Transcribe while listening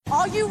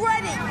Are you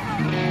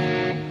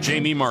ready?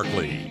 Jamie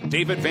Markley,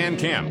 David Van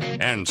Camp,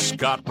 and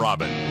Scott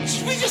Robbins.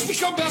 Did we just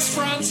become best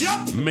friends?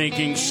 Yep.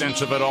 Making sense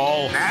of it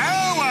all.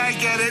 Now I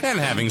get it. And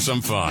having some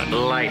fun.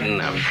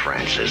 Lighten up,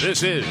 Francis.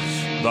 This is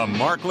the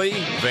Markley,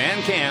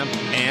 Van Camp,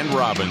 and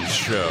Robbins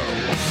Show.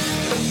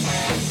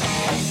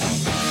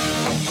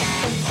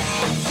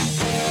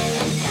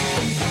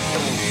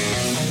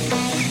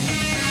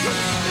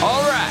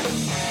 All right.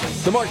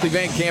 The Markley,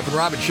 Van Camp, and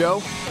Robbins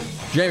Show.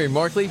 Jamie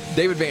Markley,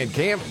 David Van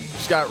Camp,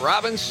 Scott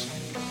Robbins.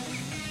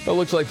 It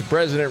looks like the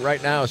president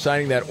right now is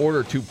signing that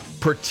order to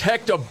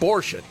protect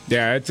abortion.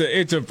 Yeah,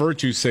 it's a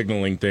virtue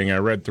signaling thing. I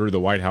read through the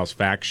White House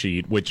fact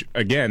sheet, which,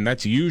 again,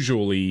 that's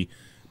usually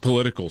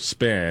political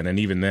spin, and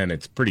even then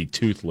it's pretty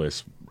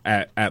toothless,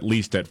 at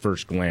least at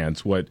first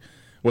glance. What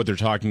they're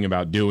talking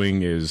about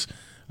doing is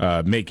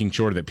making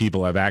sure that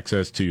people have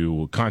access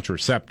to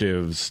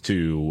contraceptives,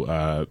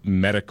 to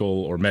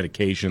medical or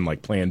medication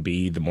like Plan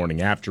B, the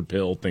morning after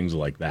pill, things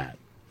like that.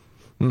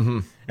 Mm-hmm.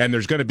 And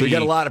there's going to be... We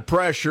got a lot of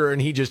pressure,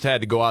 and he just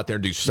had to go out there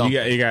and do something.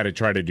 You got to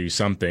try to do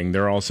something.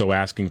 They're also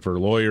asking for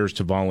lawyers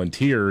to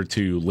volunteer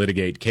to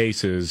litigate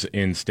cases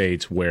in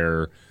states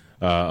where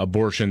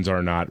abortions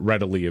are not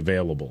readily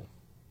available.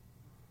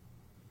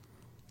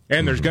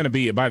 And there's going to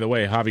be, by the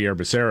way, Javier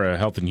Becerra,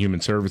 Health and Human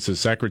Services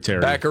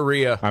Secretary.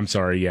 Baccaria. I'm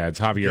sorry, yeah,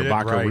 it's Javier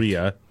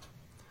Baccaria.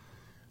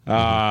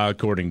 Right.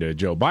 According to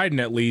Joe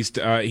Biden, at least,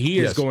 he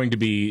is going to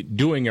be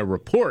doing a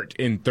report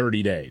in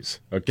 30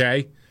 days,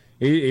 okay?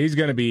 He's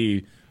going to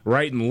be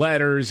writing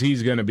letters.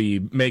 He's going to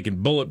be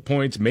making bullet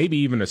points, maybe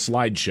even a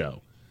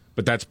slideshow.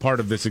 But that's part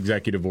of this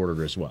executive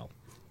order as well.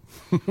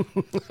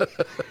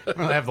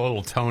 I'll have the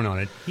little tone on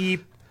it.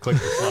 Heap, click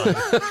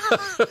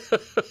the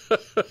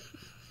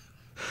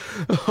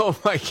slide. Oh,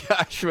 my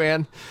gosh,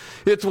 man.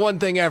 It's one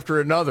thing after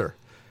another.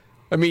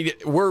 I mean,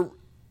 we're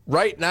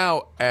right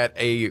now at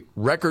a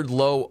record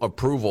low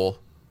approval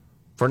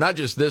for not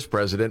just this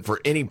president,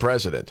 for any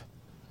president.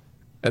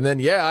 And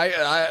then,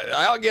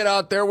 I'll get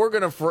out there. We're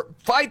going to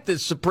fight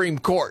this Supreme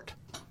Court.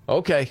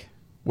 Okay.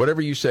 Whatever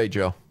you say,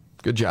 Joe.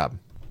 Good job.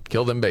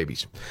 Kill them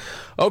babies.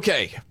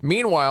 Okay.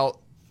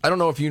 Meanwhile, I don't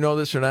know if you know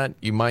this or not.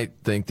 You might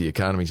think the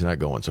economy's not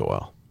going so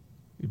well.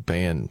 You're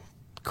paying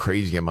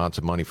crazy amounts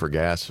of money for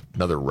gas.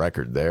 Another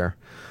record there.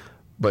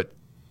 But,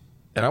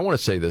 and I want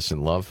to say this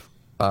in love,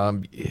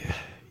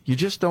 you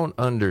just don't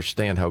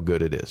understand how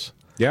good it is.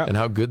 Yeah. And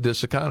how good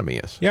this economy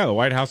is. Yeah, the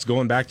White House is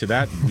going back to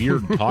that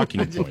weird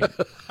talking point.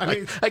 I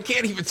mean, I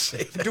can't even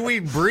say that. Do we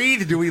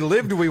breathe? Do we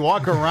live? Do we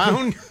walk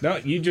around? No,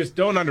 you just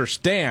don't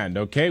understand,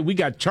 okay? We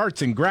got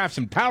charts and graphs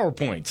and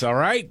PowerPoints, all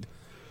right?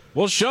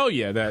 We'll show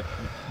you that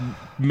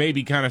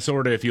maybe kind of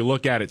sort of if you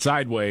look at it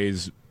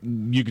sideways,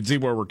 you can see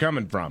where we're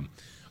coming from.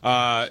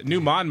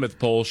 New Monmouth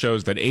poll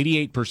shows that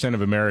 88%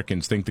 of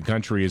Americans think the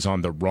country is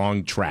on the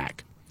wrong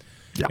track.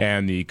 Yeah.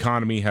 And the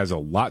economy has a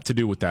lot to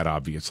do with that,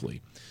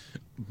 obviously.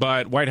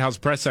 But White House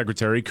Press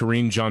Secretary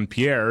Karine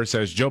Jean-Pierre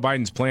says Joe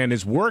Biden's plan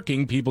is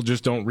working. People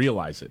just don't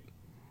realize it.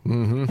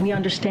 Mm-hmm. We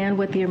understand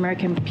what the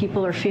American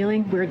people are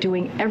feeling. We're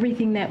doing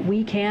everything that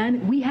we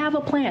can. We have a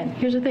plan.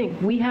 Here's the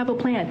thing. We have a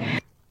plan.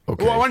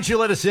 Okay. Well, why don't you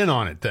let us in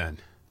on it then?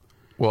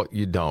 Well,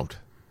 you don't.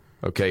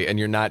 Okay, and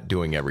you're not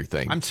doing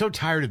everything. I'm so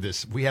tired of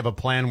this. We have a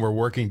plan. We're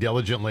working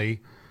diligently.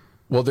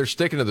 Well, they're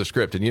sticking to the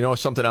script. And you know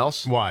something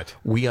else? What?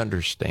 We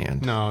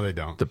understand. No, they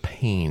don't. The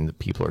pain that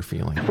people are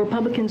feeling.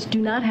 Republicans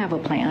do not have a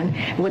plan.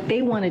 What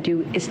they want to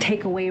do is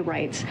take away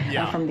rights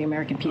from the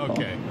American people.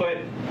 Okay. But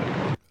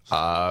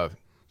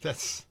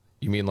that's...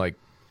 You mean like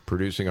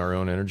producing our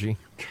own energy?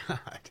 God.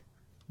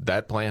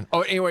 That plan?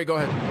 Oh, anyway, go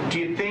ahead. Do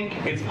you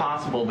think it's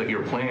possible that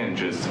your plan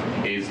just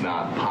is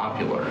not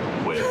popular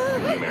with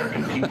the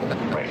American people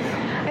right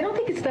now? I don't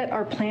think it's that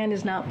our plan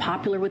is not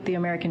popular with the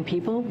American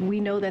people. We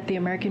know that the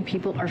American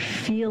people are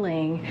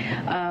feeling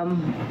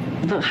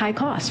the high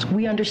cost.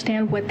 We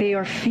understand what they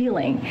are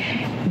feeling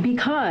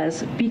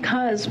because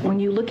when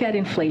you look at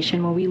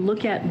inflation, when we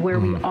look at where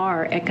we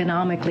are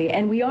economically,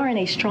 and we are in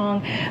a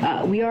strong,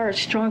 we are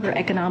stronger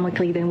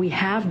economically than we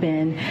have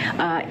been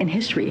in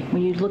history.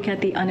 When you look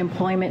at the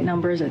unemployment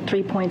numbers at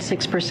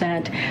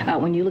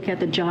 3.6%, when you look at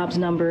the jobs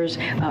numbers,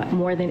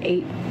 more than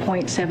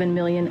 8.7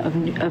 million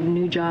of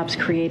new jobs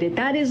created.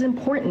 That is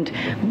important,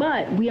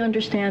 but we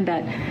understand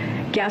that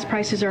gas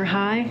prices are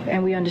high,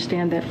 and we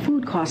understand that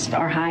food costs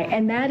are high,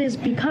 and that is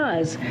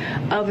because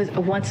of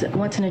a once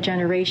in a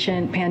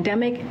generation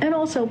pandemic and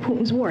also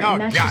Putin's war. Oh,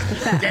 and that's God,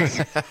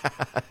 just the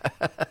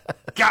facts.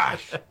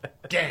 Gosh,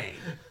 dang.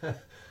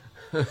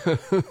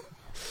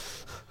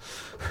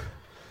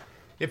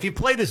 If you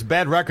play this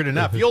bad record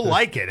enough, you'll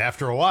like it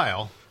after a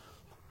while.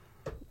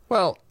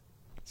 Well,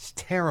 it's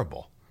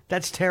terrible.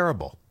 That's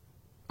terrible.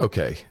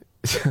 Okay.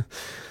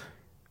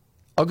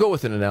 I'll go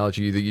with an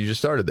analogy that you just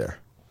started there.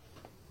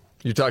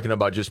 You're talking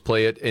about just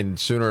play it, and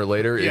sooner or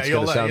later it's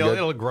going to sound good?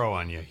 It'll grow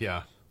on you,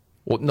 yeah.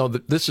 Well, no,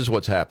 this is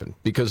what's happened.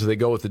 Because they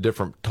go with the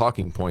different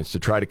talking points to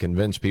try to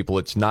convince people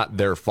it's not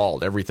their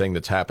fault, everything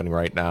that's happening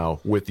right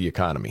now with the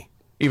economy,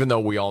 even though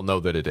we all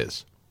know that it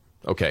is.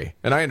 Okay,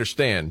 and I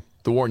understand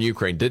the war in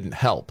Ukraine didn't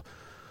help.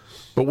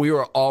 But we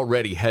were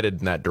already headed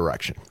in that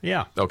direction.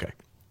 Yeah. Okay.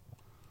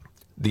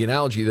 The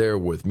analogy there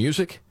with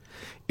music,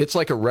 it's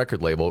like a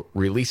record label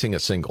releasing a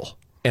single.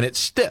 And it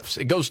stiffs.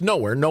 It goes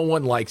nowhere. No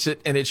one likes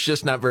it, and it's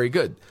just not very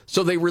good.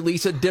 So they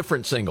release a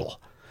different single.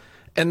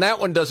 And that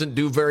one doesn't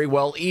do very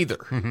well either.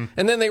 Mm-hmm.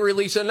 And then they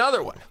release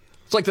another one.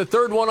 It's like the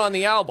third one on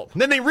the album.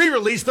 And then they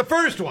re-release the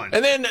first one.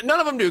 And then none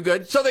of them do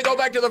good. So they go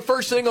back to the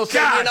first single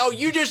saying,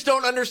 you just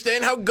don't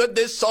understand how good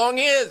this song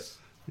is.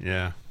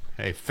 Yeah.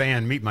 Hey,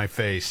 fan, meet my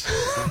face.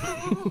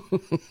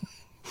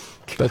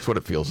 That's what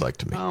it feels like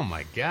to me. Oh,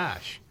 my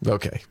gosh.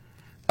 Okay.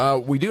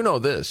 We do know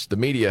this. The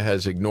media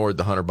has ignored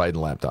the Hunter Biden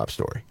laptop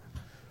story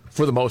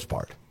for the most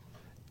part.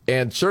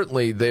 And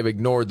certainly they've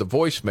ignored the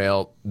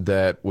voicemail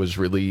that was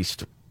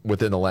released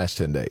within the last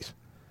 10 days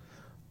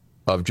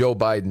of Joe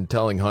Biden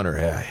telling Hunter,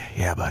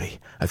 yeah, buddy,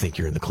 I think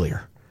you're in the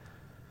clear.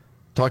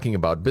 Talking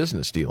about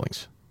business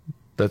dealings.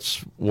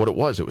 That's what it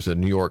was. It was a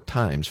New York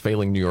Times,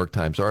 failing New York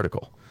Times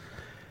article.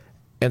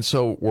 And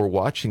so we're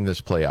watching this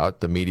play out.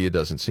 The media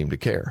doesn't seem to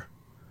care.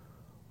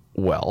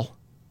 Well,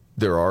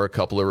 there are a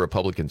couple of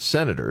Republican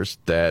senators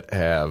that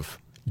have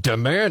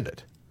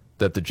demanded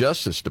that the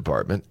Justice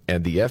Department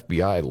and the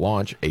FBI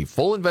launch a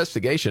full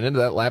investigation into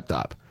that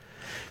laptop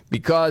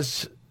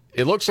because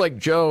it looks like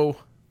Joe,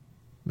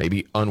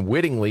 maybe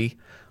unwittingly,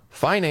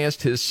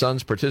 financed his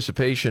son's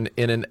participation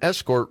in an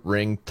escort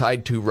ring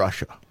tied to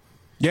Russia.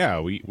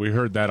 Yeah, we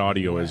heard that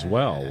audio as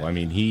well. I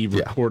mean, he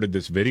recorded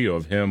this video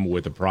of him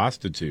with a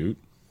prostitute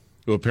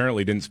who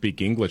apparently didn't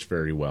speak English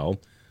very well.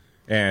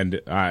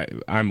 And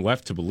I'm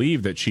left to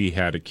believe that she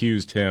had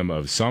accused him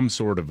of some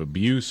sort of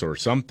abuse or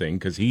something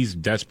because he's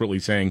desperately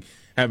saying,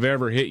 have I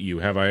ever hit you?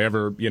 Have I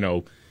ever,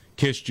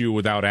 kissed you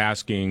without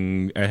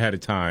asking ahead of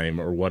time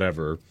or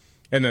whatever?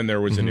 And then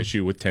there was an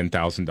issue with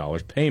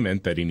 $10,000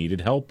 payment that he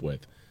needed help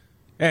with.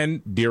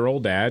 And dear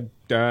old dad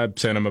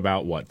sent him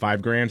about,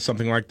 $5,000,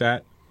 something like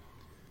that?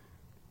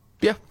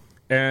 Yeah.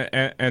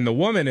 And the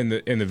woman in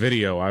the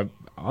video,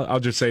 I'll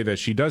just say that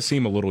she does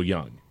seem a little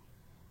young.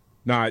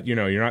 Not,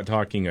 you're not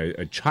talking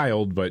a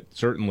child, but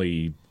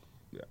certainly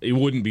it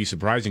wouldn't be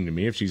surprising to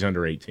me if she's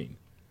under 18.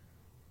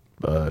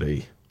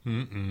 Buddy.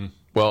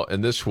 Well,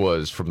 and this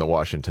was from the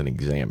Washington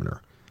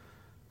Examiner.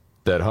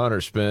 That Hunter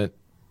spent,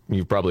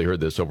 you've probably heard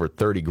this, over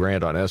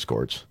 $30,000 on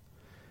escorts,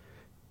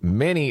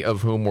 many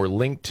of whom were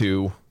linked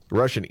to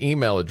Russian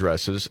email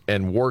addresses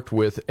and worked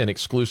with an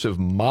exclusive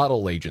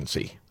model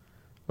agency,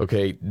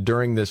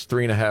 during this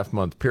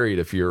 3.5-month period,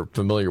 if you're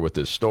familiar with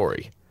this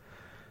story.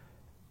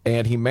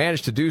 And he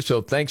managed to do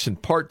so thanks in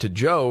part to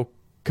Joe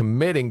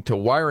committing to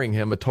wiring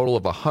him a total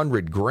of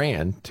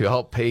 $100,000 to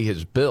help pay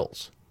his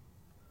bills.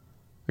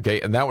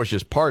 And that was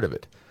just part of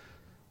it.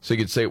 So you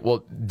could say,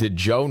 well, did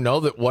Joe know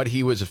that what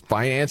he was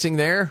financing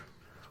there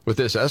with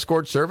this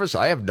escort service?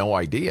 I have no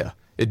idea.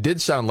 It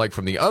did sound like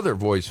from the other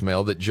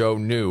voicemail that Joe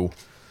knew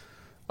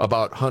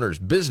about Hunter's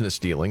business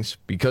dealings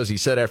because he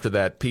said after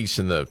that piece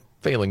in the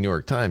failing New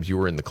York Times, you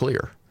were in the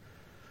clear.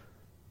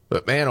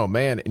 But man, oh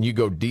man, and you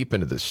go deep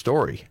into this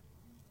story.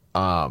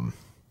 Hunter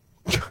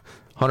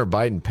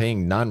Biden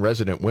paying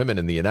non-resident women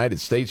in the United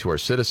States who are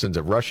citizens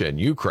of Russia and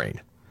Ukraine,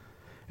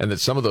 and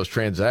that some of those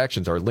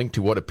transactions are linked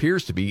to what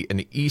appears to be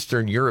an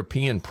Eastern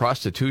European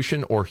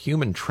prostitution or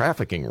human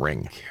trafficking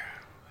ring.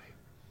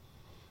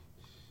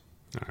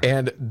 Right.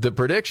 And the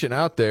prediction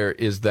out there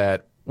is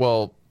that,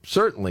 well,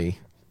 certainly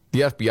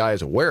the FBI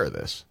is aware of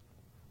this.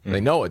 They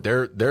know it.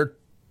 They're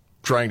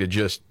trying to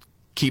just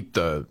keep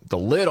the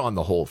lid on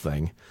the whole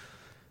thing.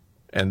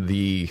 And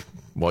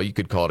well, you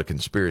could call it a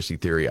conspiracy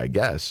theory, I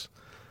guess,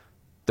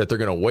 that they're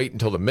going to wait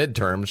until the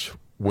midterms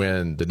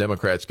when the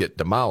Democrats get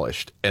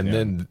demolished, and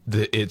then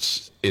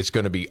it's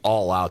going to be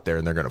all out there,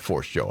 and they're going to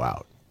force Joe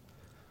out.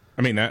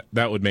 I mean,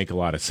 that would make a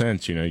lot of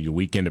sense. You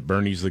Weekend at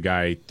Bernie's the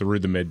guy through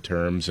the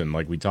midterms, and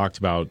like we talked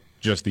about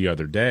just the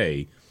other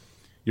day,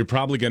 you're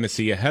probably going to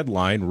see a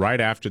headline right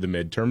after the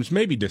midterms,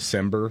 maybe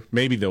December,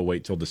 maybe they'll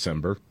wait till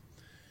December,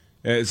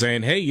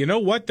 saying, hey, you know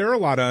what? There are a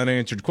lot of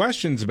unanswered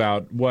questions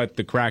about what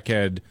the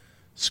crackhead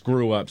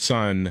screw-up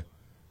son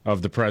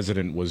of the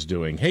president was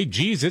doing. Hey,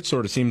 geez, it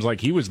sort of seems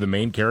like he was the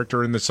main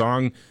character in the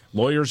song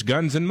Lawyers,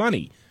 Guns, and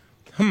Money.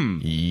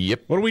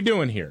 Yep. What are we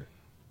doing here?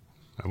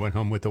 I went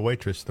home with the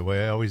waitress the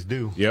way I always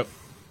do. Yep.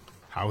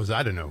 How was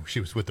I to know? She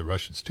was with the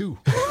Russians, too.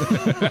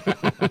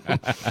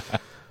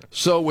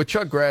 So with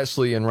Chuck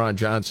Grassley and Ron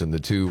Johnson, the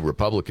two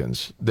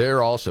Republicans,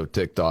 they're also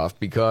ticked off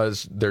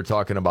because they're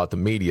talking about the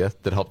media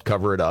that helped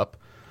cover it up,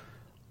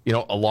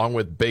 along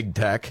with big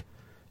tech,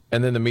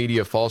 and then the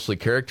media falsely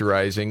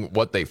characterizing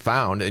what they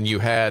found. And you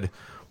had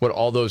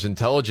all those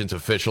intelligence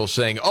officials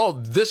saying, oh,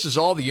 this is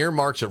all the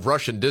earmarks of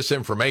Russian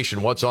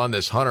disinformation, what's on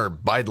this Hunter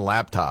Biden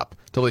laptop,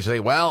 till they say,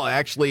 well,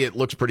 actually, it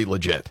looks pretty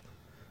legit.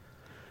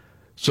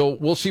 So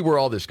we'll see where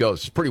all this goes.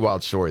 It's a pretty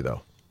wild story,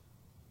 though.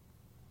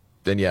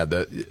 Then,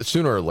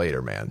 sooner or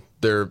later, man,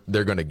 they're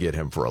going to get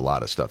him for a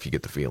lot of stuff, you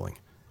get the feeling,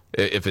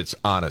 if it's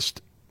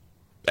honest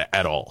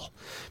at all.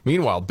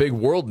 Meanwhile, big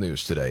world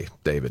news today,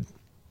 David.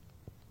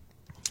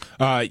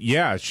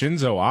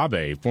 Shinzo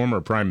Abe,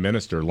 former prime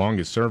minister,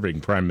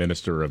 longest-serving prime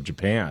minister of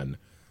Japan,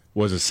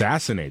 was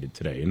assassinated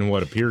today in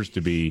what appears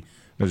to be,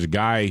 there's a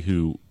guy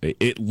who,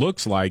 it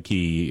looks like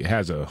he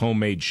has a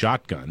homemade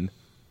shotgun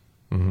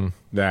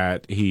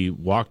that he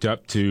walked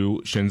up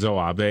to Shinzo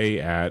Abe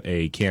at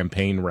a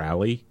campaign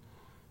rally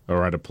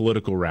or at a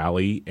political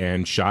rally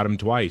and shot him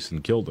twice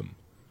and killed him.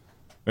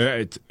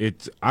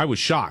 I was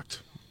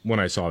shocked when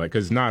I saw that,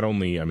 because not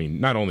only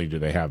do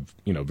they have,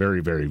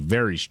 very, very,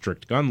 very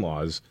strict gun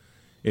laws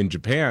in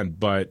Japan,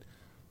 but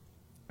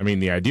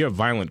the idea of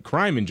violent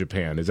crime in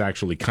Japan is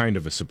actually kind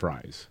of a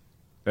surprise.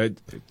 It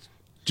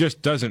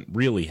just doesn't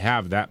really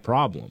have that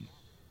problem.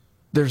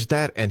 There's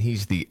that, and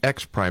he's the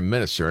ex-prime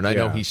minister, and I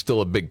know he's still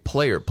a big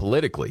player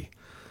politically.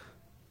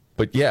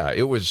 But yeah,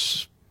 it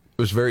was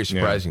very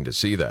surprising to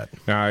see that.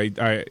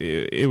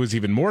 It was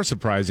even more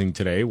surprising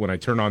today when I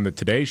turn on the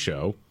Today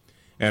Show,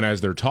 and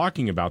as they're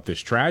talking about this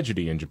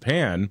tragedy in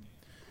Japan,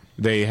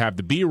 they have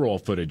the B-roll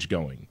footage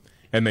going,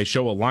 and they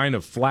show a line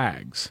of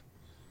flags.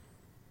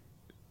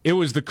 It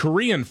was the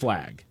Korean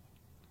flag.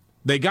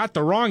 They got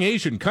the wrong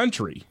Asian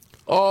country.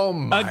 Oh,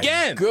 my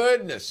Again.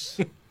 goodness.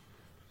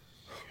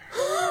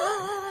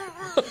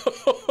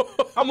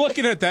 I'm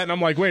looking at that, and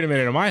I'm like, wait a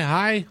minute, am I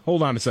high?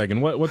 Hold on a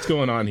second. What's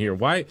going on here?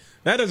 Why?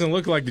 That doesn't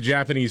look like the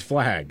Japanese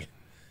flag.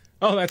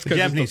 Oh, that's because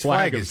it's the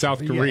flag of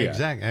South Korea. Yeah,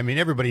 exactly.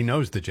 Everybody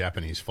knows the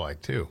Japanese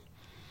flag, too.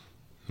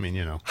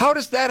 How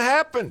does that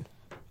happen?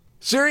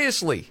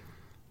 Seriously.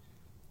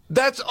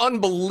 That's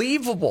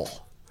unbelievable.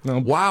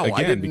 Wow,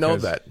 I didn't know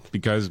that.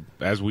 Because,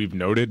 as we've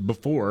noted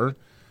before,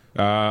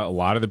 a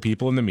lot of the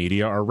people in the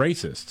media are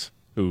racists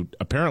who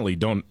apparently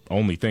don't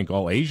only think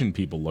all Asian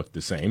people look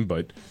the same,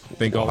 but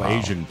think all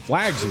Asian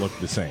flags look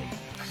the same.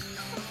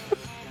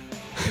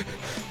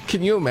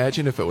 Can you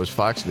imagine if it was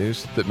Fox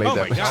News that made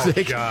that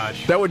mistake? Oh,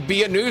 gosh. That would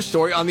be a news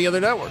story on the other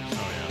networks.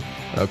 Oh,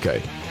 yeah.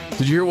 Okay.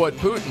 Did you hear what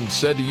Putin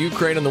said to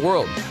Ukraine and the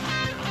world?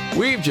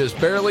 We've just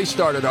barely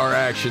started our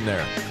action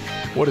there.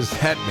 What does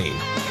that mean?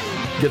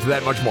 Get to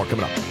that much more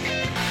coming up.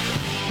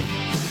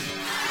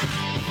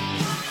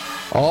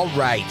 All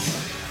right.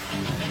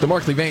 The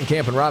Markley, Van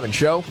Camp, and Robbins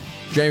Show.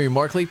 Jamie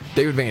Markley,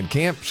 David Van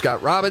Camp,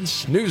 Scott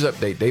Robbins. News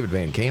update, David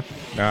Van Camp.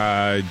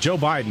 Joe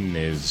Biden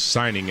is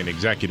signing an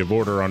executive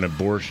order on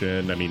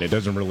abortion. It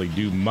doesn't really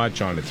do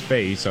much on its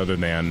face other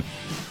than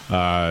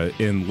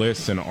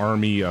enlists an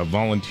army of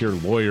volunteer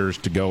lawyers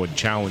to go and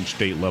challenge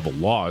state-level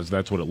laws.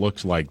 That's what it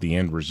looks like the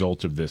end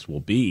result of this will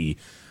be.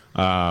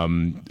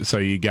 So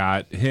you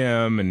got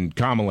him, and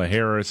Kamala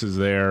Harris is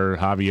there,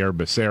 Javier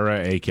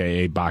Becerra,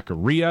 a.k.a.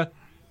 Baccaria.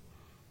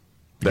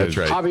 That's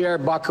right.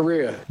 Javier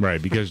Baccaria. Right,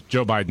 because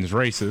Joe Biden's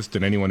racist,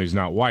 and anyone who's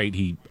not white,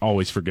 he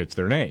always forgets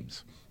their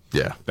names.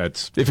 Yeah.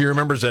 That's if he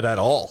remembers it at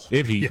all.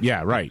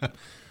 Right.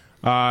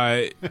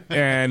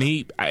 And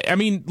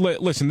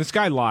listen, this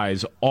guy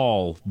lies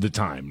all the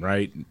time,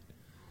 right?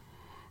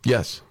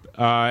 Yes.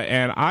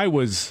 And I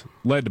was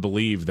led to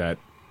believe that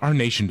our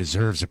nation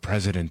deserves a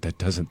president that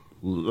doesn't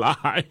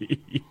lie.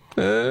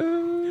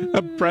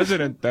 A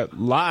president that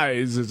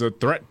lies is a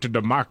threat to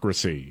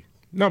democracy.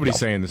 Nobody's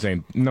saying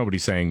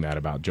that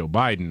about Joe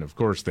Biden. Of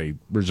course, they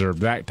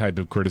reserve that type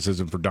of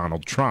criticism for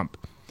Donald Trump.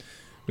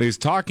 But he's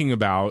talking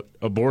about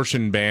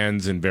abortion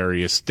bans in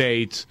various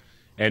states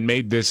and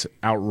made this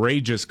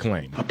outrageous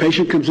claim. A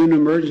patient comes into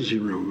an emergency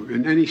room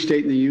in any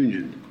state in the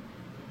union.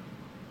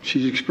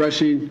 She's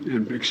expressing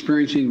and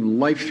experiencing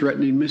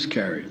life-threatening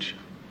miscarriage.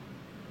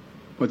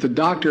 But the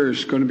doctor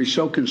is going to be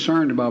so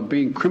concerned about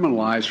being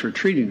criminalized for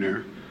treating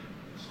her,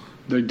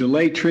 they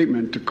delay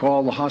treatment to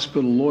call the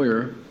hospital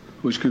lawyer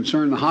who's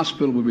concerned the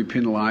hospital will be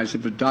penalized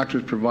if the doctor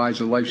provides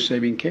the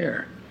life-saving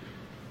care.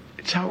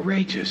 It's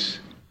outrageous.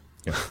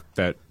 Yeah,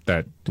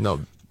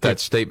 that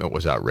statement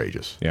was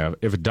outrageous. Yeah,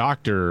 if a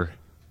doctor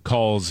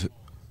calls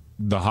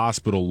the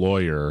hospital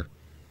lawyer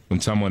when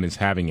someone is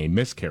having a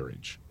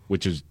miscarriage,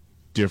 which is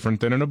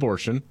different than an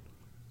abortion,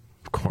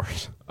 of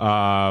course,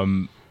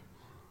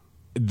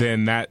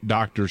 then that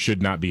doctor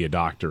should not be a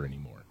doctor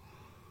anymore.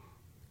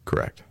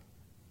 Correct.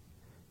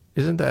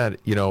 Isn't that,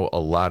 a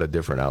lot of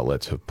different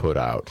outlets have put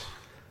out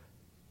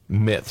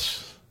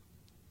myths,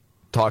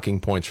 talking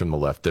points from the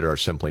left that are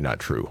simply not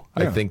true.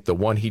 Yeah. I think the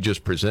one he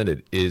just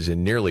presented is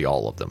in nearly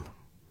all of them.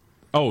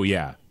 Oh,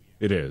 yeah,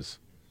 it is.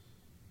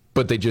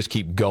 But they just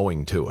keep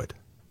going to it.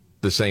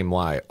 The same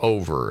lie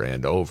over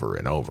and over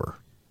and over.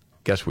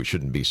 Guess we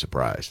shouldn't be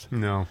surprised.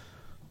 No.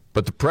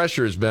 But the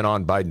pressure has been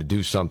on Biden to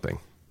do something.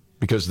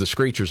 Because the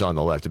screechers on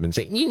the left have been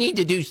saying, you need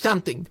to do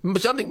something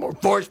more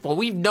forceful.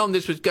 We've known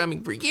this was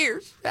coming for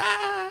years.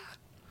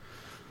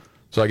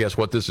 So I guess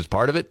this is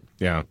part of it?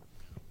 Yeah.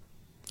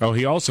 Oh,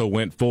 he also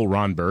went full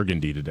Ron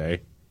Burgundy today.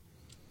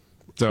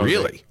 So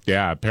really?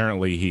 Yeah,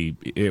 apparently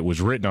it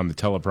was written on the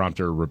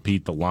teleprompter,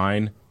 repeat the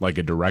line, like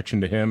a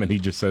direction to him, and he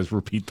just says,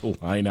 repeat the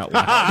line out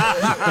loud.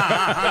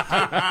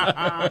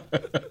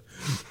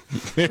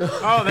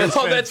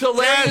 That's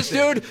hilarious,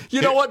 dude.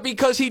 You know what?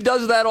 Because he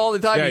does that all the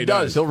time. Yeah, he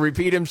does. He'll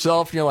repeat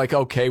himself, and you're like,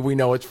 okay, we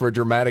know it's for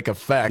dramatic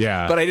effect.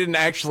 Yeah. But I didn't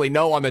actually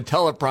know on the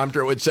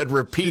teleprompter it said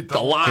repeat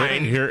the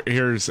line.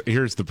 Here's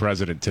the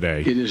president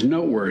today. It is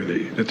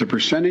noteworthy that the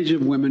percentage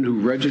of women who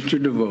register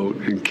to vote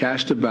and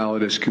cast a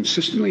ballot is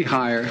consistently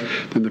higher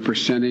than the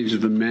percentage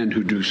of the men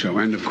who do so.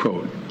 End of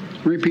quote.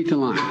 Repeat the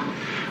line.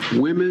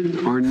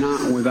 Women are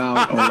not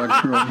without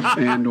electoral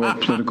and or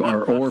political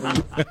or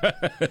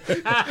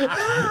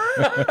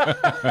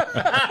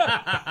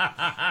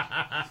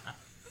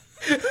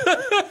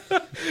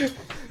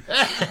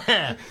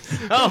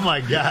Oh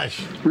my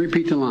gosh.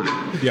 Repeat the line.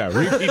 Yeah,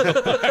 repeat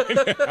the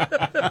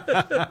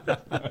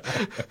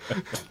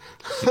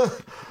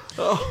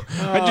line.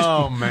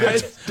 I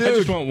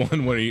just want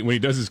one when he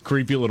does his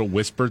creepy little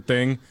whisper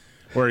thing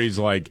where he's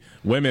like,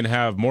 women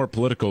have more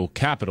political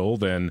capital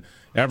than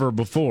ever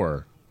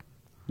before.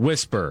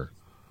 Whisper,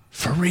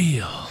 for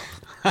real.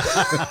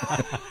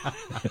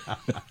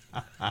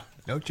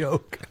 No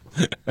joke.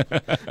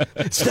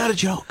 It's not a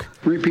joke.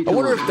 Repeat I the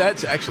wonder line. if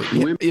that's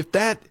actually if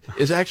that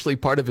is actually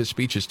part of his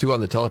speeches too on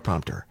the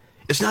teleprompter.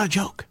 It's not a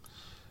joke.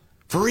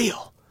 For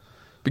real.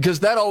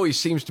 Because that always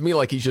seems to me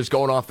like he's just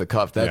going off the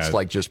cuff. That's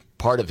like just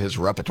part of his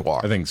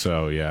repertoire. I think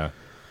so, yeah.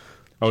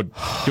 Oh, do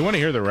you want to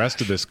hear the rest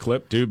of this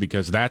clip, too?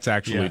 Because that's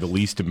actually the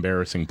least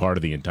embarrassing part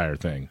of the entire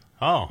thing.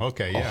 Oh,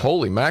 okay, yeah. Oh,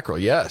 holy mackerel,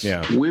 yes.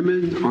 Yeah.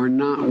 Women are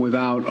not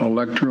without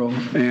electoral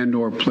and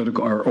or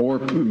political or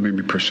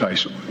maybe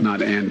precise,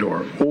 not and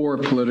or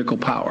political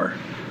power.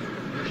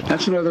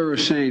 That's another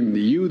saying that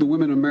you, the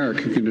women of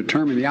America, can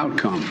determine the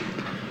outcome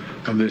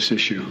of this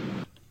issue.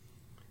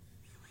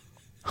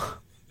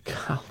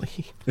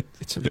 Golly,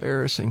 it's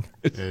embarrassing.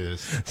 It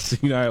is.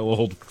 Senile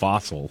old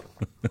fossil.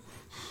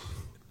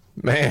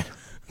 Man.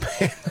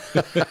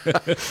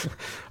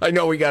 I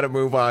know we got to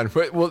move on,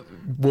 but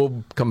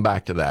we'll come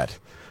back to that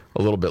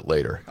a little bit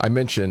later. I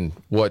mentioned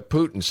what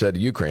Putin said to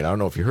Ukraine. I don't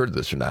know if you heard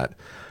this or not.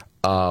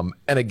 And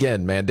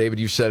again, man, David,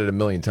 you've said it a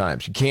million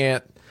times. You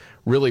can't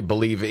really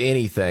believe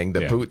anything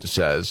that Putin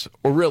says,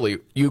 or really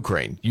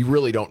Ukraine. You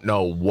really don't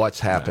know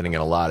what's happening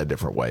in a lot of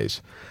different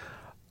ways.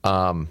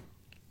 But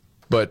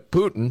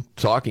Putin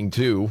talking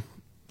to,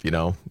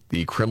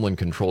 the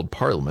Kremlin-controlled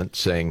parliament,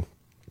 saying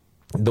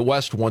the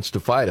West wants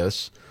to fight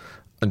us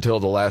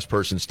until the last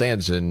person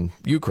stands in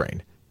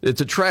Ukraine.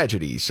 It's a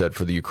tragedy, he said,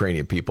 for the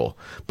Ukrainian people,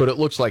 but it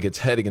looks like it's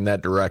heading in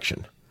that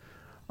direction.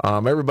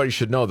 Everybody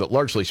should know that,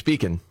 largely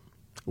speaking,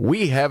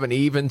 we haven't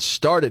even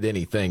started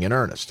anything in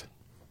earnest.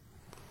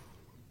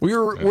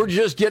 We're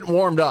just getting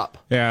warmed up.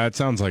 Yeah, it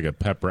sounds like a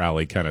pep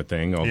rally kind of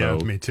thing, although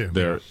me too.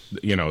 They're,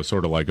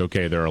 sort of like,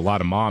 okay, there are a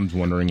lot of moms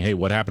wondering, hey,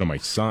 what happened to my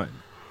son?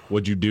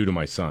 What'd you do to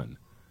my son?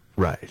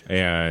 Right.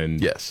 And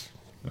yes.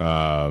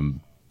 But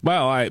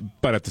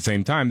at the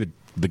same time,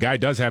 the guy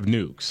does have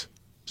nukes,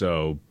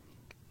 so...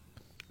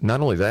 Not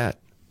only that,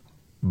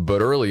 but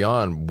early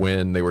on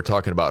when they were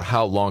talking about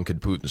how long could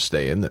Putin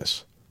stay in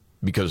this,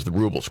 because the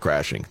ruble's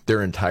crashing,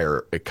 their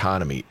entire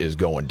economy is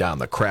going down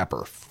the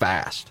crapper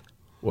fast.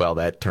 Well,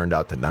 that turned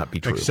out to not be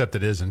true. Except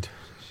it isn't.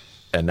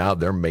 And now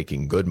they're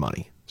making good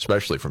money,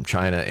 especially from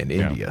China and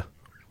India,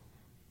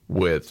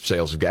 with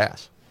sales of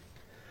gas.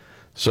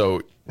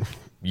 So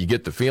you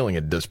get the feeling,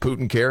 does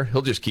Putin care?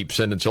 He'll just keep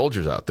sending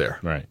soldiers out there.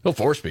 Right. He'll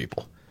force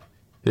people.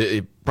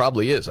 It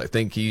probably is. I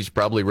think he's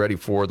probably ready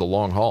for the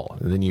long haul.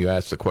 And then you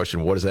ask the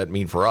question, what does that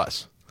mean for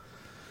us?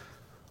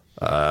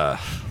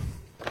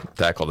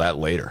 Tackle that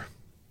later.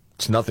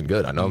 It's nothing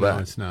good. I know that.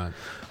 No, it's not.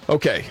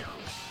 Okay.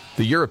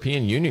 The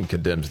European Union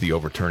condemns the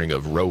overturning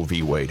of Roe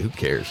v. Wade. Who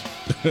cares?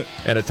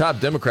 And a top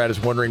Democrat is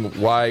wondering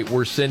why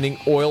we're sending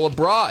oil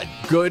abroad.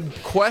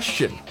 Good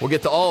question. We'll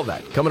get to all of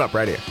that coming up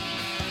right here.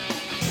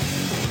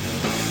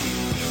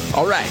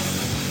 All right.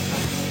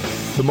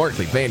 The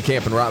Markley, Van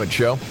Camp, and Robbins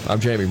Show.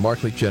 I'm Jamie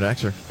Markley, Gen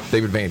Xer.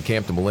 David Van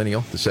Camp, the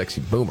Millennial, the Sexy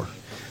Boomer.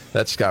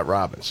 That's Scott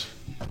Robbins.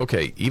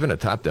 Okay, even a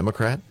top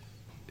Democrat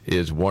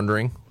is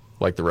wondering,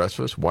 like the rest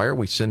of us, why are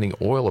we sending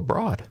oil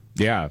abroad?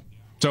 Yeah.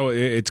 So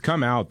it's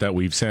come out that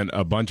we've sent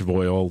a bunch of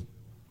oil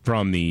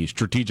from the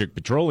Strategic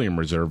Petroleum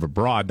Reserve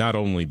abroad, not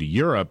only to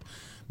Europe,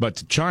 but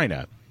to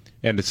China.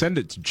 And to send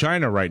it to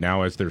China right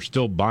now, as they're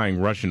still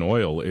buying Russian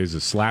oil, is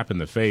a slap in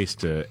the face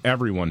to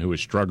everyone who is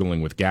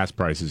struggling with gas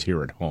prices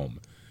here at home.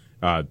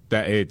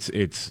 That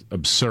it's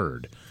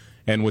absurd.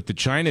 And with the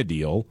China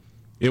deal,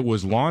 it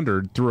was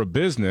laundered through a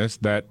business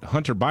that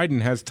Hunter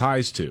Biden has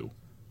ties to.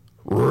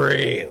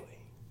 Really?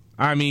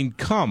 I mean,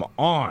 come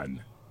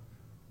on.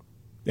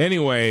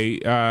 Anyway,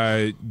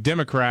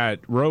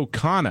 Democrat Ro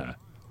Khanna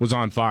was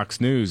on Fox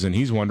News, and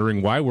he's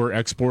wondering why we're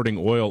exporting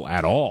oil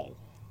at all.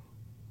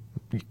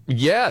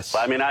 Yes.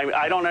 I mean,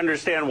 I don't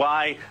understand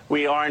why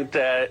we aren't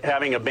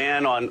having a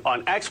ban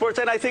on exports,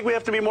 and I think we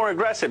have to be more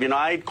aggressive.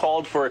 I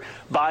called for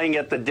buying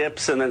at the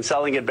dips and then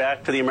selling it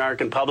back to the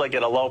American public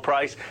at a low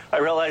price. I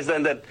realized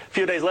then that a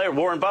few days later,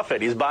 Warren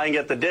Buffett, he's buying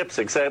at the dips,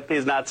 except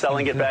he's not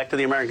selling it back to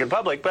the American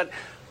public. But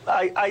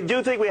I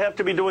do think we have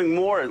to be doing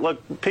more.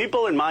 Look,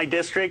 people in my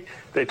district,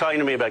 they're talking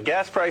to me about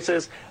gas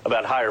prices,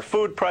 about higher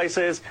food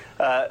prices.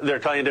 They're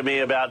talking to me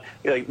about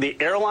the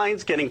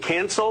airlines getting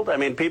canceled. I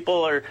mean,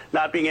 people are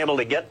not being able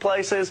to get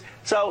places.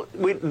 So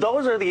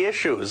those are the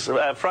issues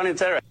front and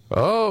center.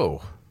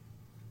 Oh,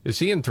 is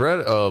he in threat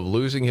of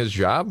losing his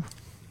job?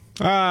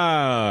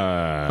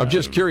 I'm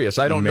just curious.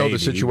 I don't know the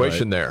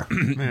situation there.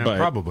 Yeah, but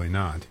probably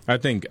not. I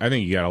think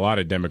you got a lot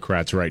of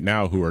Democrats right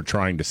now who are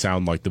trying to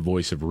sound like the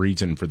voice of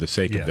reason for the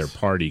sake of their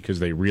party because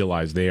they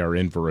realize they are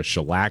in for a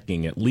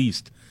shellacking, at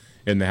least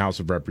in the House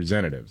of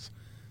Representatives,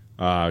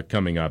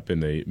 coming up in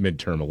the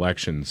midterm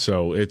elections.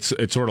 So it's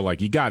sort of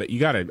like you got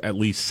to at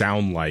least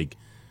sound like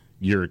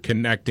you're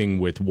connecting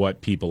with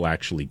what people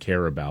actually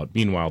care about.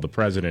 Meanwhile, the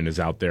president is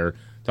out there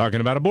talking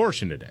about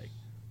abortion today.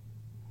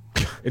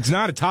 It's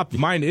not a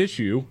top-of-mind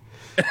issue.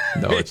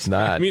 No, it's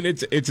not. I mean,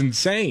 it's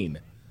insane.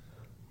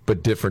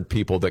 But different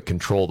people that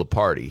control the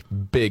party,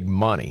 big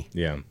money.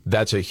 Yeah.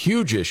 That's a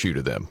huge issue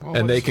to them,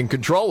 and they can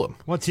control them.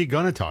 What's he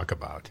going to talk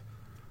about?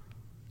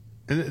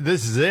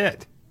 This is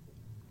it.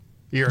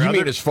 You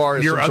mean as far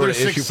as your some other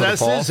sort of issue for the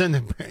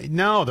successes?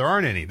 No, there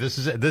aren't any. This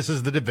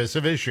is the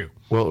divisive issue.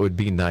 Well, it would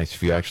be nice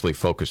if you actually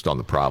focused on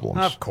the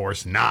problems. Of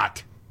course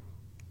not.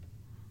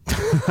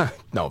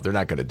 No, they're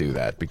not going to do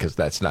that because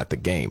that's not the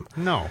game.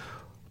 No.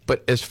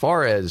 But as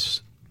far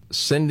as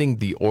sending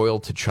the oil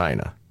to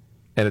China,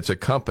 and it's a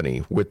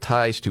company with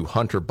ties to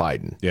Hunter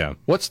Biden. Yeah.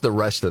 What's the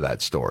rest of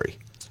that story?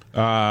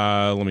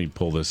 Let me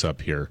pull this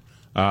up here.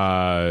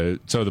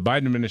 So the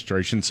Biden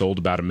administration sold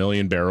about 1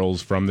 million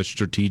barrels from the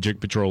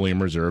Strategic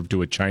Petroleum Reserve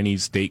to a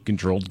Chinese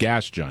state-controlled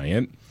gas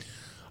giant.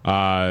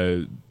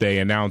 They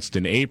announced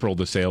in April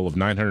the sale of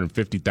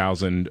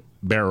 950,000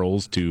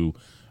 barrels to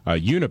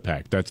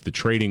Unipec. That's the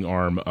trading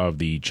arm of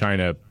the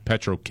China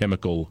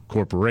Petrochemical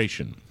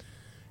Corporation.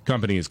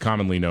 Company is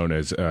commonly known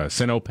as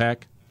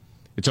Sinopec.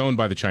 It's owned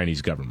by the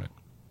Chinese government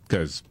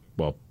because,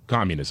 well,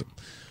 communism.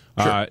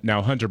 Sure.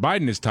 Now, Hunter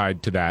Biden is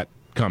tied to that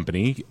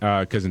company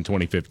because in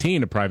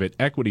 2015, a private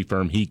equity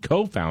firm he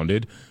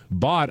co-founded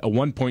bought a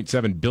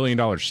 $1.7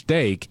 billion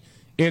stake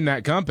in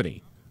that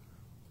company.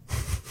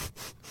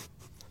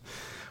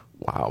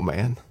 Wow,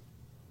 man.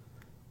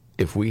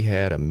 If we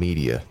had a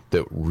media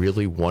that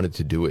really wanted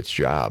to do its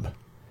job,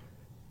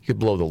 you could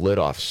blow the lid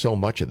off so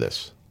much of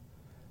this.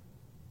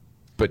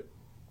 But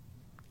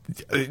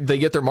they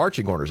get their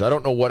marching orders. I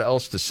don't know what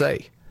else to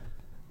say.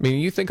 I mean,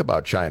 you think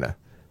about China.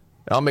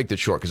 I'll make this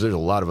short because there's a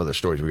lot of other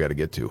stories we got to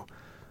get to.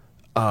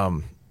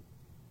 But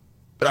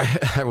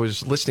I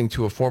was listening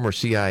to a former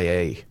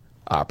CIA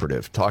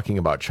operative talking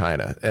about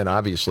China, and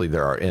obviously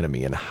they're our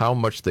enemy, and how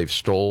much they've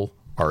stole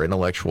our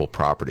intellectual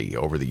property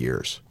over the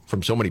years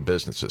from so many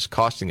businesses,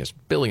 costing us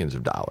billions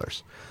of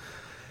dollars.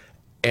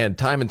 And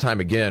time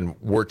again,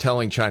 we're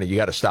telling China, you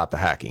got to stop the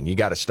hacking. You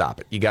got to stop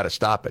it. You got to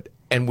stop it.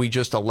 And we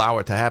just allow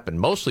it to happen,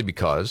 mostly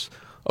because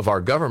of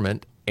our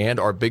government and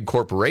our big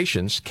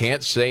corporations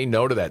can't say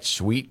no to that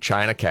sweet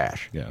China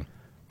cash. Yeah.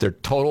 They're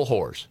total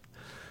whores.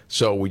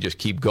 So we just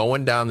keep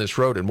going down this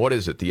road. And what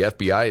is it? The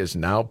FBI is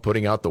now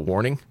putting out the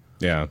warning?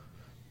 Yeah.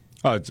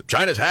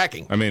 China's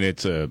hacking. I mean,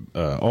 it's a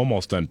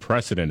almost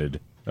unprecedented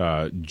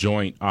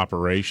joint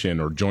operation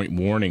or joint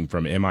warning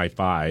from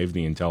MI5,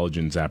 the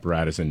intelligence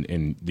apparatus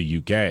in the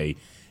UK,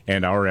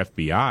 and our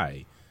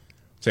FBI,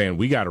 saying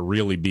we got to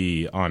really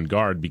be on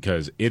guard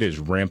because it is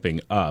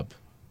ramping up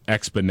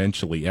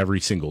exponentially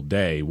every single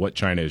day what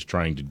China is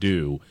trying to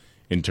do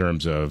in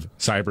terms of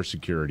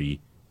cybersecurity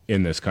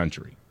in this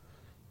country.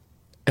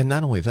 And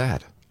not only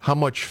that, how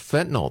much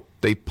fentanyl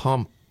they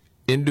pump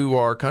into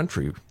our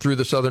country through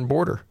the southern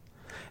border.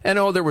 And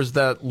there was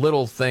that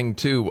little thing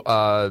too,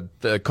 the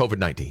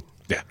COVID-19.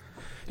 Yeah.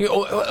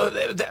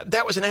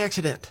 That was an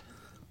accident.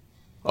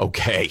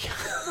 Okay.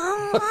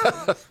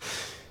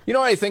 You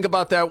know what I think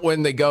about that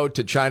when they go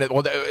to China?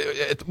 Well,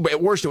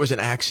 at worst, it was an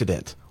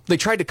accident. They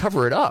tried to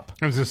cover it up.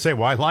 I was going to say,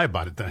 why lie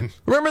about it then?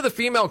 Remember the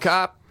female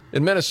cop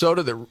in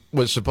Minnesota that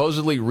was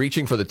supposedly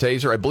reaching for the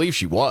taser? I believe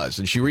she was,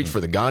 and she reached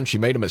for the gun. She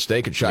made a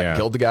mistake and shot and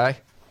killed the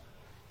guy.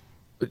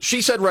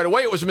 She said right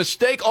away it was a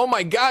mistake. Oh,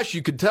 my gosh,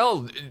 you could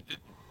tell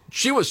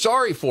she was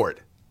sorry for it.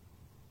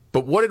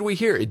 But what did we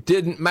hear? It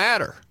didn't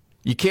matter.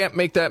 You can't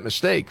make that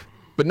mistake.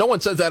 But no one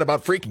says that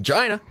about freaking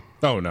China.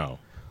 Oh, no.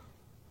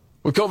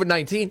 With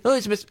COVID-19,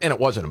 and it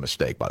wasn't a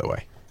mistake, by the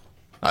way.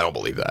 I don't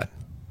believe that.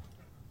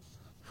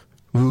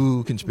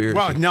 Ooh, conspiracy.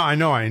 Well, no, I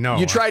know.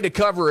 You tried to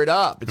cover it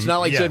up. It's not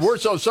like you said, we're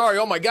so sorry.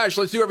 Oh, my gosh,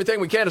 let's do everything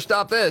we can to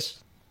stop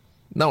this.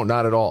 No,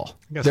 not at all.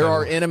 They're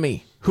our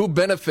enemy. Who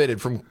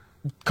benefited from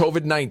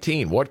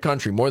COVID-19? What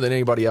country more than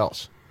anybody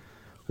else?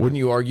 Wouldn't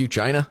you argue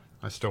China?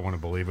 I still want to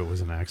believe it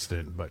was an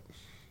accident, but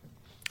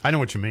I know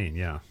what you mean,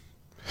 yeah.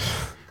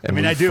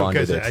 And I do,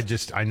 because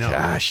it. I know.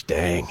 Gosh,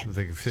 dang.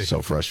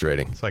 So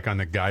frustrating. It's like on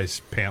the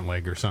guy's pant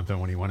leg or something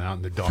when he went out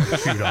and the dog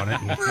chewed on it.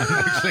 And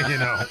next thing you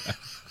know.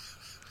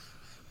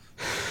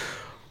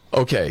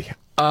 Okay.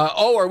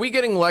 Are we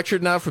getting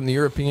lectured now from the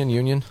European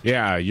Union?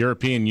 Yeah,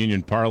 European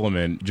Union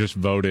Parliament just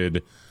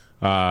voted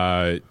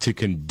to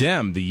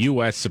condemn the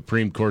U.S.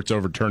 Supreme Court's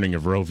overturning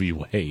of Roe v.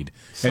 Wade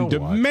and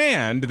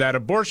demand that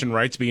abortion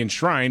rights be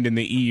enshrined in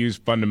the EU's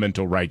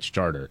Fundamental Rights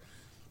Charter.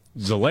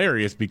 It's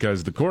hilarious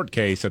because the court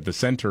case at the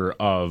center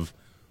of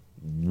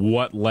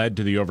what led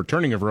to the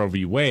overturning of Roe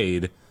v.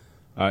 Wade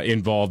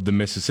involved the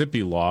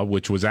Mississippi law,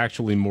 which was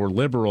actually more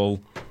liberal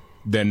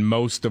than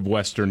most of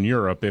Western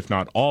Europe, if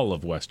not all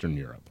of Western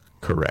Europe.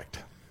 Correct.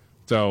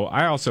 So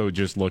I also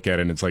just look at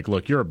it and it's like,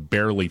 look, you're a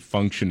barely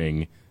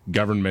functioning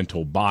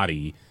governmental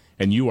body,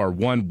 and you are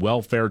one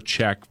welfare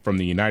check from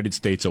the United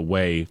States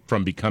away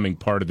from becoming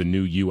part of the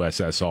new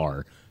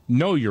USSR.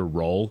 Know your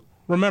role.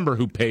 Remember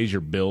who pays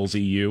your bills,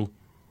 EU.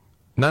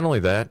 Not only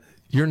that,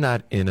 you're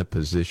not in a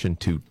position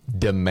to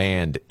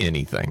demand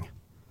anything.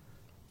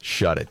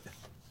 Shut it.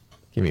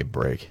 Give me a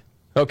break.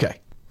 Okay.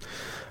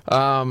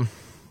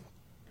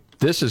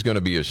 This is going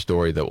to be a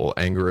story that will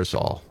anger us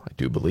all, I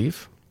do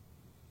believe.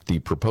 The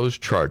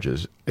proposed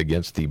charges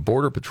against the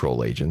Border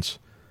Patrol agents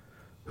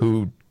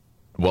who,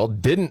 well,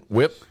 didn't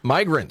whip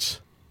migrants.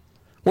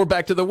 We're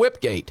back to the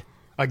Whipgate.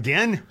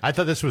 Again? I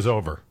thought this was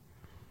over.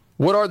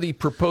 What are the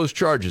proposed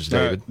charges,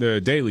 David?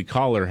 The Daily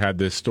Caller had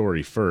this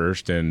story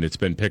first, and it's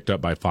been picked up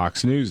by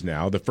Fox News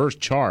now. The first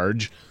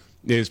charge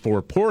is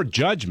for poor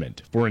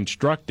judgment for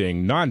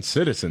instructing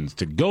non-citizens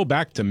to go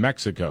back to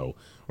Mexico,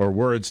 or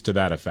words to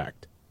that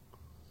effect.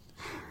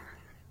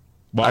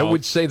 Well, I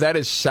would say that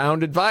is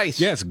sound advice.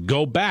 Yes,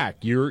 go back.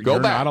 You're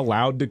not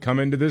allowed to come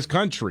into this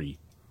country.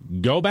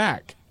 Go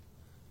back.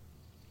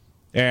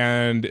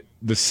 And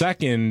the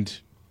second...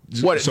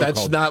 What,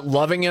 that's not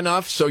loving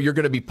enough, so you're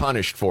going to be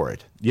punished for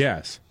it?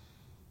 Yes.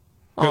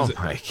 Oh,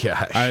 my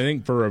gosh. I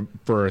think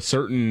for a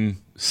certain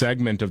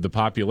segment of the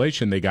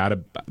population, they got to...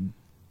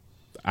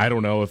 I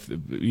don't know if,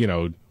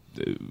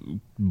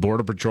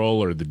 Border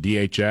Patrol or the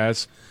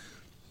DHS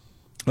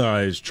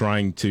is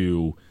trying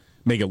to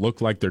make it look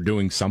like they're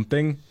doing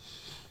something.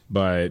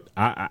 But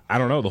I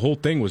don't know. The whole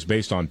thing was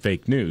based on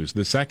fake news.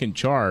 The second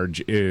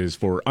charge is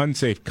for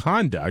unsafe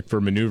conduct for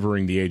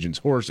maneuvering the agent's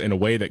horse in a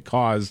way that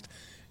caused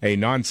a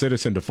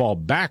non-citizen to fall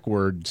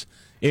backwards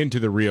into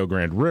the Rio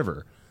Grande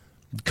River.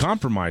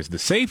 Compromise the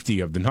safety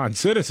of the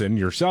non-citizen,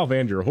 yourself,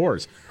 and your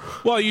horse.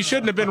 Well, you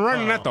shouldn't have been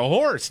running at the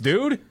horse,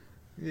 dude.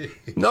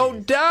 No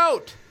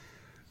doubt.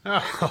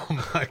 Oh,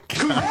 my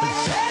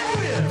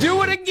God.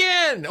 Do it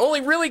again.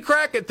 Only really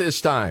crack it this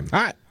time.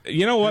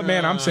 You know what,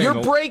 man? I'm saying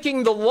you're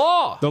breaking the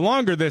law. The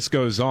longer this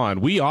goes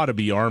on, we ought to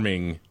be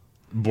arming.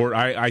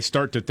 I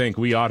start to think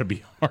we ought to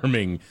be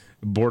arming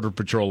Border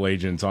Patrol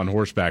agents on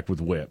horseback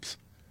with whips.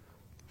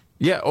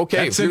 Yeah,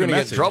 okay. If you're going to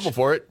get in trouble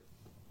for it,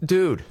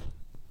 dude.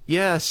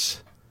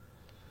 Yes.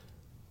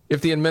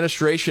 If the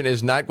administration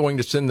is not going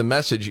to send the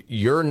message,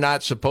 you're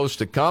not supposed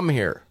to come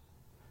here.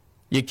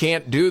 You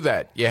can't do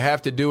that. You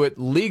have to do it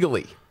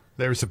legally.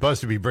 They were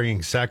supposed to be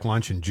bringing sack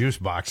lunch and juice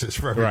boxes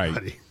for everybody.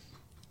 Right.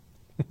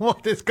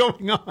 What is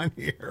going on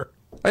here?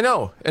 I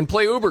know. And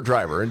play Uber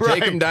driver and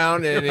take them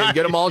down and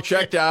get them all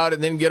checked out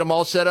and then get them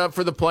all set up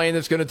for the plane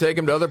that's going to take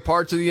them to other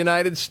parts of the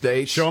United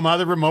States. Show them how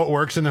the remote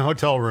works in the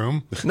hotel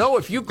room. No,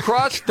 if you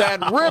cross that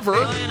river,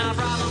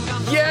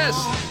 yes,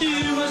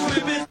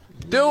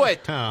 do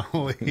it.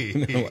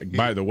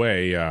 By the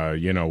way,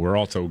 we're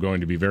also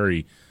going to be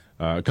very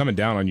coming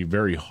down on you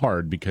very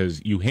hard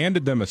because you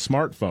handed them a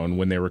smartphone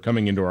when they were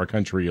coming into our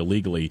country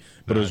illegally,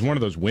 but it was one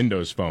of those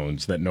Windows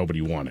phones that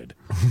nobody wanted.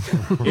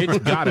 It's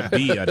got to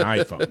be an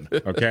iPhone,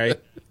 okay?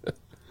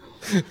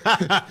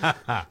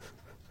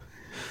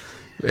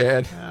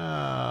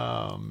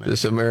 Man,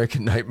 this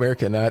American nightmare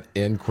cannot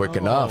end quick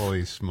enough.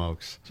 Holy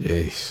smokes.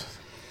 Jeez.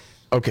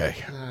 Okay.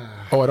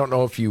 I don't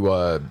know if you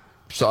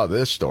saw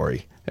this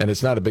story, and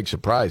it's not a big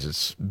surprise.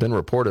 It's been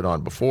reported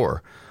on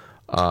before.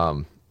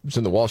 It's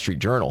in the Wall Street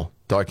Journal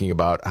talking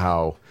about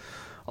how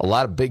a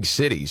lot of big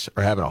cities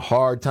are having a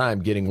hard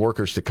time getting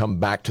workers to come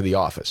back to the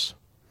office.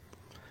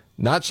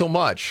 Not so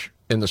much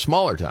in the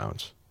smaller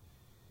towns,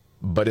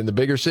 but in the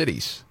bigger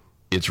cities,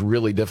 it's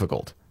really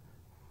difficult.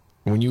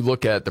 When you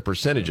look at the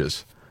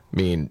percentages, I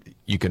mean,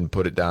 you can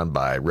put it down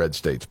by red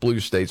states, blue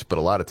states, but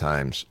a lot of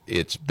times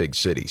it's big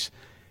cities.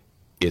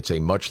 It's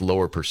a much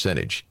lower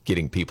percentage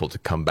getting people to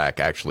come back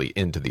actually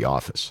into the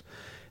office.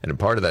 And in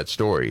part of that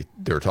story,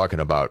 they were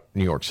talking about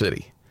New York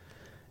City.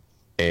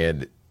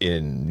 And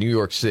in New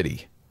York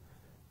City,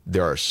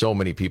 there are so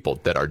many people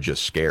that are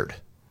just scared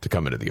to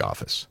come into the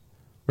office.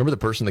 Remember the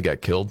person that got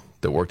killed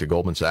that worked at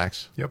Goldman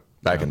Sachs? Yep.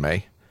 Back in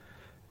May?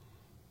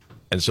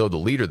 And so the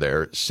leader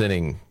there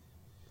sending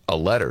a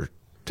letter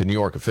to New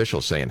York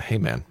officials saying, hey,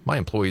 man, my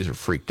employees are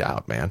freaked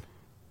out, man.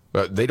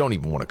 They don't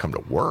even want to come to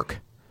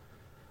work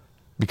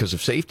because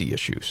of safety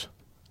issues.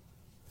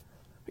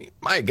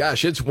 My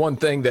gosh, it's one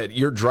thing that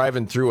you're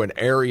driving through an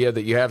area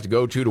that you have to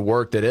go to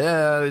work that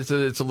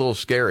it's a little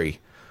scary.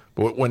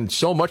 But when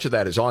so much of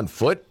that is on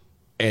foot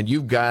and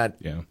you've got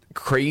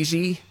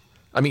crazy,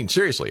 I mean,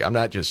 seriously, I'm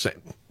not just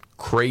saying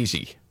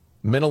crazy,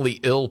 mentally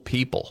ill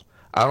people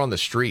out on the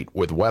street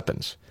with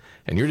weapons,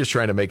 and you're just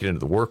trying to make it into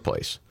the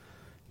workplace,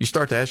 you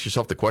start to ask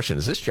yourself the question,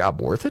 is this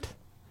job worth it?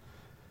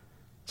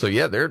 So,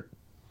 yeah, they're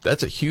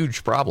That's a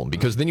huge problem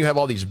because then you have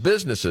all these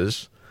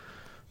businesses,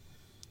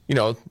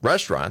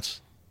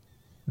 restaurants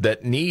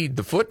that need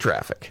the foot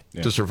traffic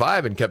to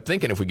survive and kept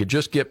thinking if we could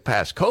just get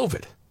past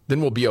COVID,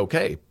 then we'll be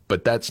okay.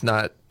 But that's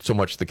not so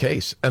much the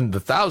case. And the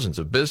thousands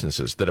of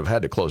businesses that have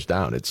had to close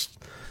down, it's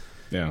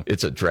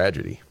a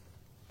tragedy.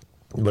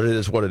 But it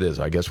is what it is.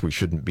 I guess we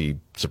shouldn't be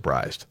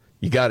surprised.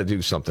 You got to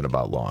do something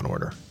about law and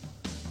order.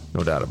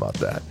 No doubt about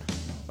that.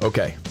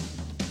 Okay.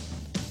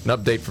 An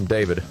update from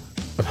David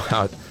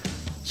about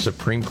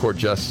Supreme Court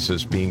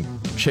justices being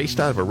chased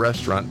out of a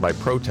restaurant by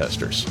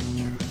protesters.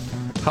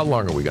 How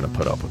long are we going to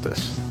put up with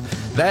this?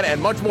 That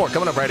and much more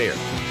coming up right here.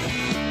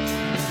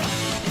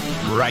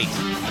 Right.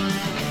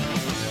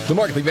 The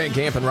Markley, Van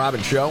Camp, and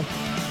Robbins Show.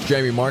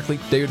 Jamie Markley,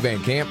 David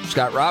Van Camp,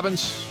 Scott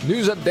Robbins.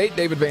 News update,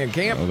 David Van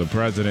Camp. Well, the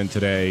president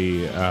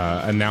today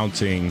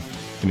announcing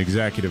an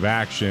executive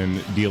action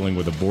dealing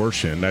with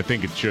abortion. I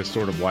think it's just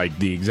sort of like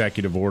the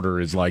executive order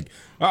is like,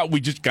 oh, we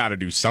just got to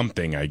do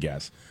something, I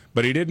guess.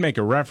 But he did make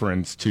a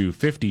reference to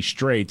 50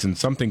 Straits and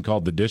something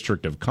called the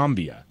District of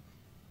Columbia.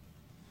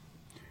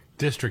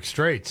 District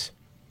Straits.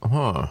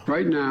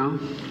 Right now,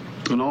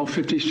 on all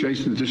 50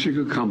 Straits in the District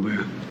of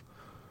Columbia.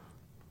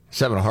 He's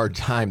having a hard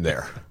time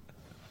there.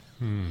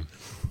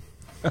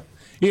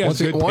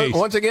 Once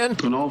again?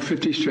 On all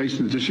 50 Straits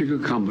in the District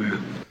of Columbia.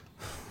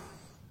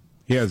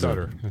 He has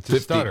stutter. It's a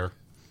stutter.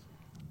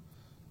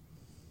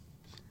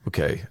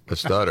 Okay, a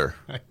stutter.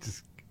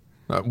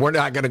 We're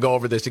not going to go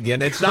over this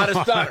again. It's not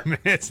a stutter.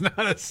 It's not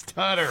a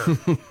stutter.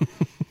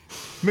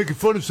 Making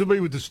fun of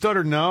somebody with a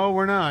stutter? No,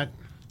 we're not.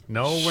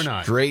 No, we're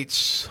not.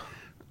 Straits.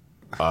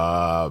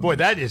 Boy,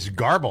 that is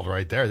garbled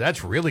right there.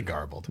 That's really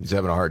garbled. He's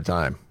having a hard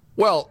time.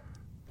 Well,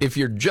 if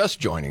you're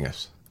just joining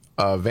us,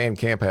 Van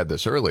Camp had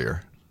this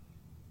earlier.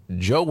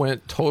 Joe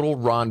went total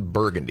Ron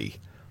Burgundy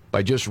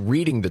by just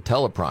reading the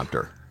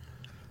teleprompter,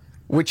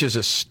 which is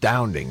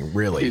astounding,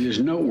 really. It is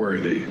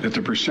noteworthy that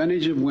the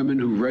percentage of women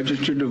who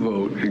register to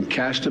vote and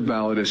cast a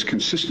ballot is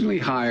consistently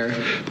higher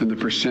than the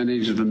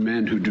percentage of the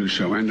men who do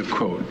so. End of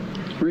quote.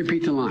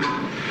 Repeat the line.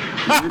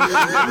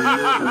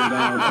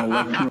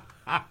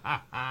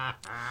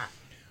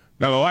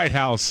 Now, the White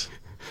House,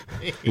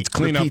 it's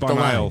cleanup on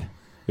aisle.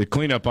 The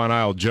cleanup on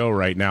aisle Joe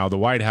right now. The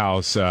White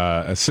House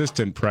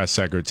Assistant Press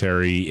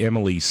Secretary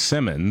Emily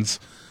Simmons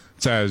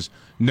says,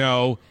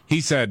 no,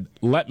 he said,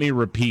 let me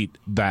repeat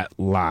that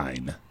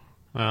line.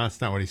 Well,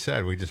 that's not what he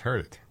said. We just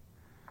heard it.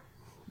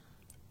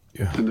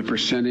 And the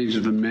percentage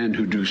of the men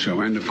who do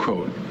so. End of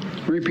quote.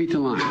 Repeat the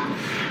line.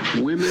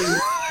 Women.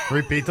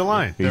 Repeat the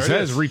line. He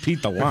says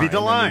repeat the line. Repeat the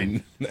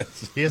line. I mean,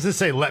 he doesn't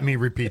say let me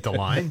repeat the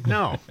line.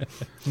 No,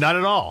 not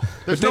at all.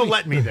 There's no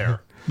let me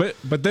there.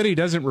 But then he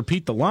doesn't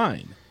repeat the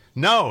line.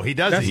 No, he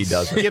doesn't. He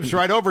doesn't. Skips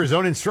right over his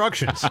own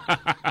instructions.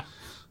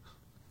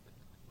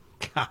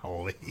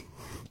 Golly.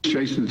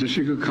 Straits in the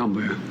District of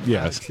Columbia.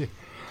 Yes.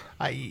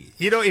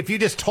 If you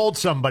just told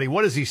somebody,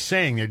 what is he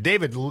saying there?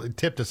 David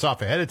tipped us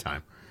off ahead of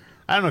time.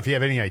 I don't know if you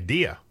have any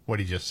idea what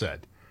he just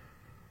said.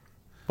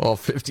 All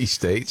 50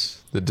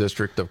 states, the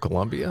District of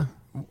Columbia.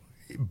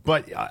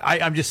 But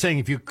I'm just saying,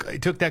 if you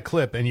took that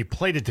clip and you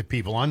played it to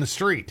people on the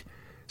street,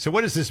 so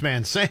what is this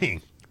man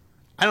saying?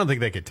 I don't think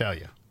they could tell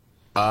you.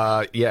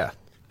 Yeah.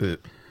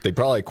 They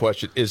probably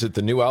question, is it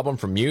the new album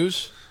from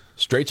Muse?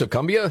 Straits of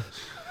Columbia?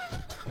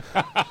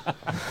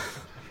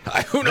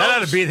 Who knows?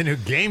 That ought to be the new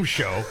game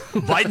show.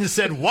 Biden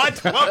said,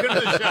 what? Welcome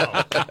to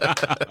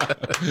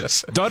the show.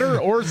 Stutter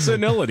or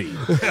senility.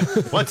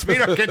 Let's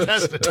meet our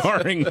contestant.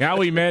 Starring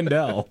Howie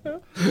Mandel.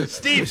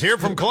 Steve's here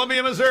from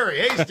Columbia, Missouri.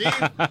 Hey,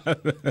 Steve.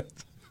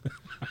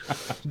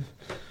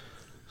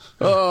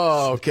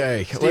 Oh,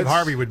 okay. Steve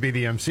Harvey would be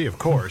the MC, of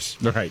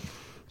course. Right.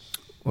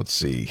 Let's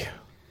see.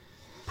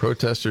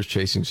 Protesters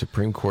chasing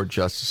Supreme Court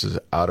justices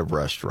out of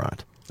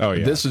restaurant. Oh,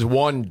 yeah. This is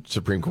one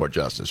Supreme Court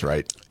justice,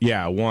 right?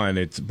 Yeah, one.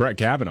 It's Brett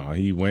Kavanaugh.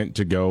 He went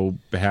to go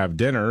have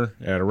dinner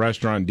at a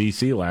restaurant in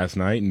D.C. last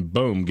night, and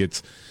boom,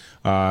 gets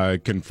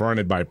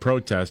confronted by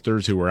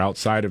protesters who were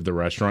outside of the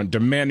restaurant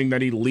demanding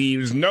that he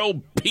leaves.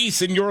 No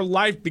peace in your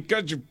life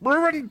because you've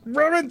ruined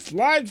women's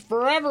lives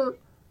forever.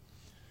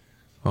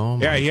 Oh,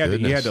 my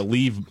goodness. He had to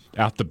leave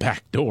out the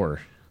back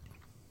door.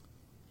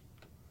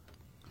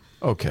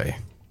 Okay.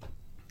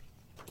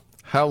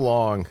 How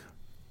long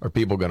are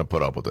people going to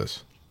put up with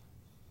this?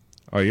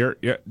 Oh,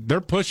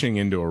 they're pushing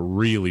into a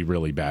really,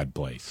 really bad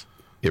place.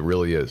 It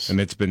really is.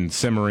 And it's been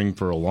simmering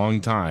for a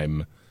long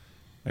time.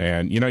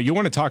 And, you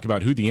want to talk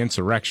about who the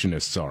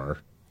insurrectionists are.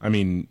 I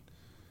mean,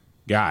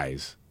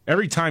 guys,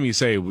 every time you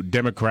say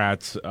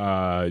Democrats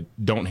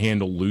don't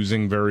handle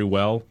losing very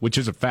well, which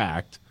is a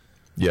fact.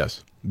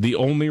 Yes. The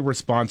only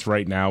response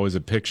right now is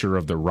a picture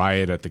of the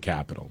riot at the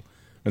Capitol.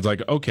 It's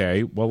like,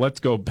 okay, well, let's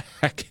go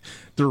back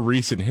through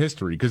recent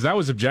history because that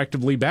was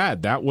objectively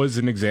bad. That was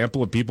an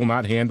example of people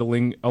not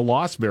handling a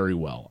loss very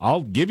well.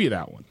 I'll give you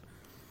that one.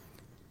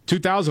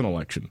 2000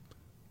 election,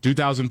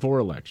 2004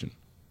 election,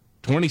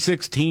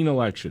 2016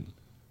 election,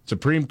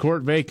 Supreme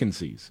Court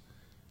vacancies.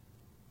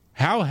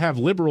 How have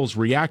liberals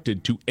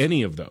reacted to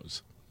any of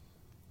those?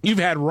 You've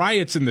had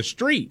riots in the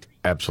street.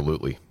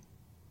 Absolutely.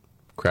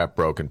 crap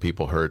broken,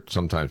 people hurt,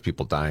 sometimes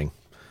people dying.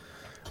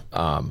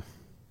 No,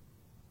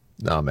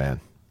 man.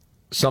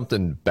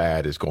 Something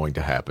bad is going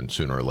to happen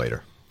sooner or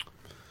later.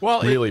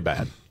 Well, really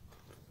bad.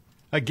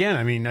 Again,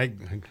 I mean, I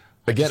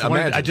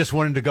just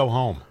wanted to go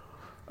home.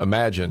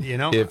 Imagine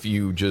if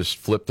you just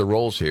flip the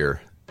roles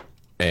here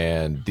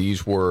and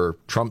these were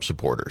Trump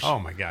supporters. Oh,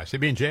 my gosh.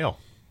 They'd be in jail.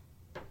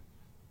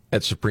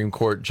 At Supreme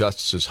Court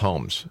justices'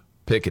 homes,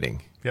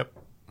 picketing. Yep.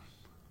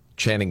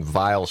 Chanting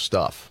vile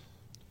stuff.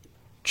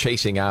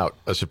 Chasing out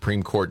a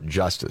Supreme Court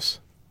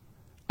justice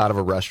out of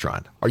a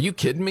restaurant. Are you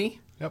kidding me?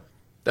 Yep.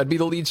 That'd be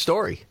the lead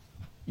story.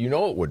 You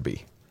know it would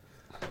be.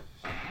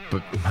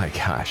 But, my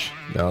gosh.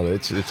 No,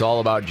 it's all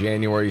about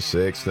January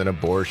 6th and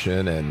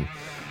abortion and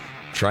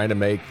trying to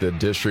make the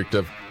District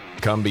of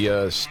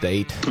Columbia a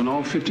state. In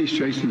all 50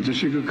 states in the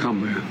District of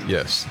Columbia.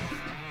 Yes.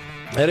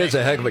 That is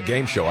a heck of a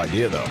game show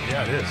idea, though.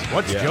 Yeah, it is.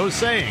 What's Joe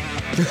saying?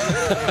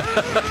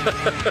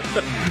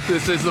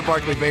 This is the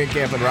Markley, Van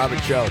Camp, and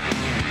Robbins Show.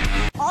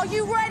 Are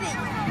you ready?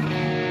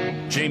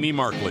 Jamie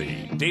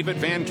Markley, David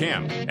Van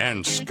Camp,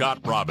 and Scott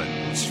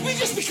Robbins. We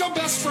just become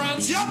best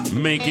friends. Yep.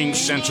 Making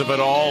sense of it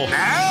all.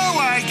 Now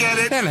I get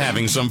it. And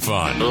having some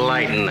fun.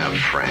 Lighten up,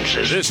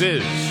 Francis. This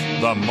is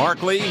the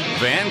Markley,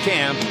 Van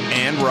Camp,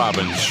 and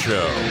Robbins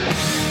Show.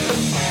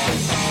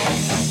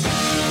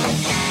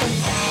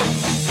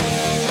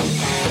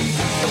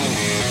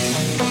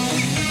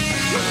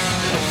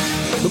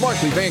 The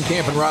Markley, Van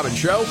Camp, and Robbins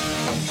Show.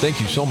 Thank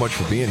you so much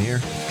for being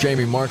here.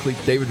 Jamie Markley,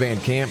 David Van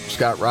Camp,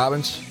 Scott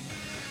Robbins.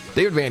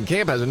 David Van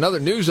Camp has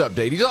another news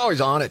update. He's always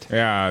on it.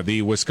 Yeah,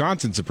 the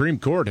Wisconsin Supreme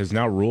Court has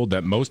now ruled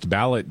that most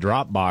ballot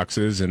drop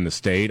boxes in the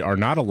state are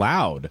not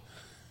allowed.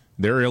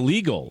 They're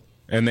illegal,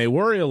 and they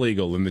were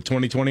illegal in the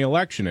 2020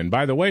 election. And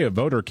by the way, a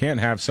voter can't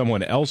have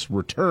someone else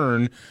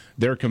return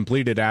their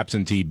completed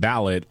absentee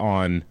ballot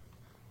on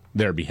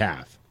their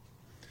behalf.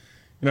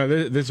 You know,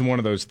 this is one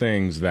of those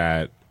things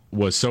that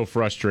was so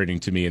frustrating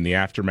to me in the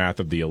aftermath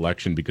of the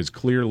election, because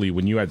clearly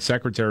when you had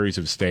secretaries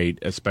of state,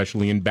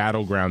 especially in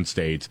battleground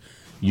states,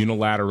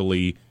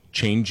 unilaterally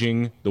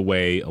changing the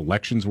way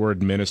elections were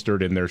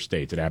administered in their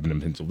states. It happened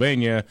in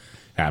Pennsylvania,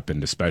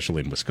 happened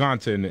especially in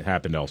Wisconsin, it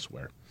happened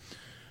elsewhere.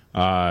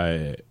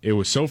 It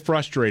was so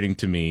frustrating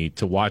to me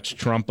to watch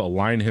Trump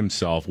align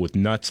himself with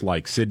nuts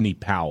like Sidney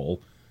Powell,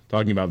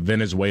 talking about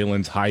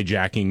Venezuelans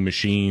hijacking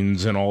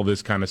machines and all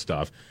this kind of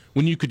stuff,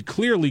 when you could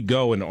clearly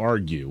go and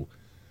argue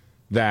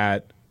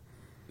that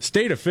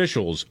state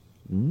officials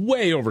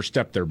way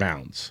overstepped their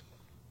bounds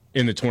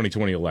in the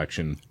 2020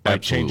 election by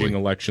changing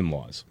election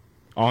laws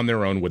on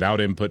their own without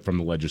input from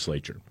the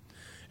legislature.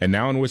 And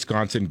now in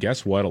Wisconsin,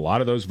 guess what? A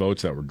lot of those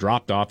votes that were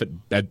dropped off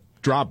at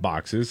drop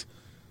boxes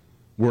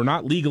were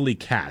not legally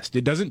cast.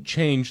 It doesn't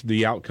change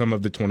the outcome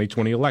of the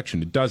 2020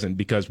 election. It doesn't,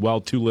 because, well,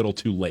 too little,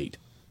 too late.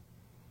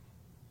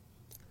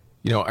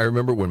 You know, I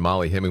remember when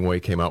Molly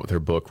Hemingway came out with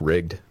her book,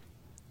 Rigged,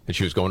 and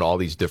she was going to all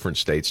these different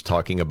states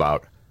talking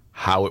about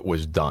how it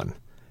was done,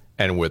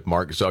 and with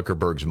Mark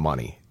Zuckerberg's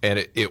money.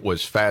 And it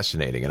was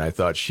fascinating, and I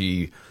thought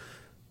she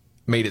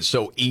made it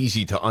so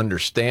easy to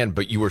understand,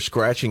 but you were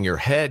scratching your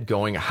head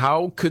going,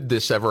 how could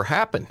this ever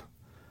happen?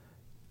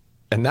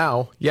 And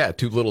now, yeah,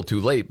 too little, too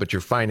late, but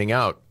you're finding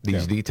out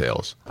these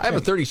details. I have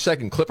a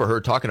 30-second clip of her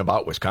talking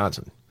about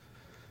Wisconsin.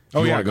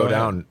 If you want to go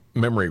down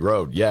memory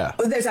road, yeah.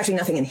 There's actually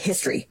nothing in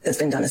history that's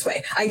been done this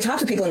way. I talked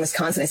to people in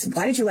Wisconsin. I said,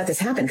 why did you let this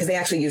happen? Because they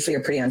actually usually are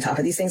pretty on top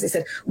of these things. They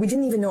said, we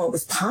didn't even know it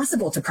was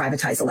possible to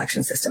privatize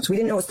election systems. We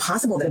didn't know it was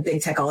possible that a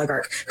big tech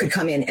oligarch could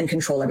come in and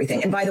control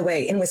everything. And by the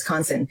way, in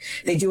Wisconsin,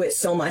 they do it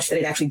so much that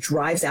it actually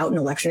drives out an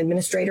election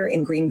administrator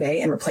in Green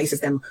Bay and replaces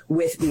them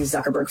with these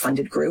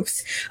Zuckerberg-funded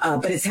groups.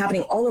 But it's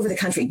happening all over the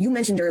country. You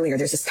mentioned earlier,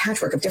 there's this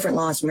patchwork of different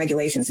laws and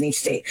regulations in each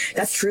state.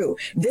 That's true.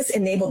 This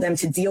enabled them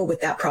to deal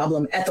with that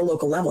problem at the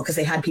local level because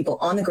they had people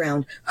on the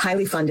ground,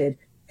 highly funded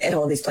at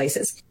all these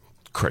places.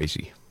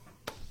 Crazy.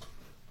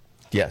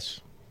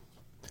 Yes.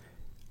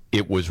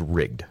 It was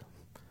rigged.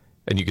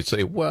 And you could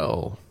say,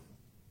 well,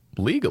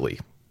 legally.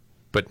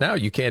 But now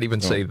you can't even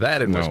say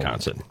that in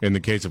Wisconsin. In the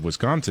case of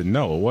Wisconsin,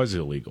 no, it was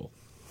illegal.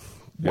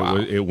 Wow.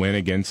 It went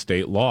against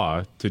state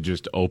law to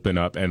just open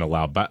up and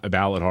allow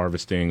ballot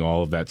harvesting,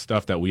 all of that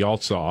stuff that we all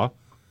saw.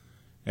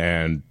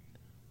 And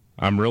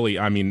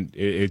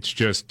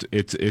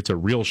it's a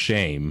real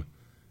shame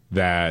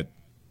that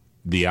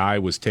the eye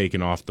was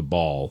taken off the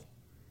ball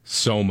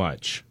so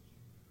much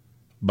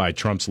by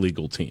Trump's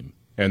legal team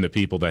and the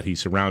people that he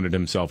surrounded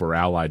himself or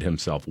allied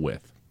himself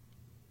with.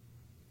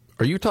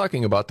 Are you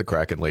talking about the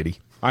Kraken lady?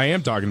 I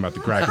am talking about the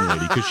Kraken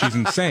lady because she's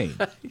insane.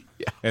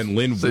 Yeah. And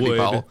Lynn Sidney Wood.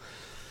 Powell.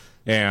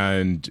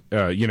 And,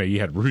 you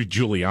had Rudy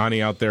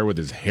Giuliani out there with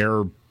his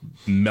hair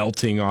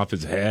melting off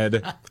his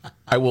head.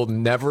 I will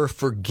never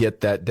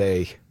forget that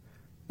day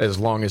as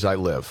long as I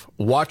live,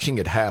 watching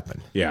it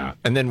happen. Yeah.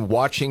 And then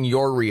watching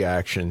your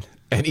reaction,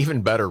 and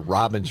even better,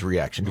 Robin's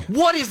reaction.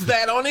 What is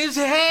that on his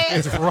head?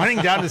 It's running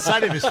down the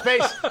side of his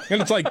face. And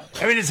it's like,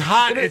 I mean, it's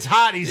hot. It's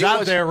hot. He's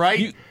out there,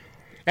 right?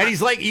 And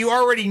he's like, you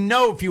already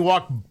know if you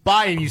walk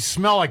by and you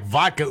smell like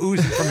vodka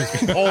oozing from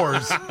his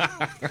pores.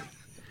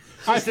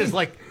 It's just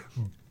like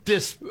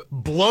this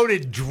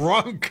bloated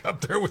drunk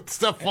up there with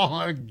stuff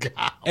on.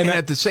 God. And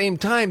at the same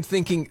time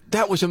thinking,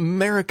 that was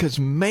America's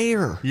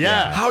mayor.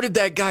 Yeah. How did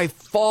that guy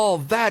fall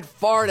that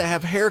far to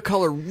have hair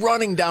color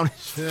running down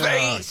his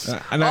face?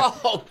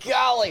 Oh,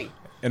 golly.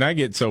 And I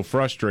get so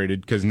frustrated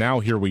because now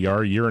here we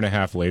are, a year and a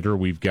half later,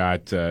 we've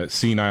got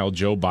senile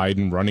Joe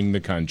Biden running the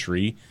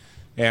country.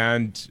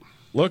 And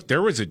look,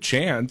 there was a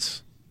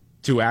chance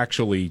to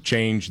actually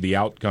change the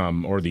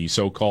outcome or the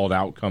so-called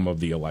outcome of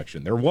the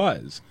election. There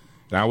was.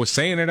 And I was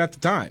saying it at the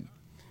time.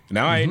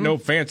 Now, I ain't no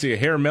fancy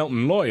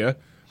hair-melting lawyer,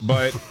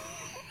 but...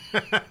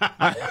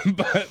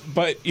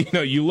 but you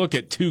know, you look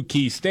at two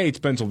key states,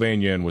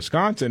 Pennsylvania and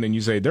Wisconsin, and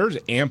you say there's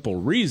ample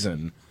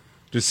reason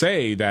to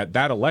say that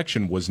that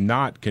election was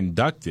not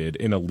conducted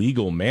in a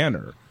legal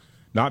manner,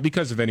 not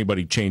because of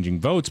anybody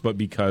changing votes, but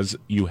because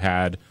you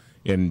had,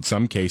 in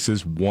some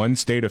cases, one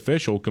state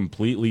official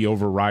completely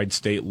override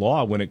state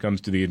law when it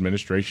comes to the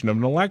administration of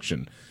an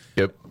election.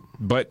 Yep.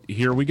 But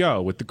here we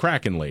go with the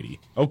Kraken lady.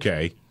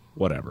 Okay,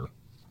 whatever.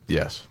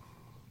 Yes.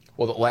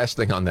 Well, the last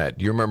thing on that,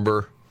 you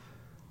remember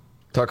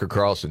Tucker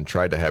Carlson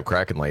tried to have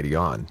Kraken lady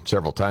on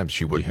several times.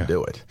 She wouldn't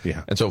do it.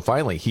 Yeah. And so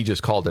finally, he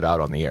just called it out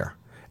on the air.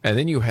 And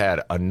then you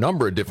had a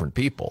number of different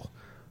people,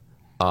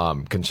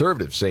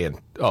 conservatives, saying,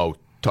 oh,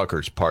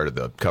 Tucker's part of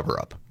the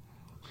cover-up.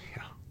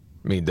 Yeah.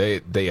 I mean,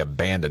 they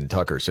abandoned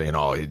Tucker, saying,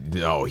 oh,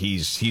 no,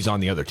 he's on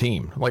the other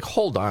team. I'm like,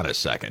 hold on a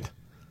second.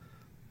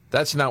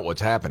 That's not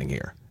what's happening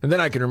here. And then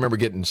I can remember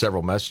getting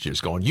several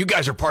messages going, you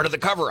guys are part of the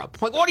cover-up.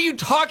 I'm like, what are you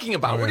talking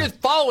about? We're just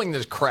following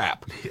this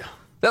crap. Yeah.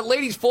 That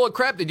lady's full of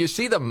crap. Did you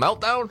see the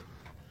meltdown?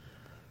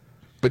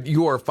 But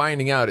you are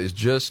finding out is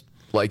just,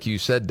 like you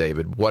said,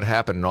 David, what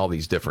happened in all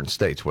these different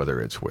states,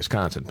 whether it's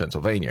Wisconsin,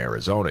 Pennsylvania,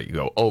 Arizona, you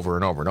go over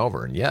and over and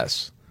over, and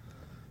yes,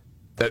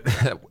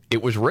 that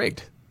it was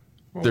rigged.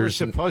 Well, we're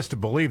supposed to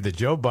believe that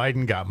Joe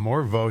Biden got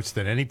more votes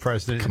than any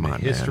president in the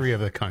history of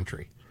the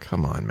country.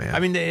 Come on, man. I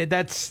mean,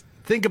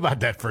 think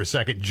about that for a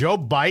second. Joe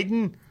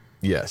Biden?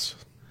 Yes.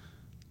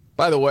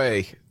 By the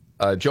way,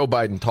 Joe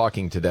Biden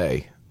talking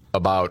today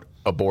about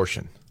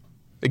abortion.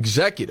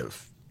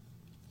 Executive,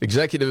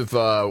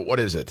 what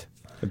is it?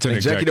 It's an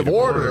executive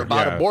order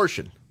about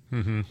abortion,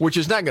 which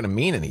is not going to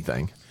mean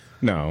anything.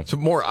 No. It's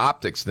more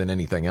optics than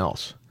anything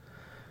else.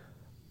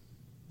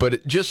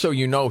 But just so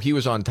you know, he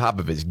was on top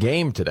of his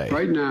game today.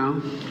 Right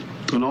now,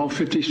 in all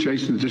 50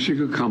 states in the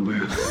District of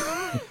Columbia.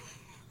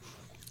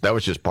 That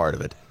was just part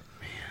of it.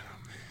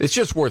 It's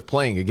just worth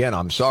playing again,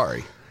 I'm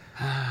sorry.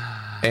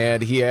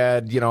 And he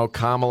had,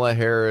 Kamala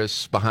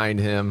Harris behind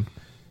him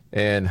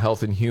and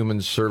Health and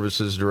Human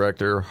Services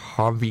Director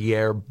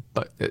Javier,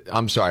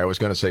 I'm sorry, I was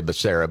going to say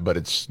Becerra, but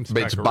it's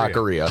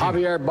Baccaria.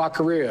 Javier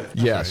Baccaria.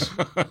 Yes,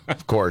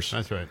 of course.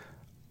 That's right.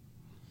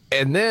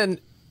 And then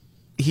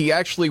he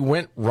actually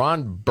went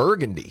Ron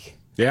Burgundy.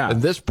 Yeah. In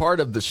this part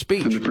of the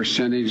speech. And the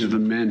percentage of the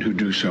men who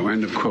do so,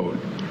 end of quote.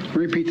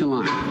 Repeat the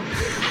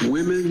line.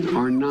 Women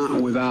are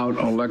not without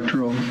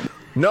electoral...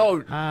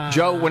 No,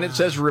 Joe, when it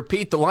says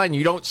repeat the line,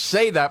 you don't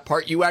say that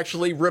part. You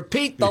actually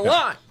repeat the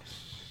line.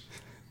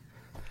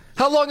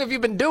 How long have you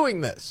been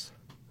doing this?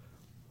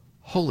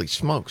 Holy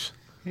smokes.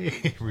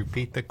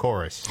 Repeat the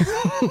chorus.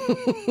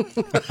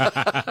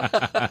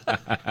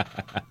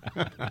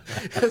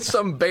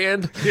 Some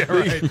band, yeah,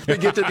 right. they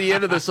get to the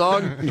end of the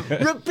song.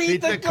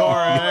 Repeat the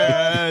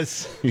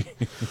chorus.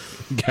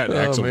 Got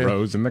Axl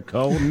Rose in the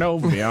cold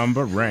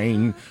November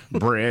rain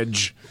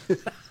bridge.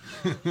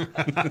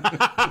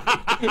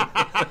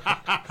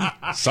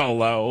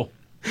 Solo.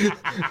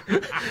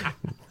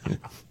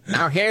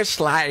 Now here's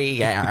Slidey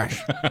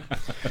Gash.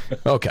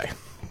 Okay.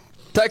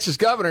 Texas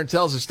governor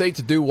tells the state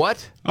to do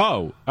what?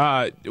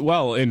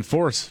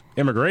 Enforce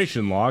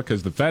immigration law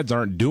because the feds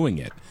aren't doing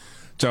it.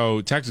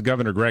 So Texas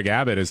Governor Greg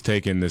Abbott has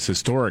taken this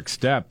historic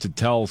step to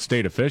tell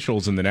state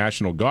officials in the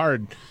National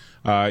Guard,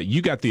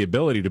 you got the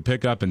ability to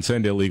pick up and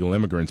send illegal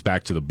immigrants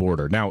back to the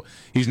border. Now,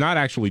 he's not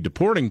actually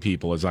deporting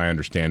people, as I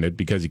understand it,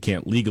 because he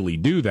can't legally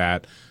do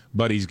that,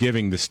 but he's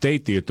giving the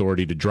state the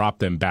authority to drop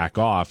them back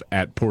off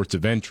at ports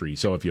of entry.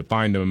 So if you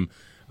find them,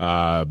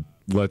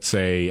 let's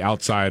say,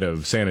 outside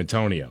of San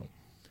Antonio,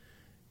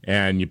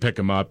 and you pick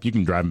them up, you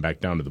can drive them back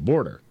down to the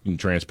border. You can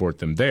transport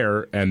them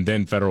there, and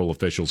then federal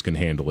officials can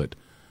handle it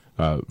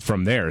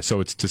from there. So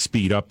it's to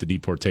speed up the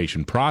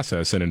deportation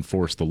process and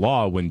enforce the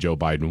law when Joe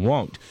Biden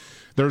won't.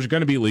 There's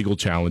going to be legal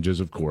challenges,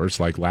 of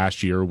course, like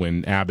last year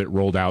when Abbott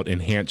rolled out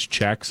enhanced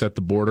checks at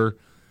the border,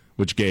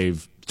 which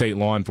gave state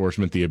law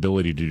enforcement the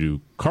ability to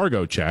do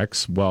cargo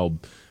checks. Well,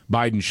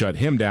 Biden shut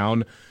him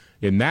down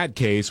in that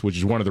case, which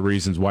is one of the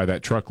reasons why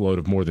that truckload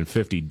of more than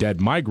 50 dead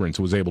migrants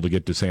was able to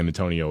get to San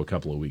Antonio a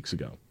couple of weeks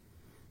ago.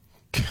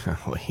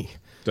 Golly.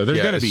 So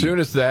there's going to be... As soon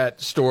as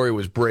that story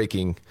was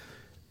breaking,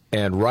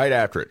 and right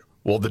after it,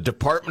 well, the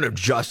Department of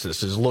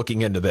Justice is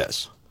looking into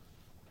this.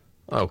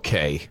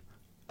 Okay.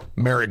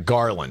 Merrick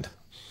Garland.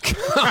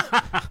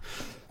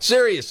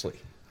 Seriously.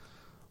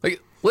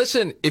 Like,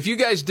 listen, if you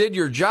guys did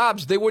your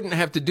jobs, they wouldn't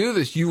have to do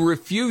this. You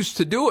refuse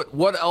to do it.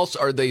 What else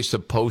are they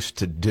supposed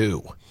to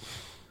do?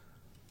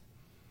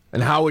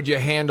 And how would you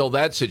handle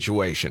that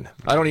situation?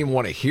 I don't even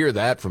want to hear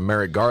that from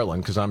Merrick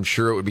Garland because I'm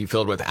sure it would be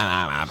filled with, it's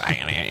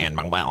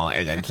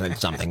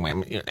something,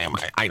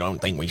 I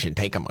don't think we should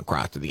take them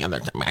across to the other.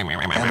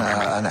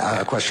 And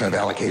a question of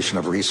allocation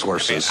of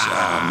resources.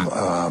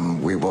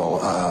 We will,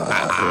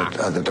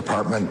 the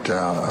department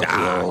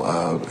will,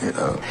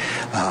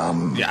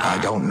 I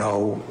don't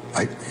know.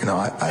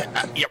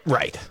 Yeah,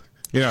 right.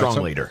 Strong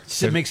leader.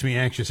 It makes me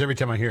anxious every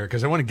time I hear it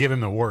because I want to give him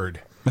the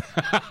word.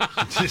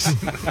 Just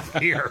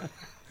here.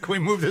 Can we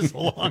move this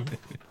along?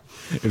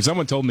 If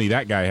someone told me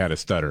that guy had a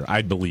stutter,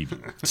 I'd believe it.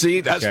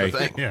 See, that's the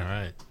thing.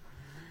 Yeah, right.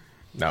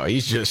 No,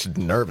 he's just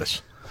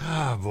nervous.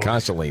 Oh, boy.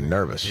 Constantly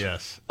nervous.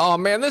 Yes. Oh,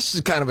 man, this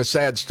is kind of a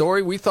sad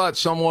story. We thought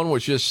someone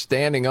was just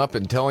standing up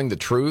and telling the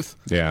truth.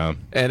 Yeah.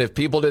 And if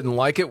people didn't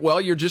like it,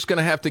 well, you're just going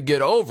to have to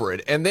get over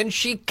it. And then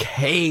she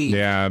caved.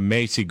 Yeah,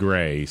 Macy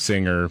Gray,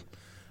 singer.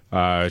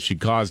 She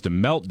caused a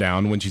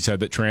meltdown when she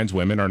said that trans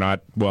women are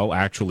not, well,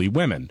 actually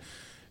women.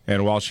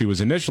 And while she was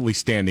initially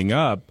standing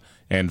up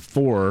and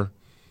for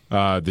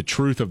the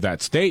truth of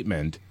that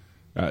statement,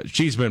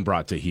 she's been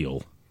brought to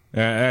heel.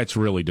 That's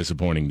really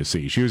disappointing to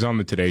see. She was on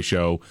the Today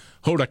Show.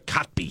 Hoda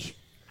Kotb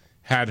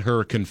had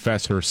her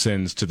confess her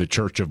sins to the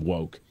Church of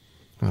Woke.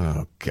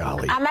 Oh,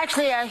 golly. I'm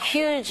actually a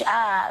huge,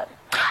 I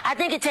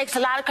think it takes a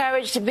lot of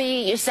courage to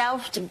be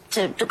yourself,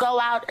 to go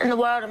out in the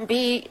world and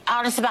be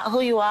honest about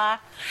who you are.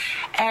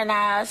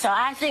 And so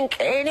I think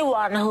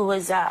anyone who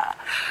is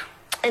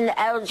in the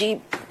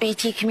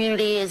LGBT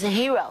community is a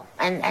hero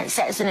and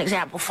sets an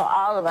example for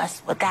all of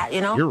us with that,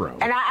 Hero.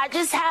 And I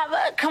just have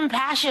a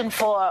compassion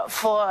for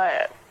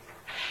what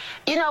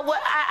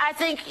I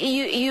think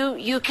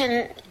you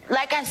can,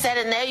 like I said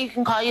in there, you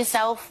can call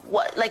yourself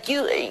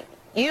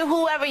you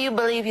whoever you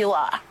believe you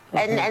are,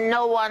 and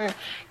no one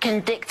can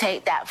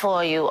dictate that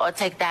for you or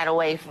take that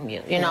away from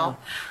you. You know.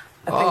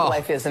 I think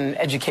life is an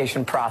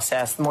education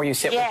process. The more you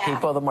sit with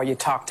people, the more you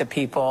talk to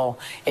people,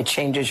 it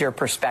changes your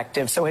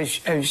perspective. So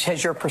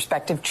has your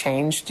perspective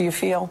changed, do you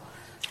feel?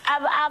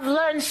 I've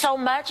learned so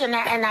much, and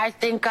I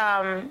think being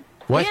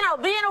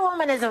a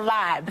woman is a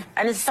vibe,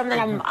 and it's something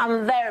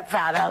I'm very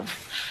proud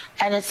of,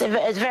 and it's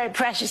very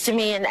precious to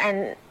me,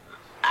 and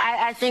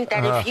I think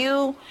that if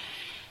you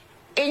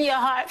in your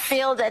heart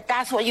feel that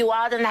that's what you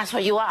are, then that's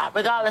what you are,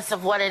 regardless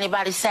of what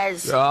anybody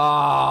says.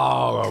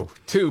 Oh,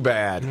 too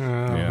bad.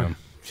 Yeah.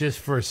 Just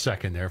for a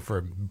second there, for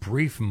a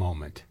brief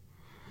moment,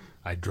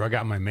 I drug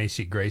out my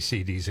Macy Gray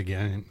CDs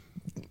again.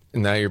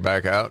 And now you're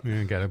back out?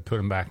 Yeah, got to put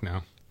them back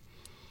now.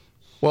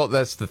 Well,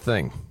 that's the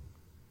thing.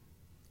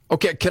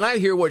 Okay, can I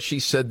hear what she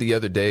said the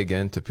other day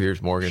again to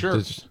Piers Morgan? Sure.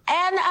 And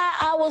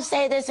I will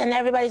say this, and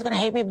everybody's going to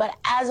hate me, but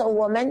as a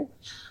woman,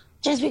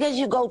 just because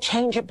you go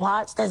change your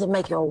parts doesn't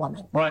make you a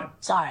woman. Right.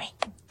 Sorry.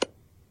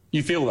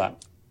 You feel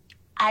that?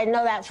 I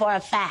know that for a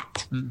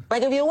fact.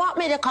 Like, if you want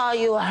me to call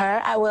you a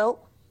her, I will.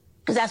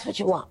 Because that's what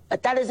you want.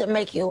 But that doesn't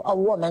make you a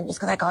woman just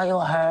because I call you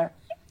a her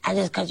and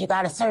just because you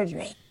got a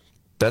surgery.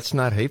 That's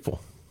not hateful.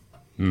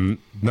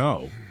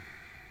 No.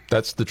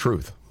 That's the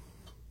truth.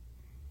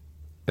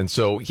 And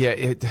so,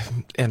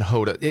 and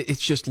Hoda,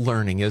 it's just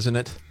learning, isn't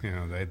it?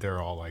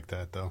 They're all like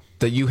that, though.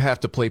 That you have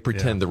to play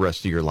pretend the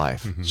rest of your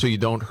life so you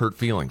don't hurt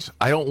feelings.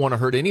 I don't want to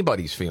hurt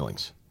anybody's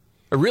feelings.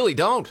 I really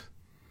don't.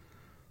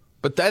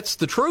 But that's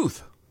the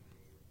truth.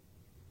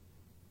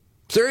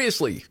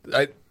 Seriously.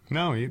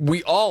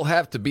 We all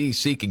have to be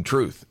seeking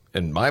truth.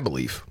 In my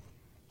belief,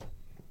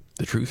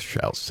 the truth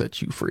shall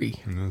set you free.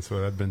 And that's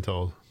what I've been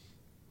told.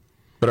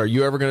 But are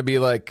you ever going to be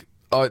like,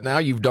 oh, now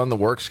you've done the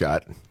work,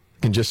 Scott? You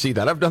can just see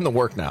that. I've done the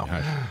work now.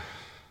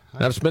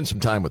 And I've spent some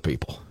time with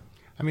people.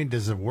 I mean,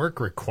 does the work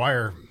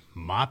require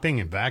mopping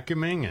and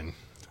vacuuming? And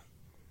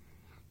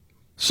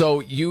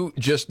so you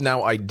just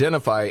now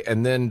identify,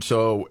 and then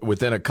so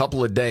within a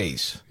couple of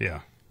days,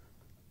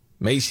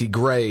 Macy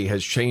Gray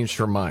has changed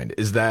her mind.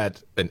 Is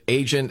that an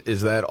agent?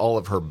 Is that all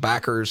of her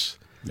backers?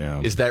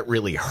 Yeah. Is that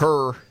really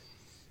her?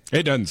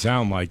 It doesn't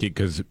sound like it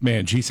because,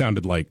 man, she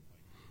sounded like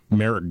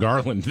Merrick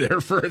Garland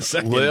there for a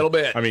second. A little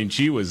bit. I mean,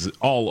 she was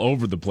all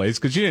over the place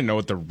because she didn't know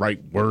what the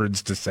right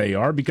words to say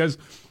are because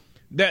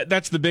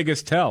that's the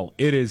biggest tell.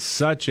 It is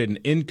such an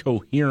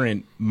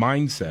incoherent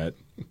mindset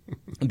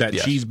that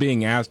she's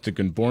being asked to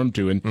conform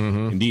to, and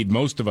indeed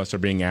most of us are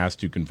being asked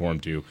to conform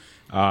to,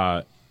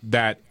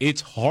 that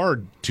it's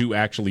hard to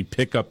actually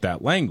pick up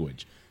that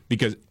language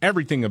because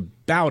everything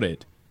about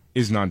it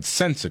is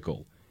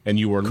nonsensical. And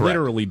you are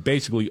literally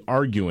basically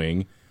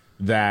arguing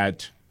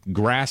that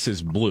grass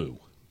is blue.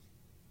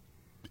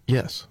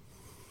 Yes.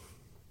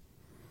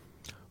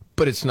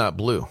 But it's not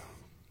blue.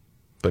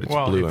 But it's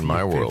blue in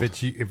my world.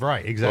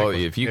 Right, exactly. Well,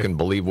 if you can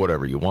believe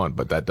whatever you want,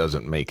 but that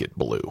doesn't make it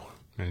blue.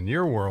 In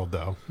your world,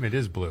 though, it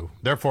is blue.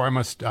 Therefore, I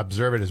must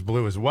observe it as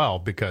blue as well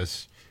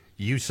because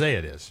you say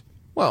it is.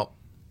 Well,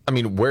 I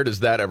mean, where does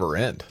that ever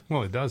end?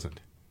 Well, it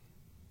doesn't.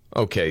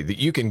 Okay,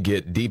 you can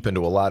get deep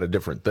into a lot of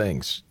different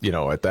things,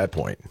 at that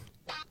point.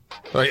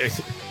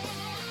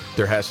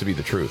 There has to be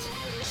the truth.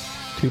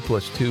 2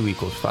 + 2 =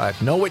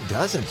 5. No, it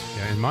doesn't.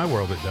 Yeah, in my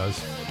world, it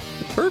does.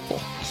 It's hurtful.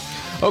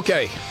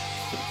 Okay.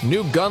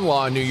 new gun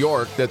law in New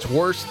York that's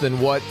worse than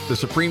what the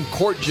Supreme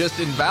Court just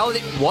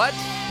invalidated. What?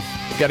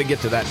 Got to get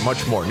to that and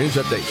much more. News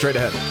update straight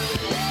ahead.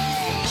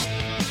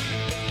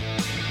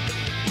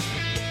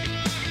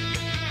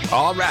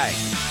 All right.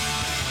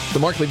 The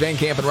Markley, Van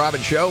Camp, and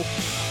Robbins Show.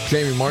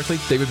 Jamie Markley,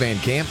 David Van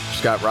Camp,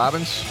 Scott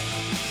Robbins.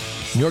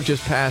 New York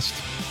just passed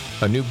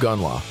a new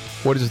gun law.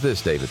 What is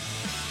this, David?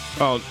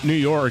 Well, New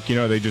York,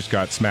 they just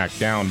got smacked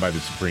down by the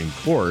Supreme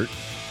Court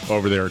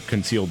over their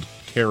concealed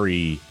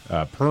carry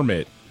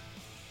permit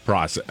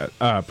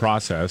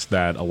process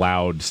that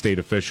allowed state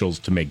officials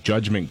to make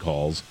judgment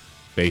calls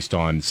based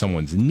on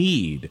someone's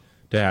need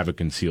to have a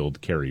concealed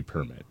carry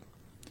permit.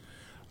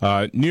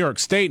 New York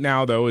State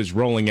now, though, is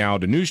rolling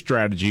out a new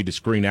strategy to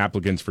screen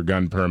applicants for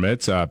gun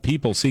permits.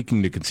 People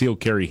seeking to conceal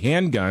carry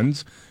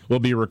handguns will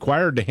be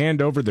required to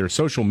hand over their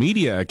social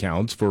media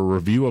accounts for a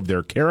review of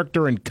their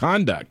character and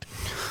conduct.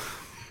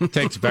 It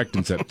takes effect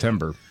in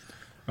September.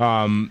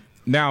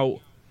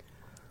 Now,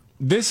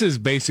 this is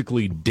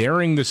basically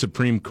daring the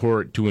Supreme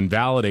Court to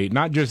invalidate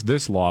not just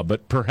this law,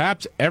 but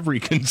perhaps every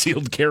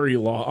concealed carry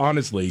law,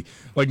 honestly.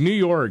 Like New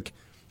York,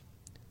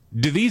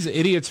 do these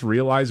idiots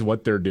realize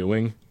what they're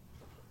doing?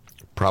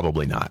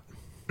 Probably not.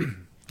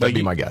 That'd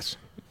be my guess.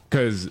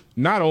 Because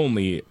not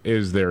only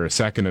is there a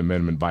Second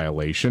Amendment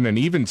violation, and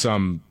even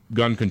some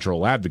gun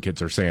control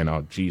advocates are saying,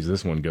 oh, geez,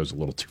 this one goes a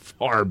little too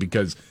far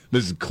because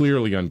this is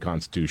clearly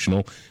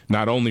unconstitutional,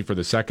 not only for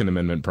the Second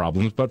Amendment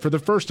problems, but for the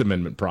First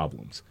Amendment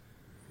problems.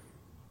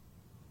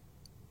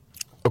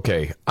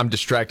 Okay, I'm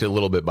distracted a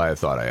little bit by a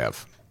thought I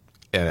have,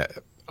 and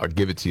I'll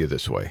give it to you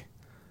this way.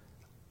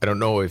 I don't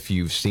know if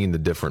you've seen the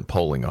different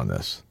polling on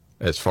this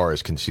as far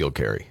as concealed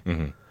carry.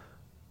 Mm-hmm.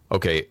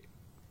 Okay,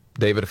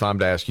 David, if I'm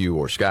to ask you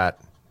or Scott,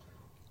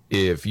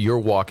 if you're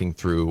walking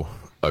through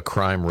a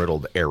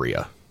crime-riddled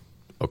area,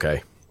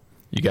 okay,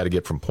 you got to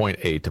get from point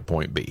A to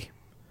point B,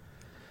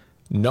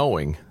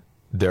 knowing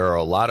there are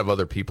a lot of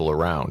other people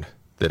around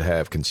that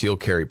have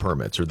concealed carry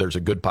permits, or there's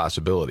a good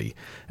possibility,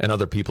 and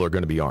other people are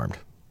going to be armed.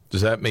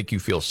 Does that make you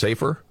feel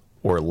safer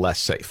or less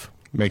safe?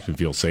 Makes me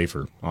feel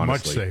safer,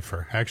 honestly. Much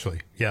safer,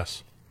 actually,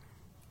 yes.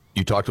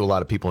 You talk to a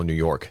lot of people in New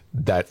York,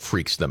 that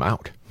freaks them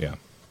out. Yeah.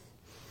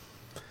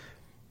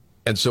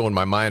 And so in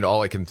my mind,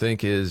 all I can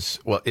think is,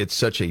 well, it's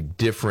such a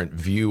different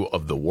view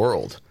of the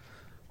world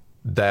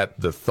that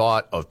the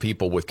thought of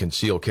people with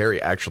concealed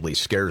carry actually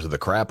scares the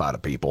crap out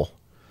of people.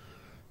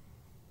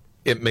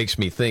 It makes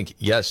me think,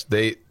 yes,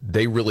 they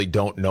really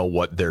don't know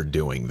what they're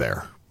doing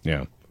there.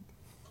 Yeah.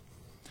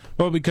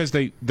 Well, because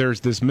there's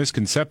this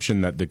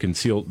misconception that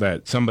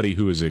that somebody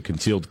who is a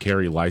concealed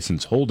carry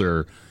license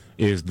holder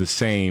is the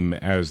same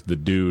as the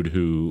dude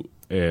who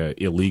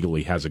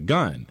illegally has a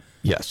gun.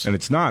 Yes. And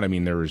it's not. I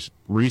mean, there's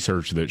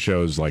research that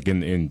shows, like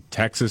in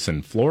Texas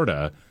and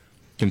Florida,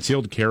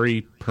 concealed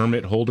carry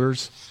permit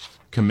holders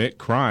commit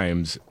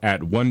crimes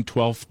at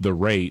 1/12 the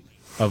rate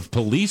of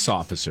police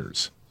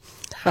officers.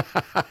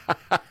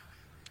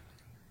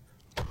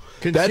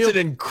 That's an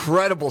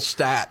incredible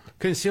stat.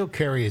 Concealed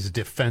carry is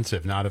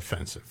defensive, not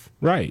offensive.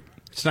 Right.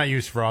 It's not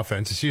used for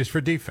offense. It's used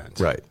for defense.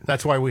 Right.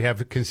 That's why we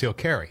have concealed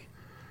carry.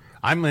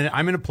 I'm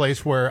in a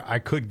place where I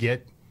could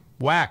get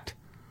whacked.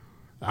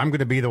 I'm going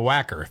to be the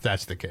whacker if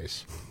that's the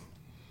case.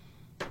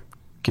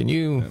 Can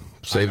you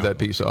save that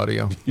piece of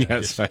audio?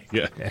 Yes.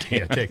 Yeah,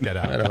 take that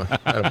out.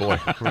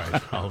 Attaboy.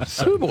 Right. All of a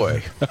sudden,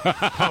 boy.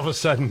 All of a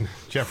sudden,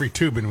 Jeffrey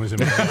Toobin was in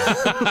my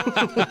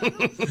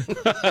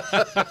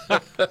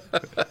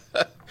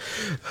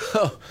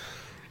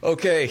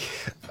Okay.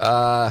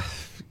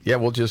 Yeah,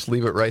 we'll just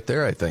leave it right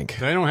there, I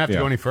think. I don't have to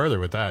go any further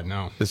with that,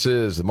 no. This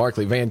is the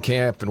Markley, Van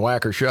Camp, and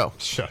Wacker Show.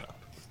 Shut up.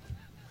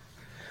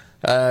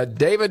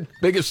 David,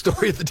 biggest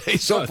story of the day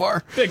so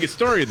far? Biggest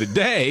story of the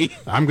day?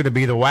 I'm going to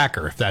be the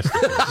whacker if that's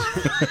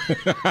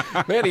the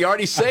case. Man, he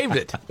already saved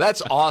it.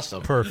 That's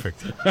awesome.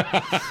 Perfect.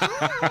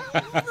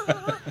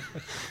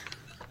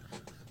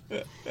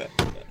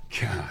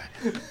 God.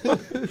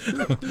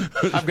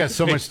 I've got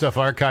so much stuff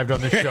archived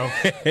on this show.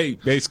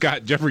 Hey,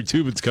 Scott, Jeffrey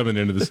Toobin's coming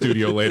into the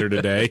studio later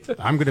today.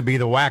 I'm going to be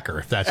the whacker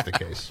if that's the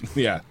case.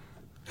 Yeah.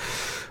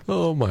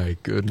 Oh, my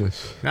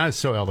goodness. That was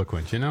so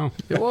eloquent, you know?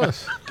 It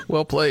was.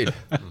 Well played.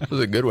 It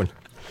was a good one.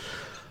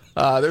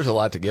 There's a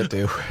lot to get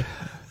to.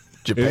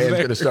 Japan's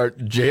going to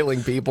start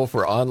jailing people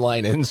for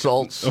online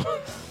insults.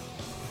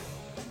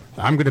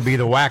 I'm going to be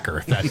the whacker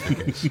if that's the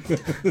case.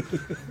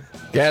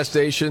 Gas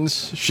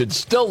stations should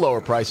still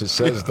lower prices,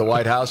 says the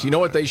White House. You know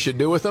what they should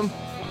do with them?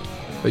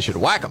 They should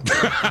whack them.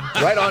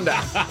 Right on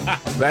down.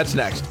 That's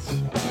next.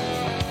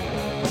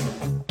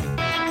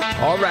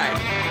 All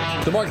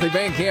right. The Markley,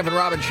 Van Camp, and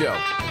Robbins Show.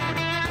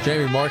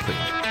 Jamie Markley.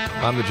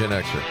 I'm the Gen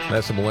Xer.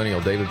 That's the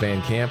millennial David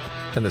Van Camp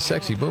and the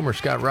sexy boomer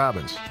Scott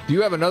Robbins. Do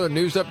you have another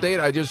news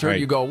update? I just heard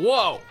you go,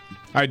 whoa.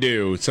 I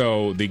do.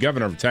 So the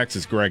governor of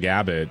Texas, Greg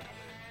Abbott,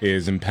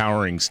 is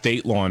empowering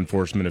state law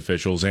enforcement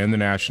officials and the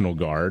National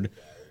Guard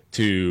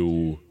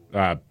to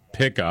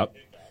pick up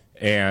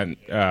and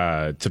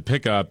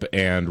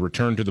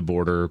return to the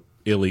border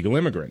illegal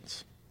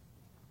immigrants.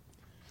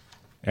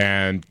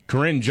 And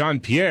Karine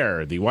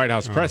Jean-Pierre, the White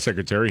House press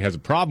secretary, has a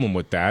problem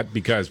with that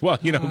because, well,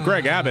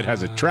 Greg Abbott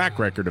has a track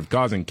record of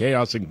causing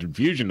chaos and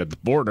confusion at the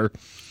border.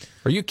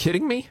 Are you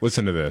kidding me?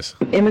 Listen to this.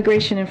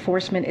 Immigration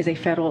enforcement is a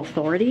federal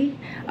authority,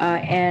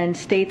 and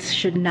states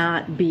should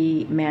not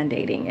be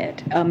mandating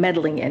it,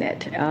 meddling in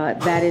it.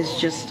 That is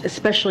just,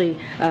 especially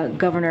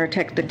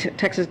the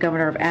Texas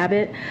governor of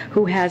Abbott,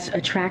 who has a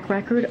track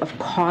record of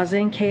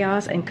causing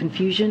chaos and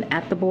confusion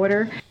at the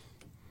border.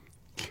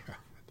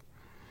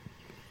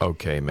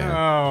 Okay, man.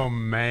 Oh,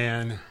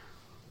 man.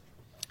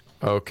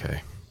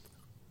 Okay.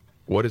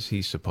 What is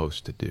he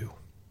supposed to do?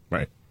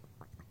 Right.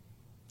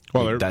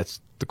 Well,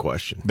 that's the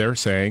question. They're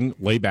saying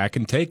lay back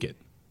and take it.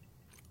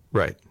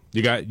 Right.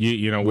 You got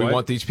we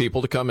want these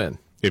people to come in.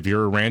 If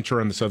you're a rancher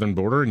on the southern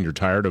border and you're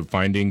tired of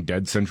finding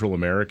dead Central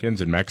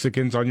Americans and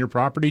Mexicans on your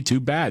property, too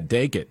bad.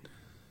 Take it.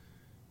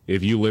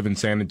 If you live in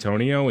San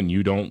Antonio and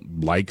you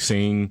don't like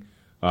seeing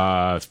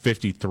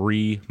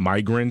 53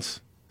 migrants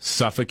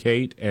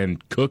suffocate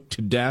and cook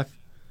to death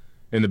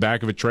in the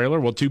back of a trailer,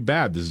 well, too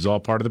bad. This is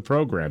all part of the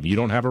program. You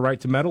don't have a right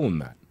to meddle in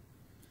that.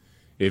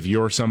 If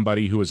you're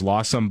somebody who has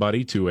lost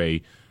somebody to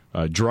a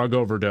drug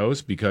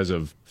overdose because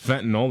of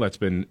fentanyl that's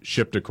been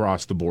shipped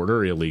across the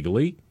border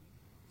illegally,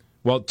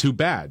 well, too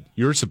bad.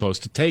 You're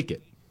supposed to take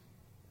it.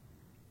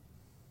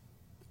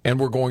 And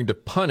we're going to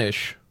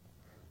punish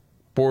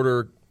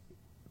Border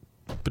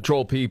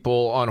Patrol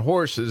people on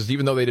horses,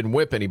 even though they didn't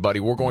whip anybody.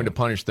 We're going to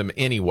punish them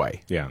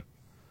anyway. Yeah.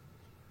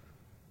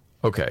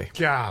 Okay.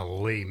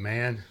 Golly,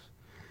 man.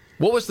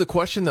 What was the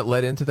question that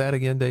led into that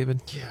again,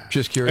 David? Yeah.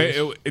 Just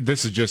curious.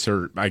 This is just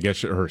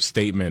her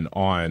statement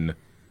on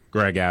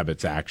Greg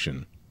Abbott's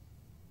action.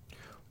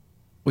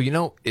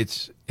 Well,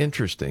 it's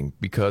interesting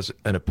because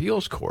an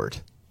appeals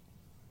court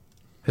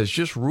has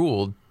just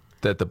ruled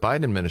that the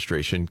Biden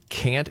administration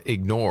can't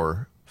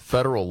ignore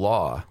federal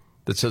law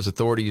that says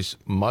authorities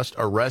must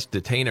arrest,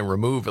 detain, and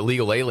remove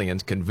illegal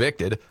aliens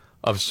convicted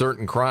of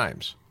certain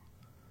crimes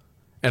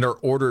and are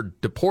ordered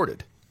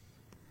deported.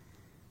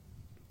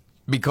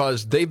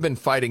 Because they've been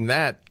fighting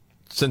that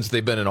since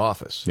they've been in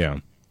office. Yeah.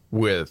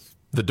 With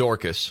the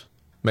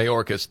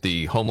Mayorkas,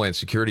 the Homeland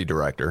Security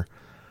Director,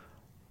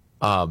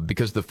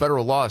 because the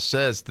federal law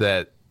says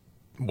that,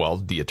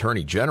 the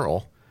Attorney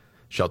General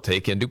shall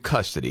take into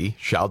custody,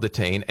 shall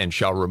detain, and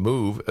shall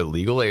remove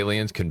illegal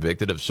aliens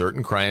convicted of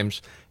certain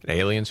crimes and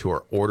aliens who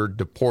are ordered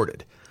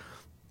deported.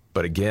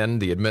 But again,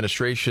 the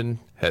administration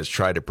has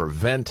tried to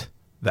prevent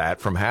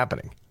that from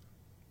happening.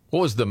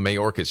 What was the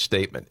Mayorkas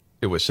statement?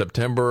 It was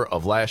September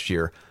of last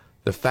year.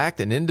 The fact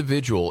an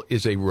individual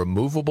is a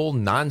removable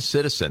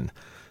non-citizen,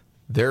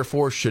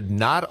 therefore should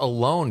not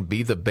alone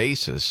be the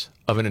basis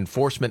of an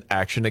enforcement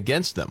action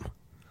against them.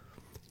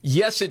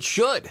 Yes, it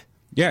should.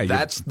 Yeah,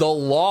 that's the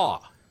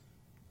law.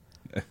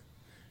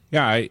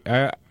 Yeah,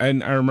 I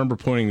remember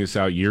pointing this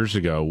out years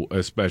ago,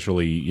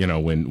 especially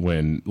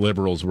when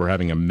liberals were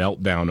having a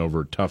meltdown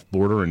over tough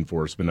border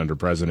enforcement under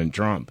President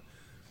Trump.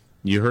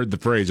 You heard the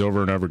phrase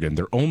over and over again: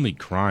 their only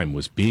crime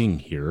was being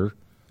here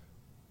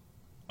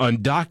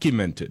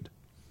undocumented.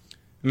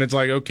 And it's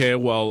like, okay,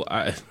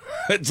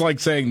 it's like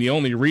saying the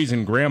only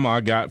reason Grandma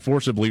got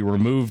forcibly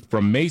removed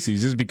from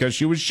Macy's is because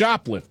she was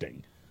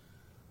shoplifting.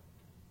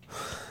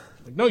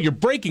 No, you're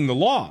breaking the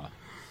law.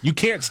 You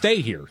can't stay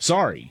here.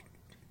 Sorry.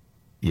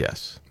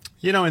 Yes.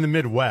 In the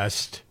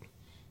Midwest,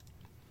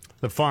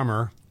 the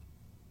farmer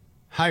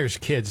hires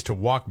kids to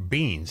walk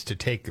beans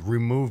to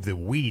remove the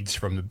weeds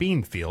from the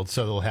bean field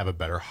so they'll have a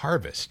better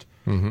harvest.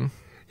 Mm-hmm.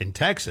 In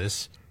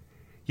Texas,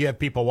 you have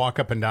people walk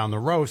up and down the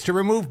roads to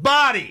remove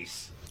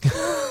bodies.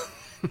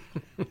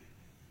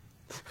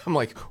 I'm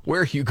like,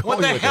 where are you going?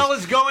 What the hell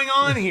is going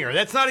on here?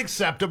 That's not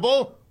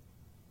acceptable.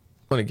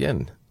 But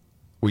again,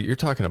 you're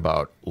talking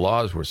about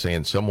laws. We're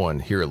saying someone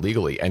here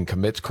illegally and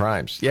commits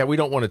crimes. Yeah, we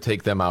don't want to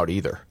take them out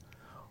either.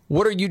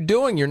 What are you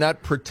doing? You're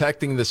not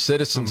protecting the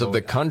citizens of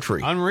the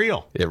country.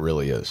 Unreal. It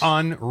really is.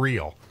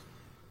 Unreal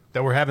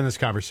that we're having this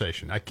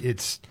conversation.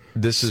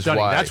 This is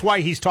stunning. why. That's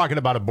why he's talking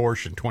about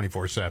abortion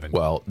 24/7.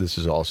 Well, this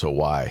is also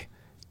why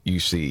you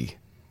see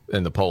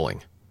in the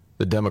polling,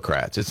 the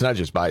Democrats, it's not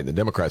just Biden, the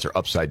Democrats are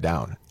upside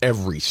down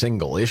every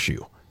single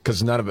issue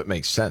because none of it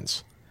makes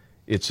sense.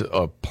 It's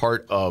a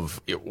part of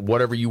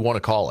whatever you want to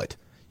call it.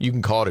 You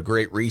can call it a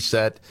great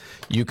reset.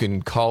 You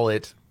can call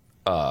it,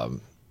 the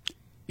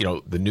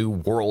new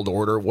world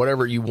order,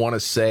 whatever you want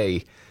to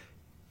say.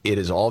 It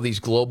is all these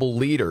global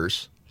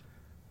leaders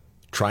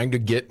trying to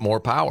get more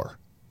power.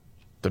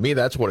 To me,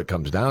 that's what it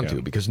comes down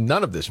to, because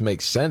none of this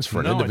makes sense for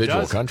an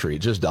individual country. It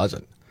just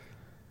doesn't.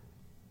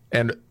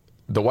 And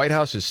the White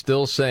House is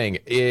still saying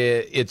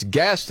it's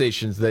gas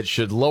stations that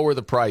should lower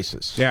the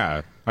prices.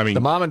 Yeah. I mean,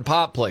 the mom and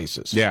pop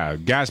places. Yeah,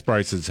 gas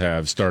prices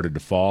have started to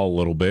fall a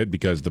little bit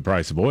because the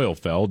price of oil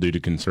fell due to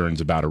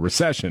concerns about a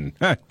recession.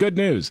 Good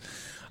news.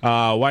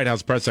 White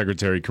House Press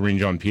Secretary Karine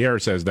Jean-Pierre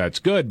says that's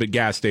good, but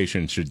gas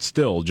stations should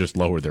still just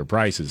lower their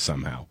prices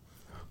somehow.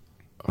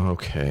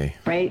 Okay.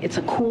 Right? It's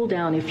a cool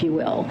down, if you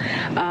will.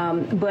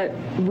 But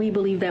we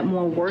believe that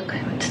more work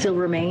still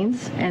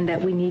remains and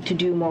that we need to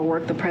do more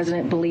work. The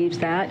president believes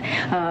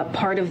that.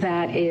 Part of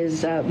that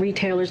is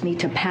retailers need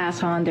to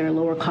pass on their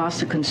lower costs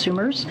to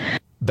consumers.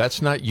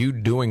 That's not you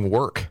doing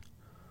work.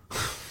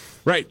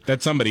 Right.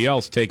 That's somebody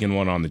else taking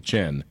one on the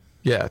chin.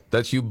 Yeah,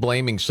 that's you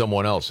blaming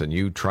someone else and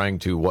you trying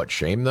to,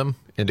 shame them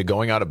into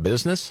going out of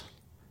business?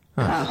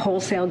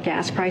 Wholesale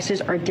gas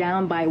prices are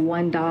down by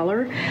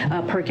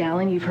 $1 per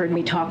gallon. You've heard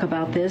me talk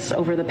about this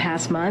over the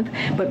past month,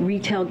 but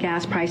retail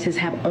gas prices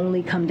have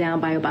only come down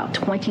by about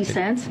 20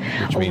 cents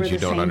Which over means the you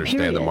don't same understand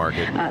period. the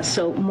market.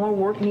 So more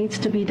work needs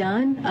to be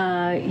done.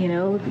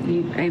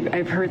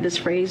 I've heard this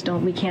phrase,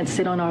 we can't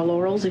sit on our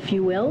laurels, if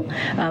you will.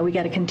 We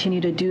got to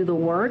continue to do the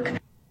work.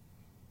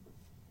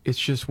 It's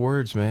just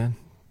words, man.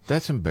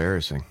 That's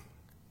embarrassing.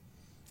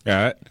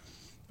 Yeah.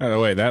 By the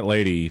way, that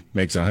lady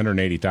makes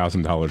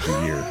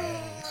 $180,000 a year.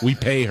 We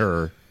pay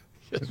her.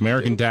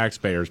 American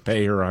taxpayers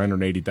pay her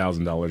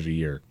 $180,000 a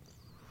year.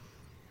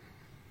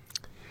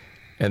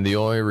 And the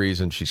only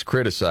reason she's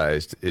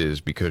criticized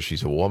is because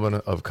she's a woman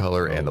of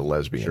color and a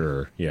lesbian.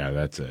 Sure. Yeah,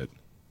 that's it.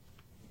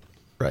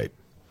 Right.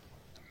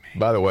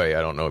 By the way,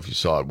 I don't know if you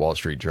saw it, Wall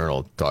Street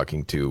Journal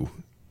talking to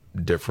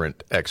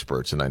different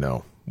experts, and I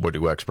know, what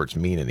do experts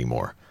mean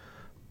anymore?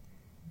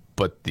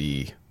 But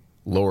the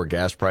lower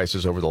gas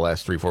prices over the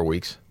last 3-4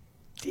 weeks,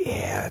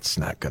 yeah, it's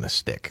not going to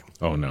stick.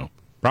 Oh, no.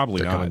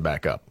 Probably They're not. coming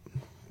back up.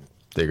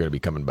 They're going to be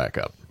coming back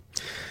up.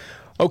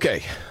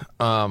 Okay.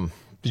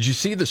 Did you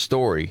see the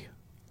story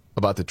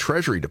about the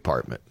Treasury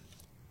Department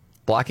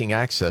blocking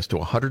access to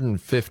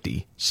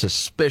 150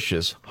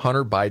 suspicious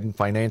Hunter Biden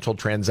financial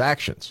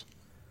transactions?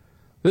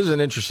 This is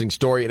an interesting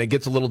story, and it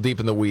gets a little deep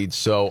in the weeds,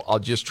 so I'll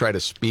just try to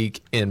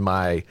speak in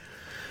my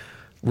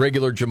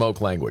regular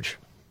Jamoke language.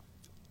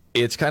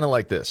 It's kind of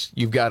like this.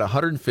 You've got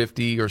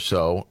 150 or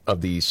so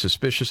of these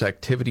suspicious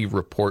activity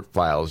report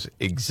files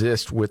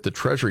exist with the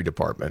Treasury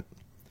Department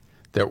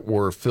that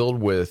were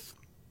filled with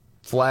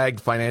flagged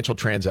financial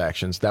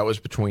transactions. That was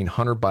between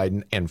Hunter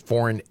Biden and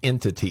foreign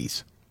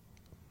entities.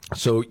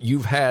 So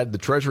you've had the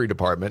Treasury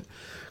Department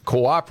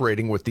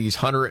cooperating with these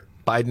Hunter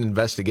Biden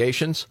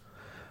investigations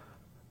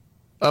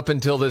up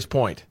until this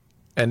point.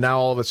 And now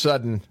all of a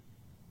sudden,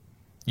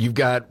 you've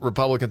got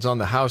Republicans on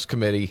the House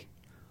Committee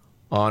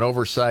on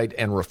Oversight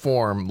and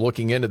Reform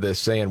looking into this,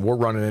 saying we're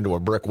running into a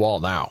brick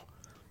wall now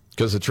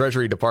because the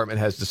Treasury Department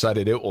has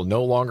decided it will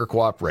no longer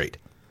cooperate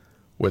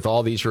with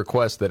all these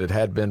requests that it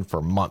had been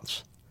for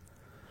months.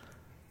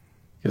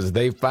 Because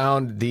they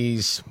found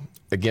these,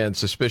 again,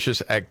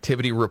 suspicious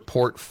activity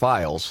report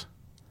files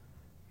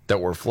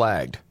that were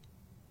flagged.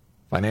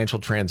 Financial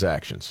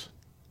transactions.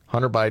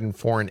 Hunter Biden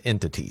foreign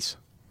entities.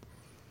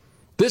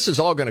 This is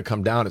all going to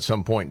come down at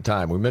some point in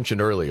time. We mentioned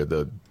earlier,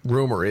 the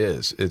rumor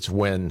is it's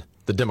when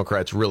the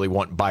Democrats really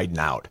want Biden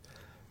out.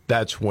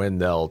 That's when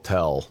they'll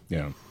tell,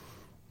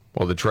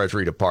 the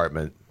Treasury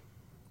Department,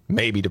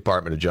 maybe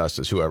Department of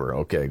Justice, whoever,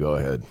 okay, go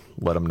ahead.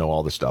 Let them know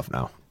all the stuff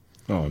now.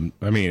 Oh,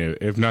 I mean,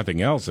 if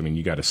nothing else,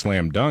 you got a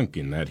slam dunk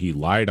in that he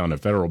lied on a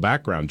federal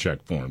background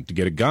check form to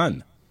get a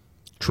gun.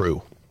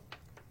 True.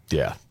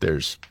 Yeah,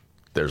 there's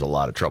a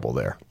lot of trouble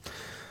there.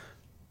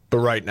 But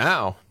right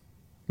now,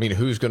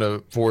 who's going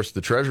to force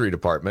the Treasury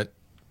Department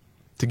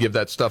to give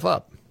that stuff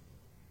up?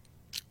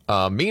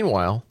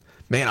 Meanwhile,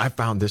 man, I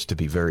found this to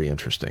be very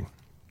interesting.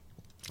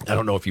 I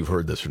don't know if you've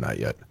heard this or not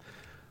yet.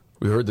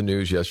 We heard the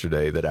news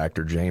yesterday that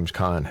actor James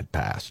Caan had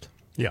passed.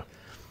 Yeah.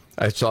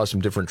 I saw some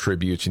different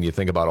tributes, and you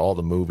think about all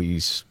the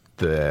movies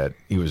that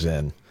he was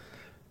in.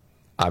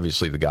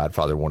 Obviously, The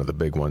Godfather, one of the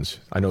big ones.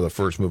 I know the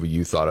first movie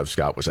you thought of,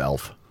 Scott, was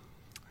Elf.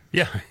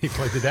 Yeah, he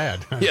played the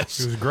dad. Yes.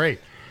 It was great.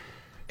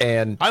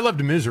 And I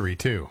loved Misery,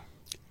 too.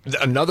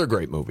 Another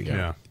great movie.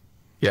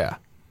 Yeah.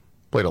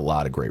 Played a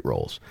lot of great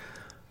roles.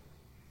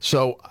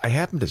 So I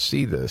happened to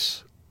see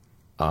this.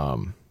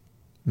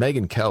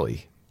 Megyn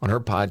Kelly, on her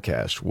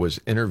podcast,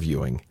 was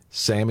interviewing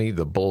Sammy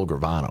the Bull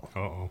Gravano.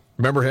 Uh-oh.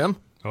 Remember him?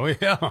 Oh,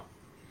 yeah.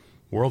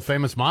 World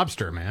famous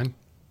mobster, man.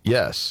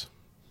 Yes.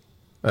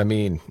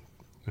 He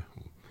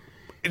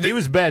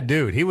was a bad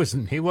dude. He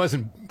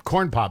wasn't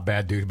corn pop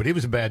bad dude, but he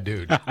was a bad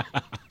dude.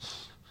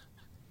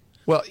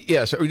 Well,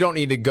 yes, we don't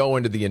need to go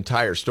into the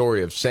entire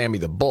story of Sammy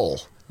the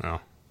Bull.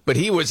 No. But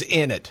he was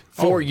in it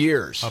 4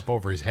 years. Up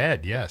over his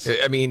head, yes.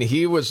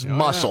 He was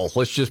muscle. Yeah.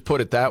 Let's just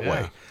put it that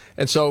way.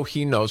 And so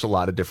he knows a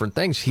lot of different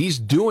things. He's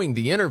doing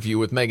the interview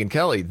with Megyn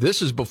Kelly.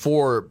 This is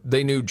before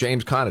they knew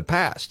James Caan had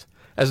passed.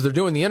 As they're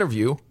doing the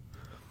interview,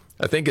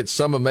 I think it's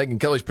some of Megyn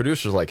Kelly's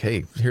producers like,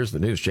 hey, here's the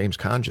news. James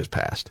Caan just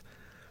passed.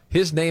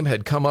 His name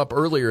had come up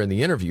earlier in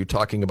the interview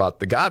talking about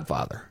The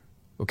Godfather.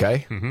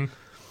 Okay? Mm-hmm.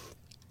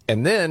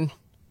 And then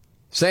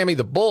Sammy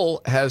the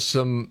Bull has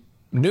some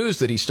news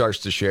that he starts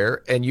to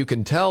share, and you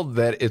can tell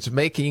that it's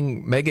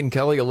making Megyn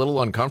Kelly a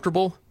little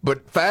uncomfortable,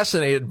 but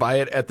fascinated by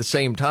it at the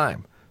same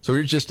time. So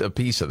here's just a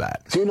piece of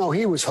that. Do you know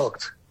he was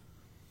hooked?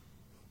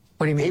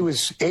 What do you mean? He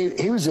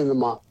was in the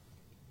mob.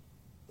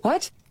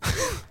 What?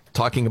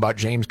 Talking about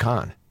James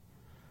Caan.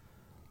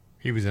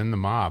 He was in the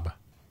mob.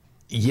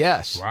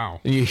 Yes. Wow.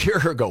 And you hear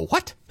her go,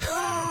 what?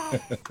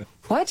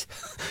 What?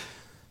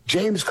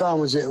 James Caan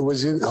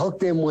was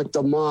hooked in with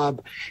the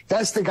mob.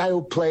 That's the guy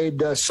who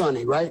played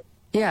Sonny, right?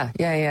 Yeah.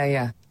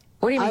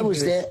 What do you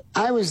mean?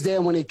 I was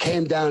there when he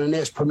came down and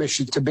asked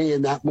permission to be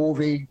in that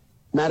movie.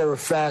 Matter of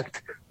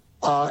fact,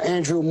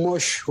 Andrew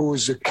Mush, who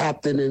was a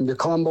captain in the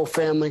Colombo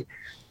family,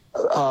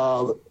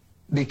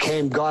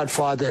 became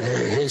godfather to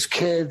his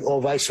kid,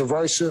 or vice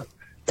versa.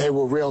 They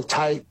were real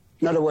tight.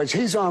 In other words,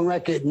 he's on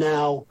record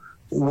now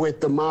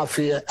with the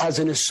mafia as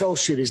an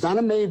associate. He's not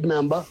a made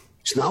member.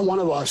 He's not one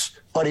of us,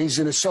 but he's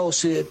an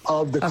associate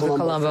of the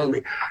Colombo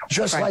family,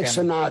 just like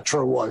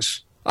Sinatra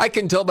was. I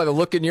can tell by the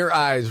look in your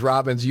eyes,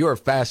 Robbins, you are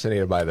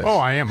fascinated by this. Oh,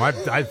 I am. I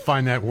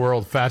find that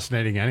world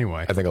fascinating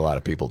anyway. I think a lot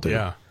of people do.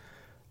 Yeah.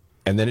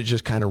 And then it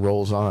just kind of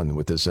rolls on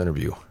with this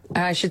interview.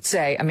 I should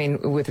say, I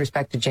mean, with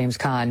respect to James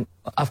Caan,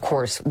 of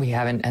course, we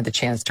haven't had the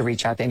chance to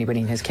reach out to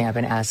anybody in his camp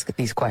and ask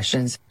these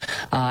questions.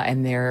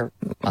 And they're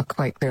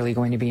quite clearly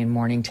going to be in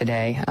mourning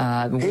today.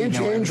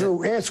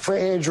 Ask for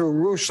Andrew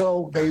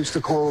Russo. They used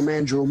to call him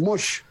Andrew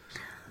Mush,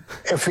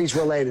 if he's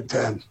related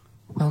to him.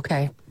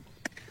 Okay.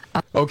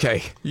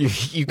 Okay.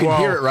 You can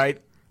hear it, right?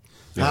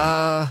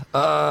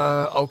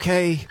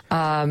 Okay.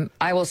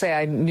 I will say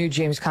I knew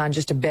James Caan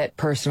just a bit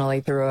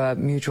personally through a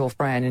mutual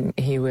friend, and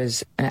he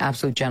was an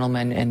absolute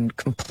gentleman and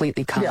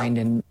completely kind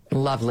and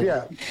lovely.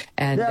 Yeah.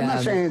 And I'm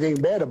not saying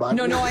anything bad about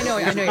him. No, I know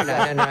you're not.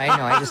 I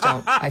know. I just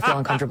don't. I feel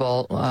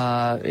uncomfortable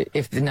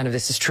if none of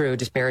this is true,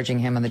 disparaging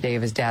him on the day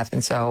of his death,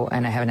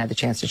 and I haven't had the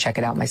chance to check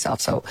it out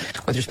myself. So,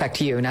 with respect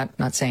to you,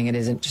 not saying it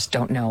isn't, just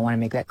don't know. I want to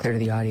make that clear to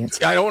the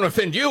audience. I don't want to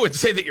offend you and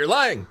say that you're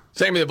lying.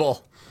 Say me the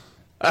bull.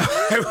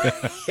 He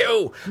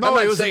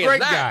was a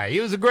great guy. He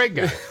was a great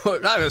guy.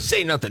 I'm not going to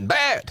say nothing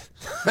bad.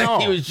 No.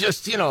 He was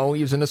just, he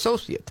was an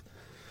associate.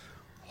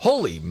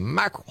 Holy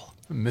mackerel.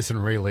 I'm missing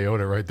Ray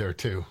Liotta right there,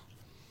 too.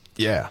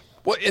 Yeah.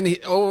 Well,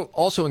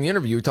 also in the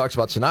interview, he talks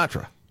about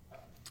Sinatra.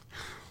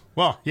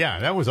 Well, yeah,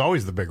 that was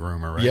always the big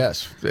rumor, right?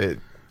 Yes.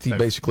 He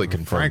basically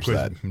confirms Frank was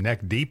that. neck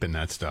deep in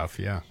that stuff,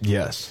 yeah.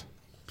 Yes.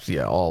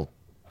 Yeah, all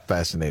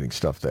fascinating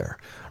stuff there.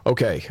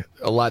 Okay,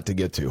 a lot to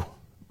get to.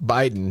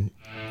 Biden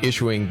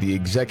issuing the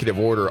executive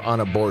order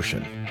on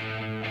abortion.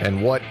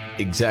 And what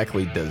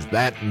exactly does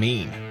that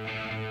mean?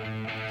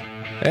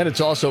 And it's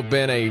also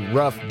been a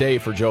rough day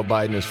for Joe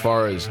Biden as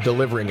far as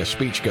delivering a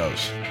speech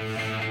goes.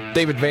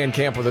 David Van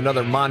Camp with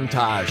another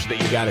montage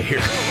that you got to hear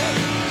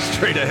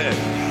straight ahead.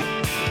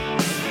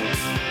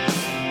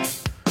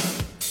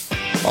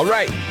 All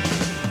right.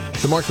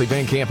 The Markley,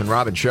 Van Camp, and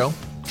Robbins Show.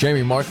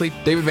 Jamie Markley,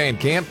 David Van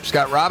Camp,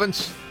 Scott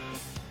Robbins.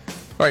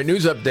 All right,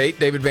 news update,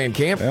 David Van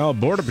Camp. Well,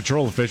 Border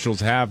Patrol officials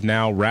have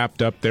now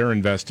wrapped up their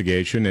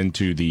investigation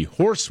into the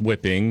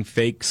horsewhipping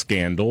fake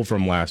scandal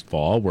from last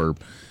fall, where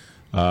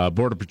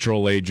Border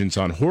Patrol agents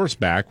on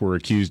horseback were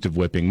accused of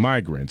whipping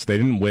migrants. They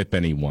didn't whip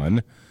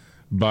anyone,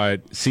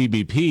 but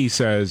CBP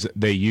says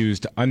they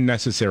used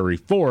unnecessary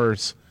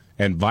force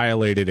and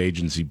violated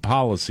agency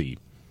policy.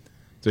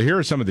 So here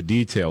are some of the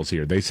details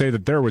here. They say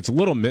that there was a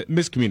little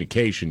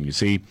miscommunication, you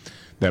see,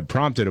 that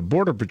prompted a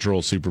Border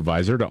Patrol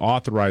supervisor to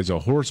authorize a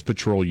horse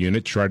patrol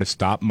unit to try to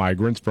stop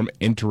migrants from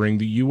entering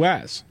the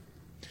U.S.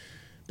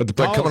 But the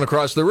coming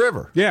across the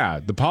river. Yeah,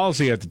 the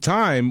policy at the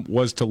time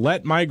was to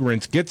let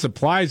migrants get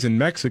supplies in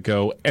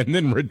Mexico and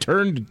then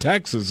return to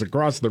Texas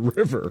across the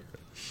river.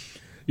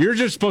 You're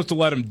just supposed to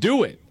let them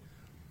do it.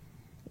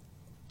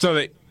 So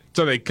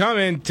they come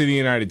into the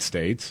United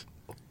States.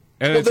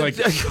 And it's like,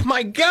 oh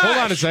my gosh. Hold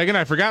on a second,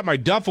 I forgot my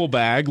duffel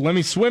bag. Let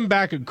me swim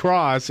back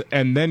across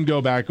and then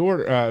go back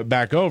over.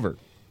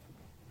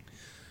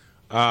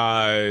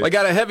 I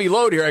got a heavy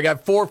load here. I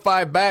got 4 or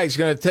 5 bags.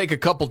 Going to take a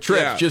couple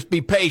trips. Yeah. Just be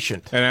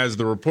patient. And as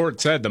the report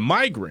said, the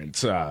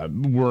migrants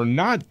were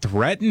not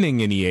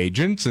threatening any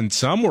agents, and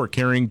some were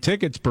carrying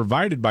tickets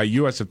provided by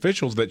U.S.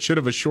 officials that should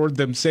have assured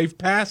them safe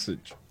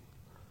passage.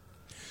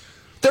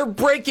 They're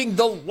breaking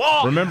the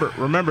law.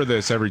 Remember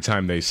this every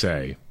time they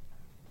say,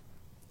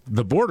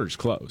 the border's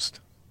closed.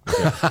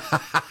 Okay?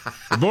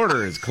 The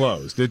border is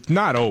closed. It's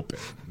not open.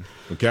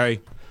 Okay?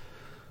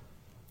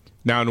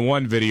 Now, in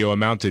one video, a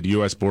mounted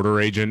U.S.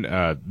 border agent,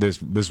 this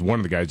one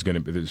of the guys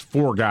there's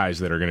 4 guys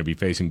that are going to be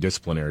facing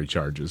disciplinary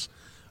charges.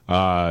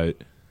 One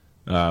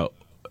of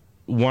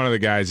the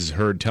guys is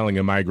heard telling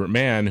a migrant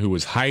man who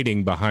was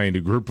hiding behind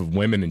a group of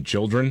women and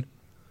children.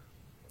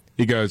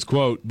 He goes,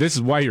 quote, "This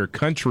is why your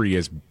country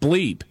is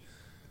bleep,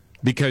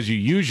 because you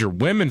use your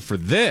women for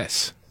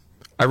this."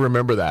 I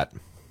remember that.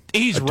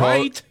 He's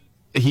right.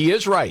 He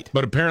is right.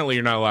 But apparently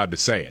you're not allowed to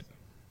say it.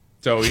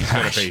 So he's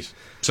going to face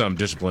some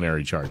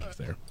disciplinary charges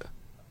there.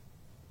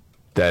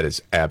 That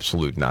is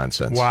absolute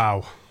nonsense.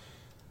 Wow.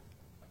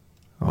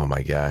 Oh,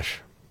 my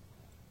gosh.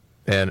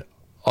 And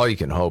all you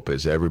can hope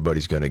is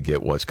everybody's going to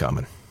get what's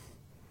coming,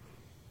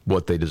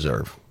 what they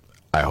deserve.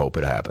 I hope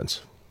it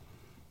happens.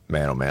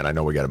 Man, oh, man, I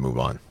know we got to move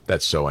on.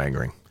 That's so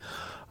angering.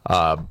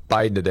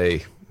 Biden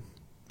today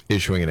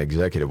issuing an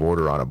executive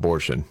order on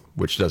abortion,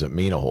 which doesn't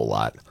mean a whole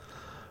lot.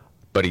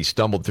 but he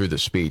stumbled through the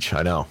speech.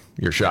 I know.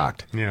 You're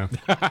shocked. Yeah.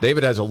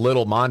 David has a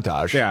little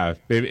montage. Yeah,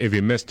 if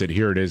you missed it,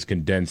 here it is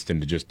condensed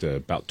into just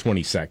about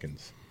 20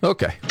 seconds.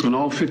 Okay. On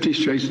all 50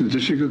 states in the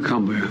District of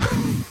Columbia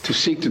to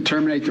seek to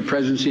terminate the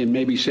presidency and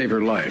maybe save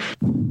her life.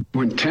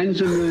 When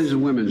tens of millions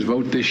of women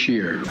vote this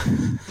year,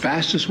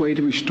 fastest way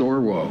to restore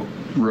Roe.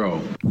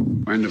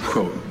 End of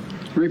quote.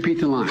 Repeat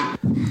the line.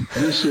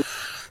 This is...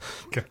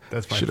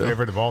 That's my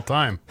favorite of all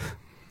time.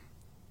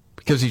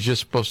 Because he's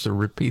just supposed to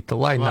repeat the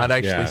line, not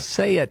actually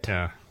say it.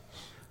 Yeah.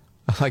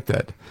 I like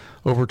that.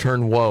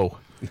 Overturn woe.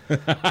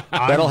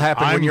 That'll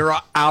happen when you're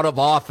out of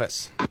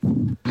office.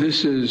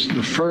 This is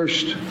the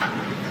first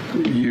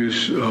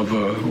use of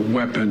a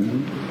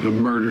weapon to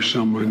murder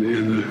someone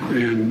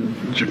in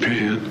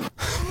Japan.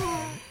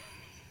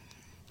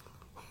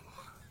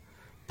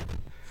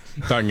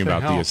 Talking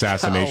about the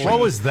assassination. What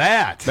was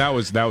that? That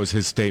was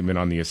his statement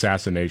on the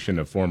assassination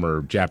of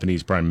former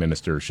Japanese Prime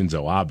Minister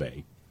Shinzo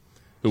Abe,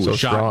 who was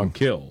shot and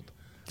killed.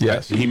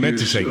 Yes, he meant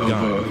to say Use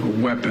gun. of a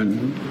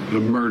weapon to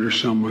murder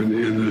someone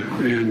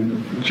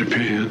in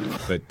Japan.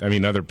 But I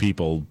mean, other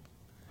people.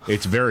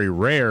 It's very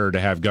rare to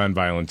have gun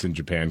violence in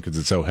Japan because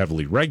it's so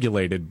heavily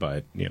regulated.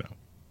 But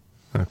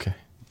okay,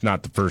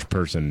 not the first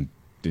person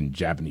in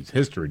Japanese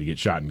history to get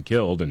shot and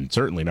killed, and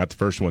certainly not the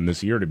first one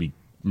this year to be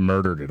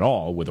murdered at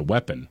all with a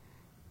weapon.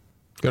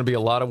 Going to be a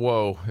lot of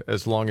woe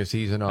as long as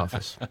he's in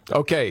office.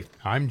 Okay.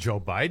 I'm Joe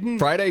Biden.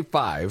 Friday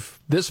 5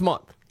 this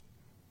month,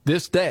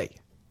 this day.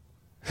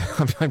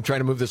 I'm trying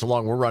to move this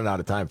along. We're running out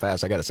of time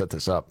fast. I got to set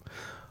this up.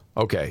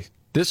 Okay.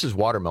 This is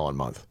Watermelon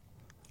Month.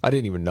 I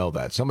didn't even know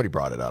that. Somebody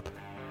brought it up.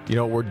 You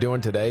know what we're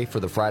doing today for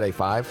the Friday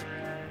 5?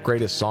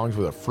 Greatest songs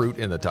with a fruit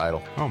in the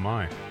title. Oh,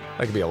 my.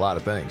 That could be a lot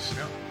of things.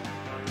 Yeah.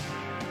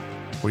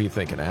 What are you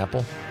thinking,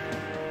 apple?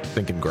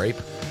 Thinking grape?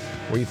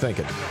 What are you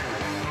thinking?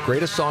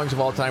 Greatest songs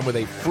of all time with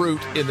a fruit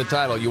in the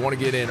title. You want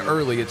to get in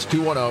early. It's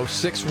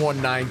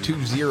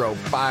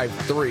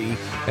 210-619-2053.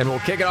 And we'll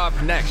kick it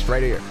off next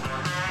right here.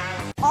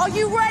 Are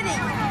you ready?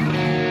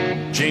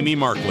 Jamie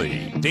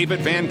Markley,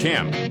 David Van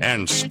Camp,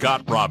 and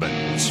Scott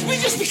Robbins. We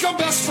just become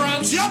best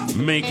friends. Yep.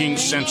 Making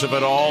sense of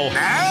it all.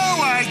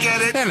 Now I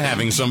get it. And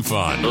having some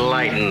fun.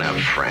 Lighten up,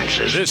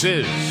 Francis. This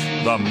is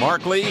the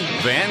Markley,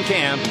 Van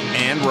Camp,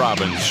 and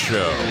Robbins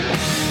Show.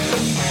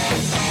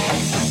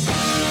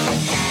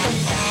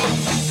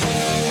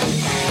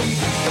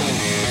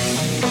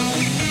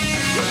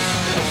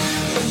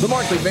 The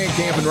Markley, Van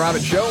Camp, and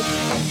Robbins Show.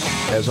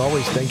 As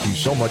always, thank you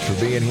so much for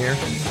being here.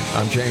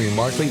 I'm Jamie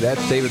Markley.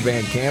 That's David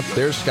Van Camp.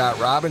 There's Scott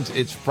Robbins.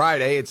 It's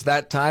Friday. It's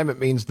that time. It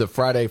means the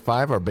Friday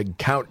 5, our big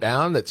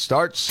countdown that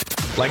starts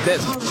like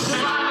this. The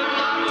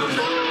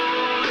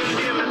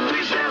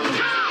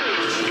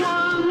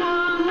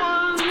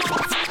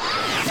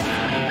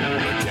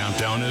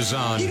countdown is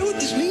on. You know what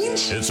this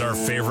means? It's our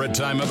favorite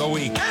time of the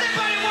week.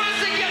 Anybody wants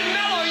to get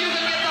mellow, you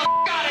can get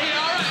the out of here,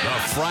 all right? The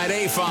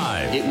Friday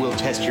 5. It will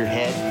test your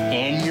head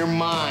and your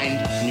mind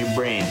and your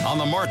brain. On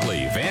the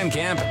Markley, Van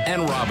Camp,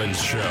 and Robbins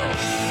Show.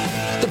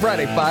 The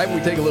Friday 5,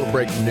 we take a little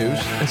break from news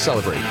and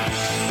celebrate.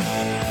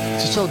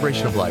 It's a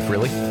celebration of life,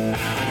 really.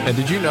 And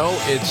did you know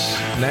it's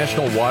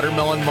National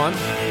Watermelon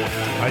Month?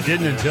 I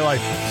didn't until I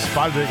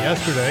spotted it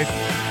yesterday.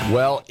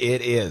 Well,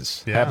 it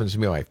is. Yeah. Happens to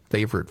be my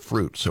favorite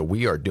fruit. So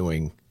we are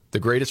doing the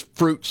greatest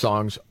fruit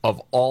songs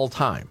of all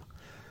time.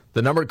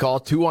 The number to call,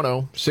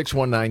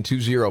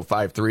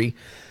 210-619-2053.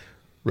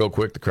 Real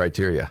quick, the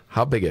criteria.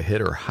 How big a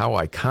hit or how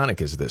iconic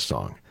is this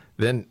song?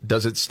 Then,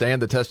 does it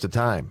stand the test of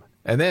time?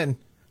 And then,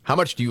 how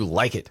much do you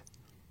like it?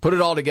 Put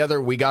it all together,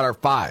 we got our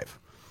 5.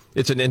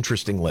 It's an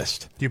interesting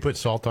list. Do you put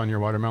salt on your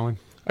watermelon?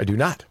 I do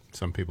not.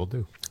 Some people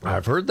do.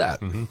 I've heard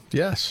that. Mm-hmm.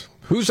 Yes.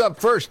 Who's up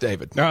first,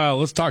 David?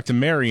 Let's talk to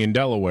Mary in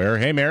Delaware.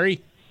 Hey,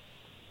 Mary.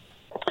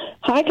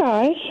 Hi,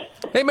 guys.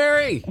 Hey,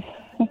 Mary.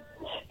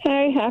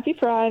 Hey, happy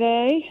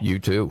Friday. You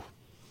too.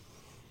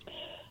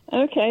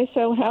 Okay,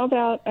 so how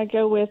about I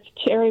go with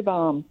Cherry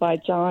Bomb by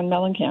John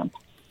Mellencamp?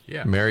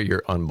 Yeah. Mary,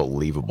 you're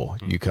unbelievable.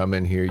 You come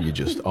in here, you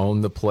just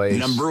own the place.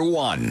 Number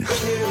 1.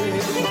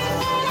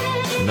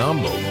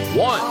 Number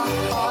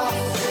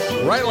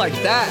 1. Right like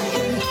that.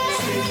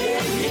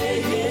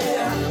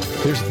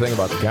 Here's the thing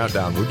about the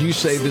countdown. Would you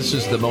say this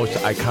is the most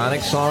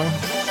iconic song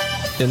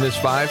in this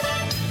 5?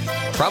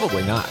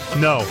 Probably not.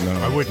 No,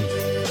 I wouldn't.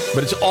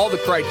 But it's all the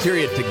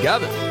criteria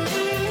together.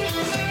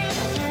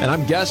 And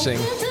I'm guessing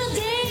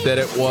that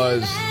it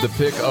was the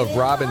pick of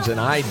Robbins and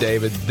I,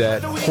 David,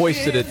 that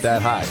hoisted it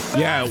that high.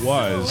 Yeah, it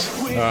was.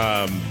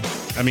 I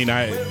mean,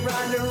 I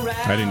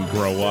didn't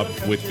grow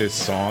up with this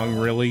song,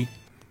 really.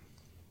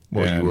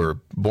 Well, you were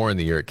born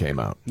the year it came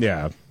out.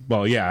 Yeah.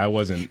 Well, yeah, I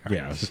wasn't.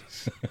 Yeah.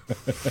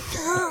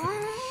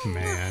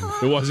 Man.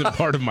 It wasn't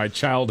part of my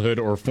childhood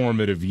or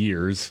formative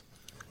years.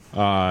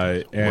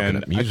 And looking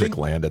at Music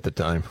Land at the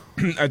time.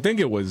 I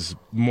think it was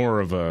more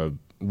of a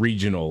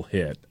regional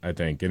hit, I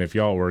think. And if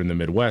y'all were in the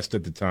Midwest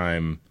at the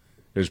time,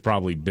 it was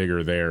probably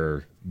bigger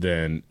there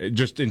than,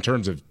 just in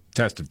terms of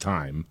test of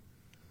time,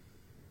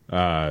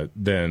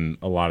 than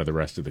a lot of the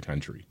rest of the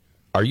country.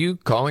 Are you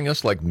calling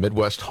us like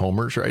Midwest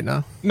homers right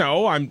now?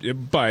 No, I'm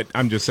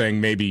just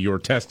saying maybe your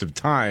test of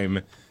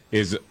time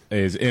is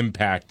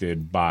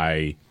impacted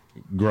by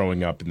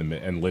growing up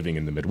and living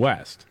in the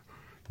Midwest.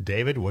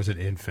 David was an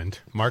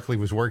infant. Markley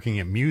was working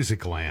at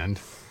Musicland.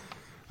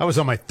 I was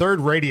on my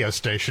third radio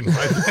station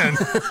by then.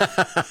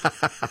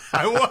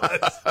 I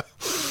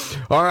was.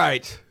 All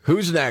right.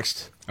 Who's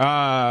next?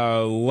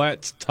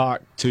 Let's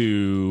talk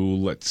to,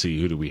 let's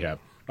see, who do we have?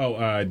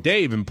 Oh,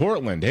 Dave in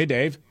Portland. Hey,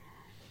 Dave.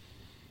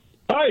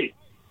 Hi.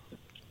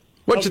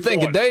 What you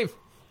thinking, Dave?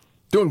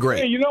 Doing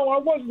great. Hey, I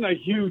wasn't a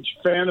huge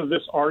fan of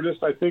this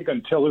artist, I think,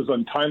 until his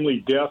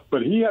untimely death,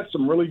 but he had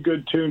some really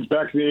good tunes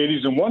back in the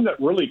 80s, and one that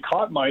really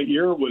caught my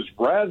ear was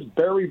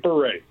Raspberry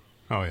Beret.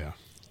 Oh, yeah.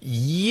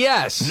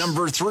 Yes.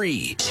 Number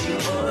 3.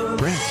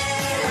 Prince.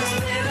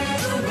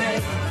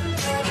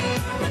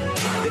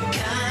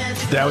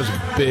 That was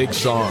a big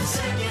song.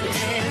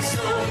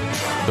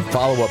 The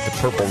follow-up to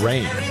Purple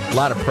Rain. A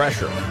lot of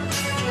pressure.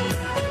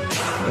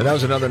 And that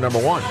was another number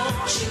 1.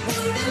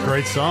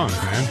 Great song,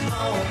 man.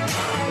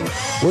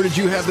 Where did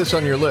you have this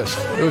on your list?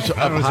 It was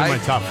up was high? in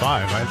my top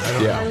 5. I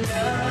don't know.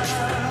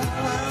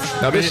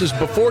 Now, this is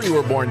before you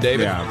were born,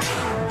 David. Yeah.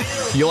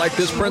 You like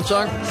this Prince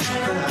song?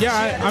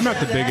 Yeah, I'm not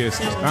the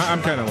biggest.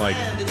 I'm kind of like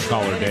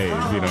Caller Dave.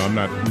 I'm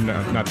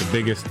not the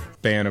biggest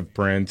fan of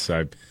Prince.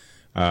 I've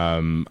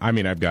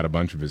got a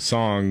bunch of his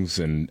songs,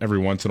 and every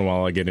once in a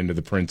while I get into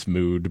the Prince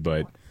mood,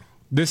 but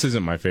this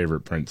isn't my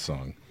favorite Prince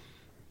song.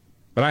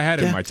 But I had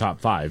it in my top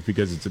 5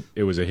 because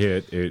it was a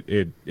hit.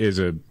 It is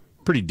a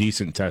pretty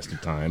decent test of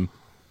time.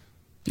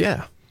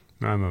 Yeah.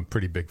 I'm a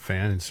pretty big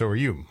fan, and so are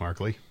you,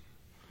 Markley.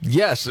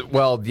 Yes.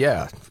 Well,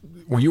 yeah.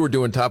 When you were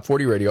doing Top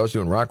 40 radio, I was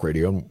doing rock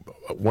radio, and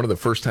one of the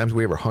first times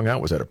we ever hung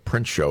out was at a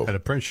Prince show. At a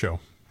Prince show.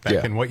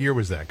 Back in what year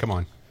was that? Come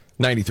on.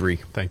 93.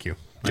 Thank you.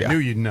 Yeah. I knew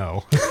you'd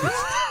know.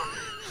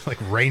 Like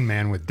Rain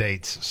Man with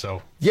dates,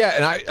 so. Yeah,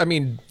 and I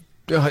mean,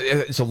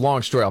 it's a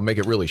long story. I'll make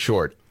it really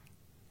short.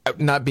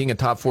 Not being a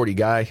Top 40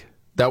 guy,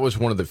 that was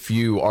one of the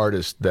few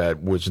artists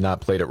that was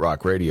not played at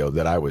rock radio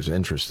that I was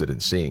interested in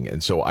seeing.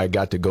 And so I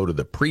got to go to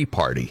the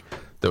pre-party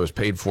that was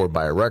paid for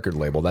by a record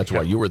label. That's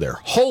why you were there.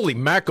 Holy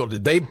mackerel,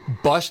 did they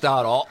bust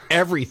out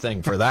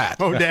everything for that?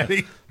 Oh,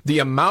 Daddy. The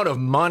amount of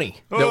money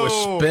that was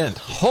spent.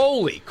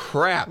 Holy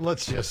crap.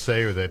 Let's just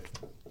say that.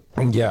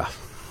 Yeah.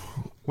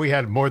 We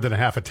had more than a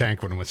half a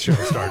tank when the show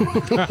started.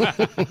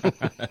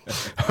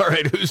 All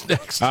right, who's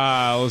next?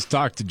 Let's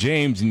talk to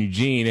James in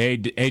Eugene.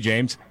 Hey,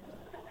 James.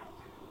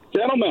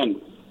 Gentlemen,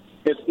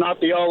 it's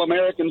not the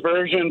all-American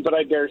version, but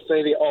I dare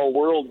say the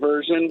all-world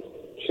version.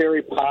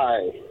 Cherry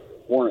Pie.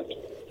 Warrant.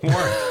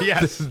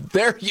 Yes.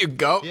 There you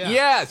go. Yeah.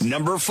 Yes.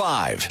 Number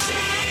 5.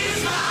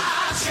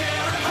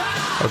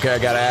 Okay, I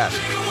got to ask.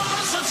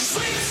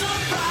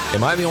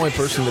 Am I the only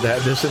person that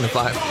had this in the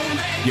 5?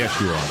 Yes,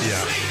 you are.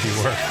 Yeah,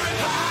 you were.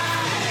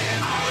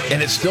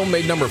 And it still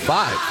made number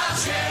 5.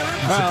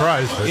 I'm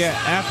surprised. But... Yeah,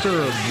 after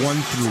 1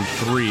 through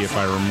 3, if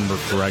I remember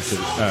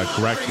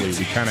correctly,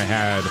 we kind of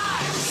had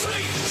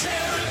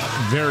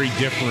very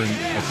different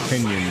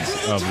opinions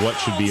of what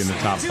should be in the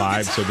top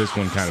 5. So this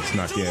one kind of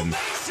snuck in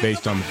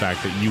based on the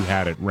fact that you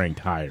had it ranked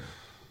higher.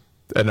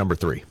 At number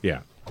 3.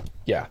 Yeah.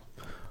 Yeah.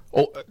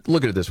 Oh,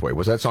 look at it this way.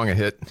 Was that song a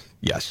hit?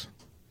 Yes.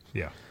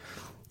 Yeah.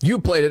 You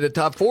played it at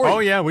Top 40. Oh,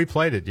 yeah, we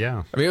played it,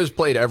 yeah. I mean, it was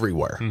played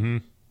everywhere. Mm-hmm.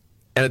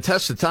 And a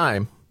test of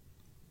time,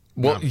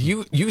 well,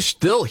 you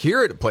still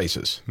hear it at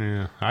places.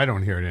 Yeah, I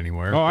don't hear it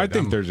anywhere. Oh, I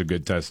think there's a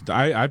good test.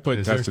 I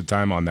put test of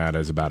time on that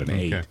as about an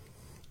 8.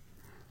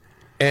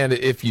 And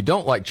if you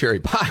don't like Cherry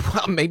Pie,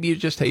 well, maybe you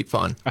just hate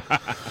fun.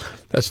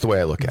 That's the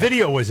way I look at it.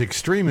 Video was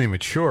extremely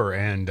mature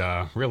and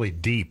really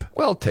deep.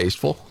 Well,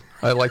 tasteful,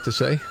 I like to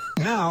say.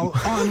 Now,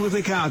 on with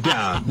the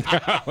countdown.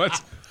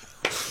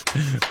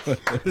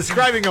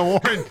 Describing a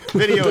Warren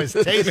video as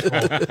tasteful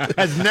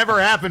has never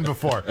happened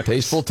before.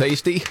 Tasteful,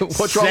 tasty?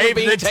 What's wrong with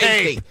being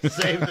tasty?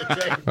 Save the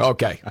tape.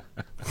 Okay.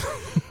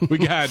 We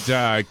got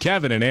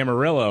Kevin in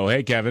Amarillo.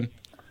 Hey, Kevin.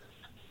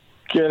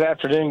 Good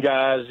afternoon,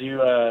 guys. You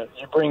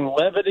bring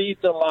levity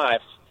to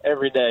life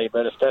every day,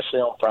 but especially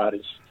on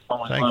Fridays.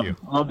 Thank you.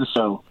 Love the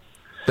show.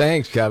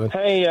 Thanks, Kevin.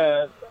 Hey,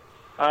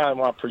 I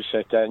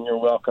appreciate that, and you're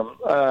welcome.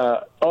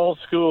 Old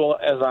school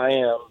as I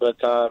am, but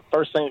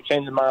first thing that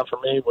came to mind for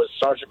me was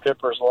Sgt.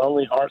 Pepper's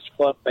Lonely Hearts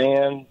Club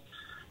Band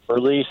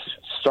release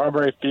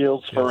Strawberry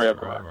Fields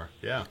Forever.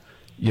 Yeah.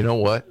 You know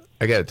what?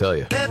 I got to tell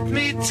you. Let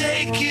me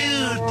take you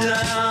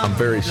down. I'm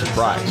very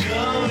surprised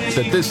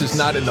that this is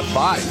not in the 5.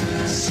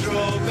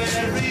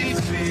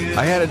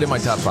 I had it in my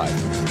top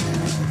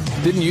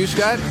 5. Didn't you,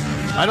 Scott?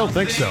 I don't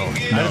think so.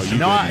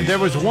 There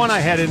was one I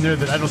had in there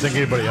that I don't think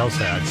anybody else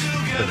had,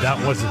 but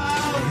that wasn't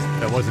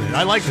it.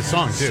 I like the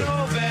song too.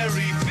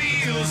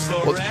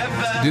 Well,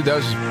 dude, that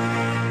was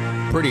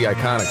a pretty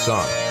iconic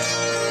song.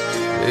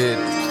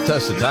 It's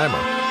Test the Timer.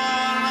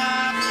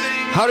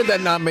 How did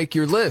that not make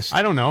your list?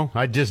 I don't know.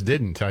 I just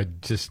didn't. I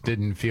just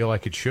didn't feel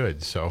like it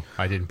should, so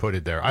I didn't put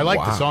it there. I like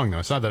the song though.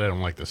 It's not that I don't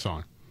like the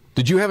song.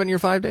 Did you have it in your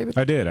 5, David?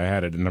 I did. I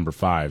had it at number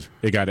 5.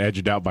 It got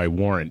edged out by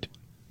Warrant.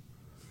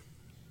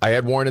 I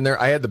had Warrant in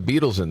there. I had the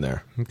Beatles in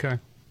there. Okay.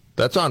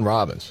 That's on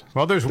Robbins.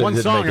 Well, there's They one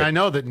didn't song make it. I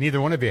know that neither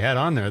one of you had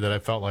on there that I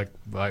felt like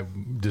I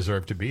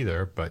deserved to be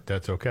there, but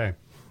that's okay.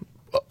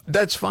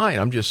 That's fine.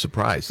 I'm just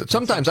surprised.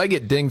 Sometimes I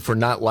get dinged for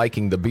not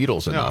liking the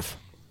Beatles enough.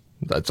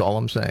 That's all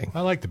I'm saying.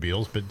 I like the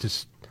Beatles, but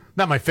just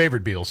not my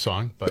favorite Beatles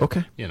song. But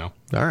Okay. you know.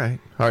 All right.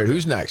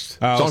 Who's next?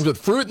 Songs with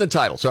fruit in the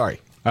title.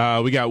 Sorry.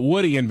 We got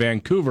Woody in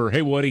Vancouver.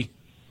 Hey, Woody.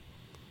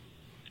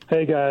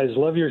 Hey, guys,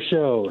 love your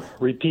show.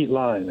 Repeat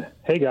line.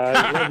 Hey, guys,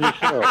 love your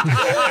show.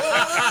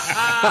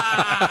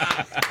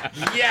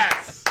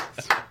 Yes.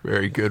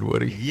 Very good,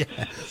 Woody.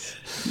 Yes.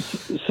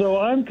 So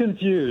I'm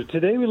confused.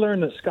 Today we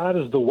learned that Scott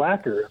is the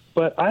whacker,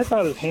 but I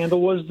thought his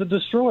handle was the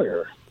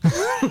destroyer.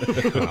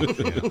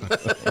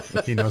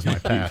 He knows my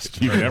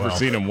past. You've very never well.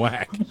 seen him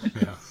whack.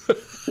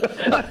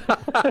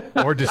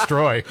 Or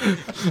destroy.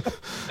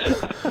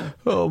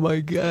 Oh, my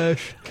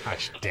gosh.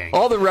 Gosh dang.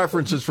 All the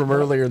references from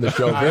earlier in the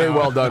show. Very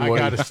well done, I Woody.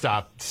 got to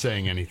stop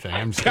saying anything.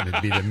 I'm just going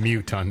to be the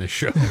mute on this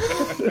show.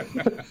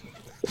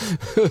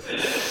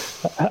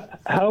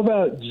 How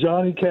about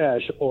Johnny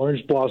Cash,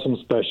 Orange Blossom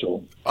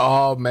Special?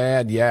 Oh,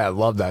 man. Yeah, I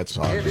love that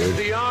song, It's dude.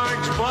 the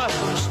Orange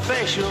Blossom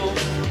Special.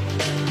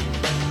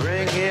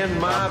 Bringing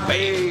my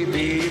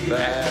baby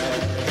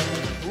back.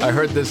 I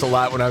heard this a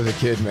lot when I was a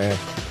kid, man.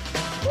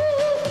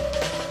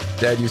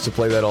 Dad used to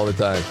play that all the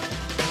time.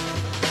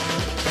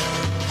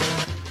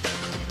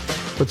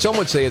 But some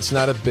would say it's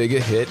not as big a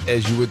hit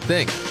as you would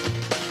think.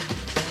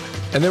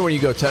 And then when you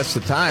go test the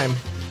time,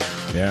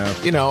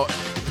 you know,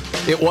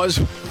 it was,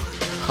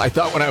 I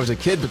thought when I was a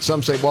kid, but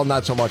some say, well,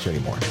 not so much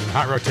anymore.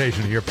 Hot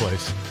rotation at your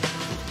place.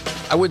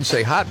 I wouldn't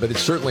say hot, but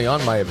it's certainly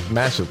on my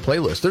massive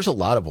playlist. There's a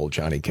lot of old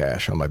Johnny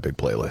Cash on my big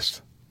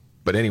playlist.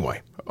 But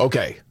anyway,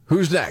 okay,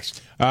 who's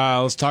next?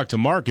 Let's talk to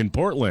Mark in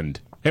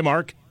Portland. Hey,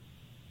 Mark.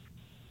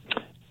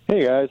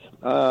 Hey, guys.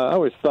 I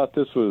always thought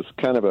this was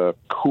kind of a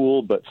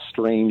cool but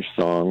strange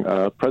song.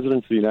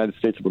 Presidents of the United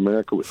States of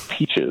America with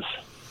Peaches.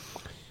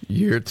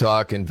 You're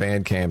talking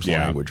Van Camp's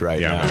language right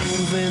now.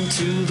 Moving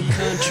to the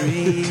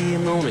country,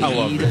 I'm gonna I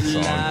love eat this a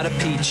song. lot of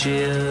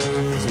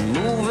peaches.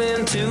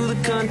 Moving to the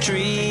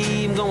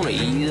country, I'm gonna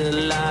eat a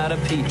lot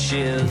of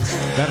peaches.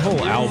 That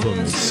whole album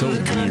is so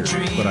weird,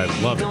 but I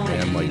love it,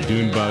 man. Like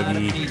Dune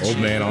Buggy, Old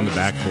Man on the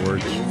Back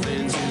Porch.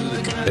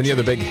 And the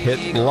other big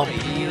hit, Lump.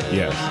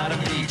 Yes.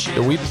 Yeah,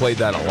 we played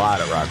that a lot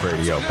at Rock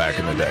Radio back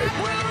in the day.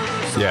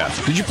 Yeah.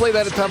 Did you play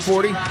that at Top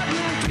 40?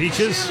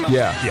 Peaches?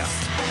 Yeah. Yeah.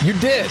 You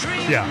did?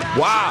 Yeah.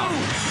 Wow.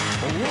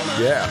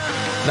 Yeah.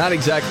 Not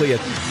exactly a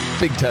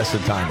big test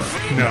of timer.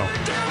 No.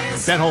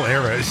 That whole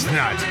era is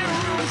not.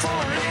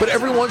 But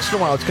every once in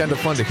a while, it's kind of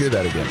fun to hear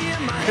that again.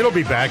 It'll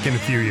be back in a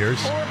few years.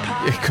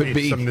 It could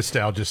be. Some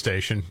nostalgia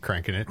station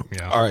cranking it.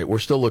 Yeah. All right, we're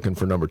still looking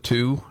for number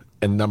 2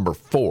 and number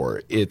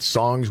 4. It's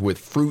songs with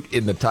fruit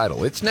in the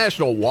title. It's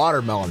National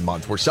Watermelon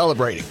Month. We're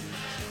celebrating.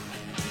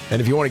 And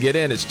if you want to get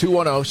in, it's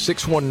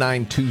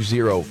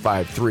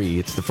 210-619-2053.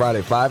 It's the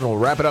Friday 5, and we'll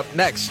wrap it up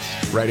next,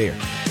 right here.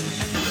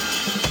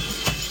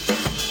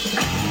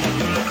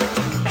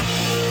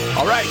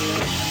 All right.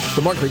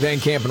 The Markley, Van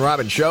Camp, and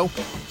Robbins Show.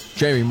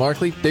 Jamie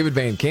Markley, David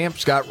Van Camp,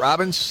 Scott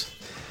Robbins.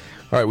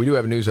 All right, we do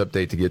have a news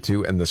update to get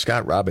to, and the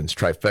Scott Robbins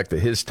trifecta,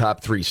 his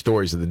top 3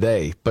 stories of the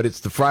day. But it's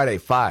the Friday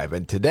 5,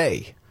 and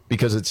today,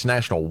 because it's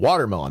National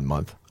Watermelon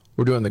Month,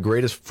 we're doing the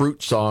greatest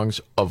fruit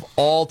songs of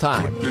all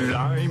time.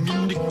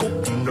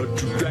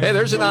 Hey,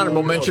 there's an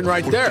honorable mention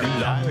right there.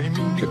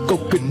 The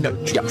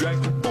coconut,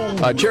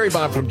 yeah. Cherry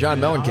Bomb from John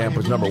Mellencamp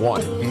was number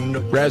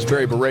 1.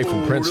 Raspberry Beret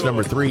from Prince,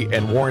 number 3.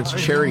 And Warrant's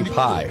Cherry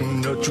Pie,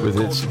 with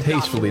its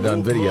tastefully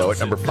done video, at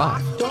number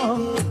 5.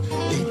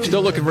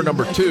 Still looking for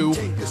number 2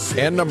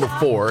 and number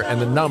 4,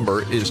 and the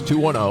number is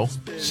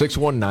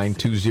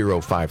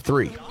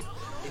 210-619-2053.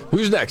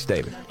 Who's next,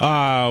 David?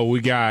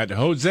 We got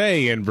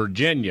Jose in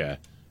Virginia.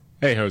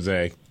 Hey,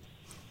 Jose.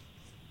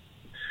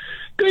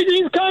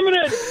 Greetings,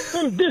 comrade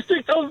from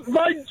District of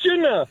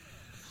Virginia.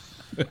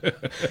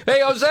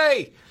 Hey,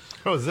 Jose.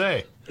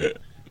 Jose.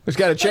 He's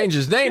got to change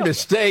his name to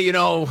stay,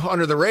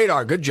 under the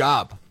radar. Good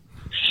job.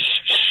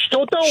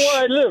 Don't tell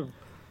where I live.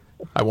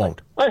 I won't.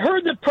 I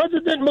heard that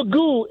President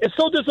Magoo is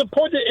so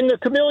disappointed in the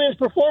Chameleon's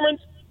performance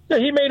that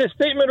he made a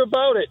statement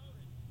about it.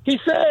 He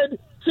said,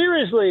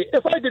 seriously,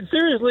 if I could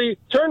seriously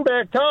turn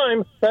back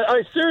time, that I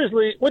would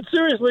seriously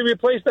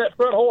replace that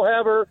front hole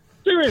haver,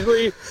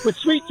 seriously, with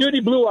Sweet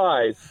Judy Blue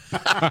Eyes.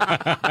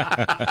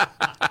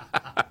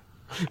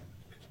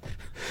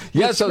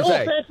 Yes,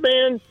 Jose.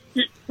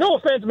 No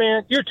offense,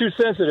 man. You're too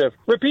sensitive.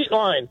 Repeat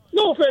line.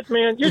 No offense,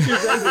 man. You're too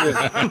sensitive.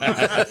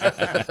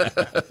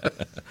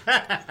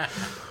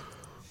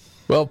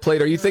 Well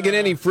played. Are you thinking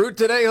any fruit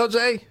today,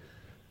 Jose?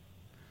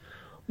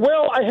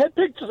 Well, I had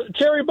picked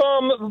Cherry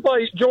Bomb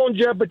by Joan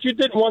Jett, but you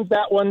didn't want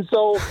that one.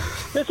 So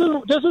this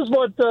is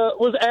what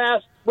was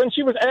asked when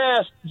she was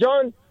asked.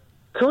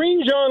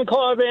 Corinne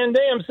Jean-Claude Van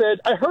Damme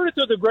said, "I heard it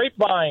through the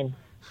grapevine.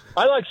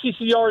 I like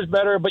CCRs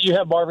better, but you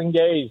have Marvin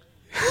Gaye."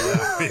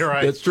 Yeah, you're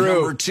right. That's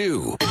true. Number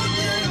 2.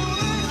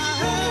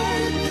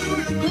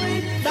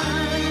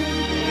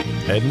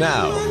 And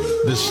now,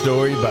 the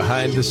story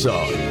behind the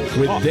song.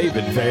 with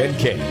David Van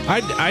Camp.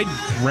 I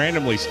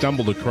randomly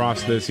stumbled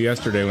across this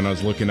yesterday when I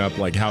was looking up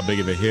like how big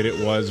of a hit it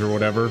was or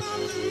whatever.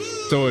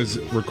 So it was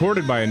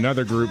recorded by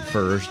another group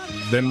first,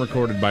 then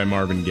recorded by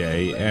Marvin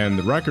Gaye, and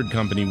the record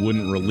company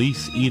wouldn't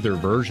release either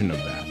version of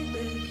that.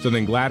 So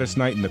then Gladys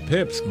Knight and the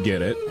Pips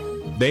get it.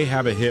 They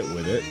have a hit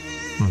with it.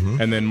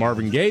 Mm-hmm. And then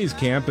Marvin Gaye's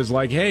camp is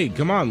like, hey,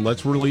 come on,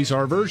 let's release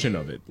our version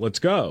of it. Let's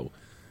go.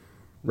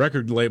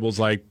 Record label's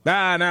like,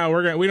 no,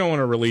 we don't want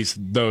to release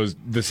the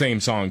same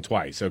song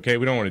twice, okay?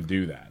 We don't want to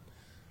do that.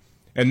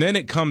 And then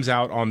it comes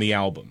out on the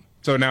album.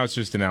 So now it's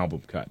just an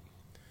album cut.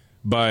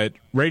 But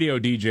radio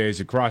DJs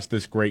across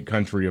this great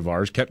country of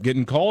ours kept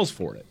getting calls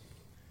for it.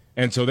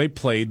 And so they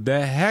played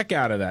the heck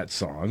out of that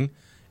song.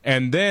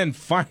 And then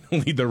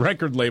finally the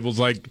record label's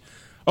like,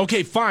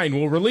 okay, fine,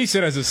 we'll release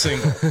it as a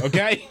single,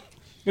 okay?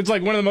 It's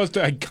like one of the most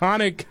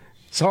iconic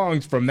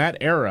songs from that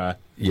era.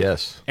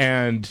 Yes.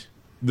 And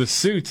the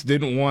Suits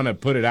didn't want to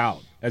put it out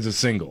as a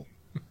single.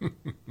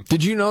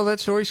 Did you know that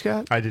story,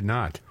 Scott? I did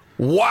not.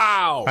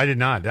 Wow. I did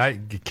not.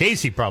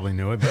 Casey probably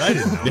knew it, but I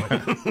didn't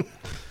know it.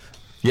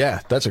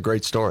 Yeah, that's a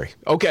great story.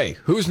 Okay,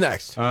 who's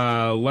next?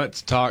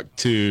 Let's talk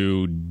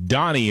to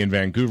Donnie in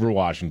Vancouver,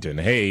 Washington.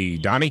 Hey,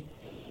 Donnie.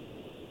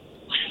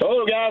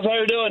 Hello, guys. How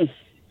you doing?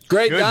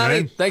 Great, Good, Donnie.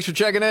 man. Thanks for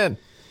checking in.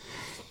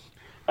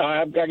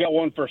 I got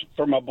one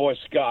for my boy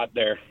Scott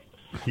there.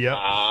 Yep.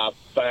 I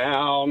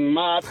found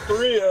my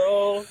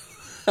thrill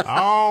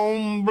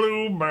on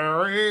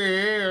Blueberry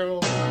Hill.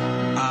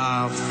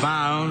 I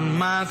found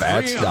my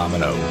That's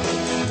Domino.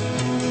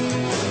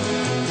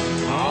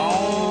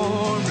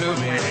 on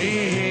Blueberry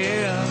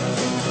Hill.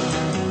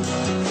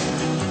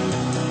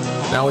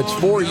 Now, it's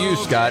for you,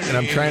 Scott, and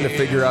I'm trying to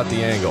figure out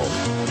the angle.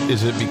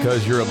 Is it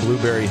because you're a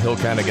Blueberry Hill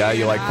kind of guy,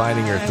 you like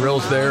finding your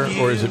thrills there,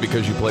 or is it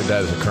because you played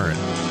that as a current?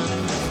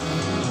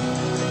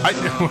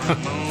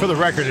 For the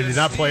record, I did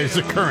not play as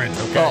a current.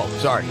 Okay? Oh,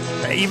 sorry.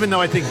 Even though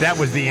I think that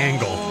was the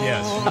angle.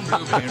 Yes.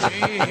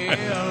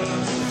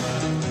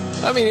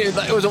 I mean,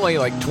 it was only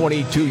like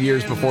 22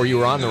 years before you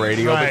were on the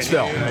radio, Right. but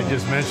still. And I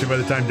just mentioned by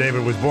the time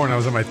David was born, I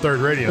was on my third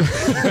radio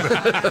station.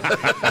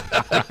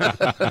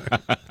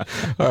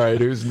 All right,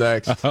 who's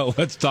next?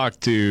 Let's talk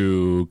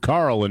to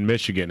Carl in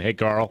Michigan. Hey,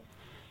 Carl.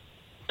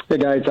 Hey,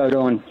 guys. How you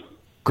doing?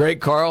 Great,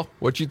 Carl.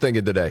 What you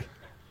thinking today?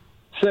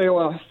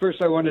 So,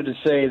 first I wanted to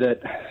say that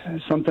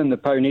something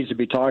that probably needs to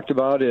be talked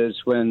about is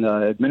when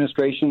the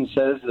administration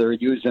says they're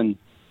using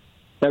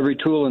every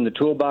tool in the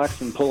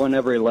toolbox and pulling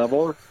every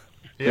lever.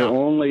 Yeah. They're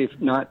only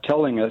not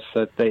telling us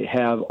that they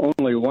have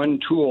only one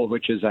tool,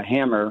 which is a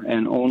hammer,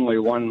 and only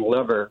one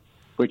lever,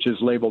 which is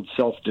labeled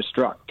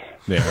self-destruct.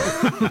 Yeah,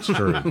 that's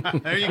true.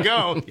 There you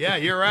go. Yeah,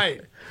 you're right.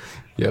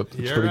 Yep, it's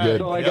You're pretty right. good.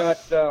 So I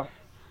got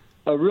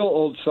a real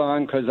old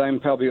song because I'm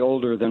probably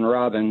older than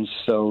Robbins,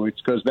 so it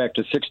goes back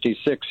to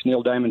 66,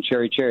 Neil Diamond,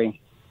 Cherry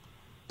Cherry.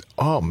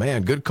 Oh,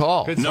 man, good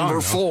call. Good song, Number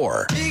though.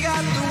 4. She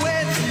got the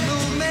way to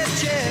move me,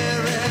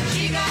 Cherry.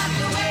 She got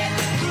the way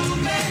to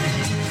move me.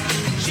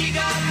 She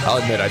got the I'll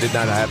admit, I did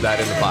not have that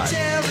in the 5.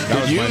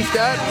 Did you,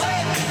 Scott?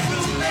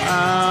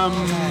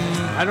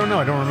 I don't know.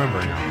 I don't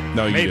remember now.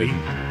 No, you Maybe.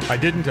 didn't. I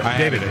didn't. I David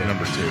had it did. at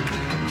number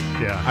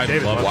 2. Yeah. I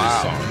David love loved this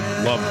it.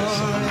 song. Love this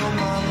song.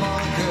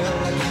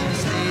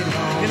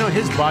 You know,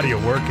 his body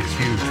of work is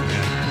huge,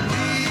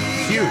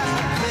 man. Huge.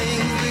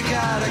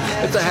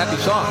 It's a happy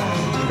song.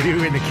 Are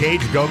you in the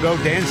cage go-go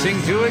dancing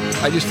to it?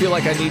 I just feel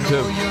like I need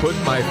to put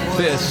my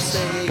fists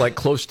like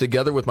close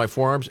together with my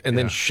forearms and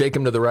then shake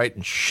them to the right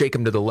and shake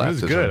them to the That left.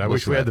 was as good. I'm I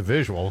wish we listening had the to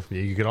visual.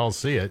 You could all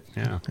see it.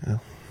 Yeah.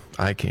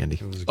 eye candy.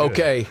 It was good.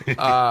 Okay. You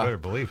better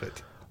believe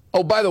it.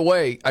 Oh, by the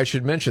way, I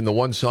should mention the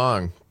one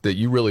song that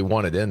you really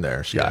wanted in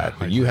there, Scott.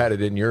 Yeah, you had it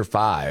in your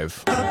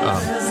 5.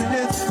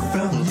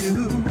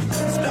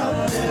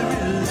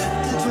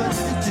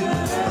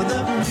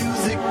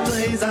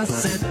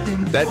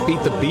 That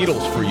beat the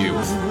Beatles for you.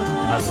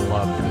 I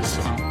love this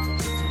song.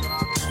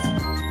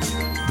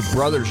 The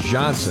Brothers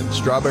Johnson,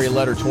 Strawberry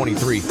Letter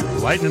 23.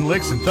 Lightning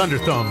Licks and Thunder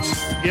Thumbs.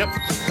 Yep.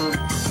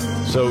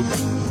 So,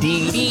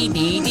 D,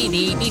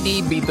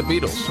 beat the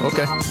Beatles.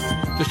 Okay.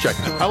 Just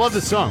checking it. I love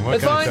this song. What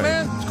It's can I fine, tell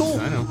you? man. It's cool.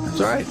 I know.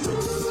 It's all right.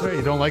 It's all right.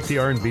 You don't like the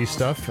R&B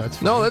stuff? That's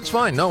fine. No, that's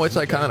fine. No, it's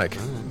iconic.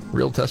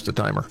 Real test of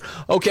timer.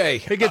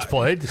 Okay. It gets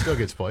played. It still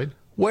gets played.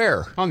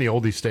 Where? On the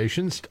oldie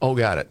stations. Oh,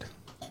 got it.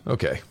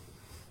 Okay.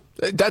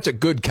 That's a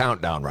good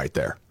countdown right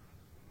there.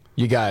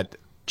 You got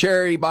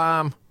Cherry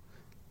Bomb.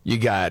 You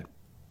got,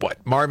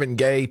 what, Marvin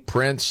Gaye,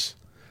 Prince,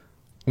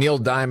 Neil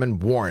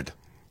Diamond, Warrant,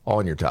 all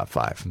in your top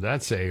 5.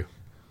 That's a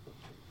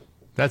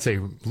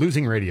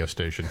losing radio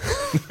station.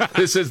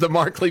 This is the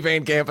Markley,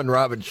 Van Camp, and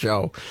Robbins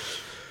Show.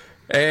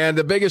 And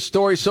the biggest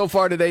story so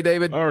far today,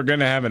 David? Oh, we're going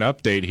to have an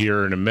update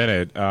here in a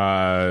minute.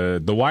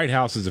 The White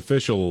House's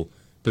official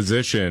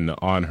position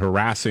on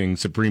harassing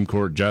Supreme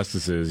Court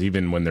justices,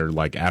 even when they're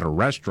like at a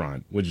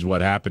restaurant, which is what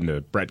happened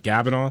to Brett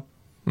Kavanaugh.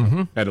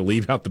 Mm-hmm. Had to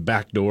leave out the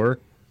back door.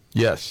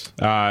 Yes.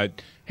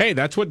 Hey,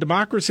 that's what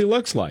democracy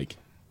looks like.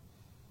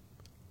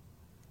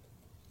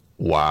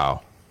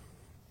 Wow.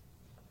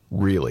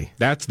 Really?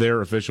 That's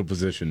their official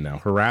position now.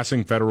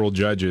 Harassing federal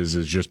judges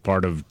is just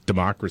part of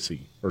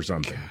democracy or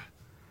something.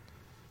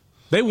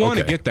 They want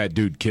to get that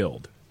dude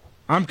killed.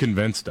 I'm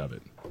convinced of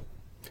it.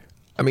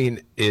 I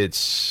mean,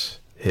 it's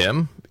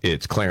him.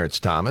 It's Clarence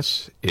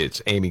Thomas.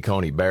 It's Amy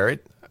Coney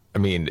Barrett. I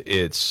mean,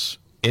 it's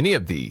any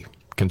of the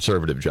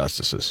conservative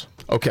justices.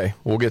 Okay,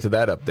 we'll get to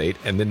that update.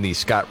 And then the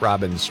Scott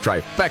Robbins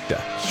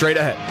trifecta. Straight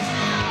ahead.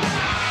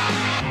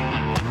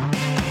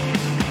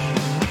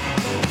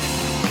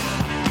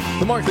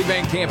 The Markley,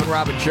 Van Camp, and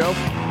Robbins Show.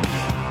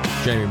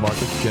 Jamie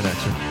Markley, Gen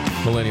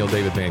Xer. Millennial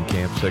David Van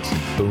Camp, sexy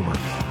boomer.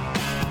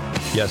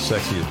 Yes,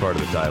 sexy is part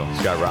of the title.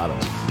 Scott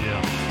Robbins.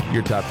 Yeah.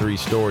 Your top 3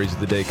 stories of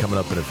the day coming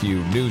up in a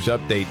few. News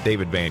update,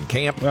 David Van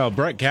Camp. Well,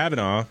 Brett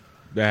Kavanaugh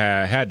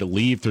had to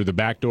leave through the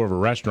back door of a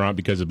restaurant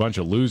because a bunch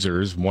of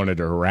losers wanted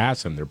to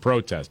harass him. They're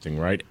protesting,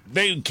 right?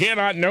 They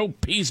cannot know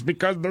peace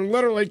because they're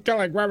literally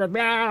killing blah, blah,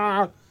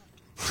 blah.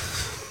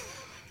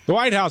 The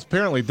White House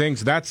apparently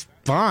thinks that's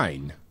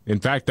fine. In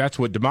fact, that's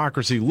what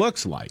democracy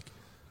looks like,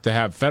 to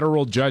have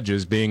federal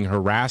judges being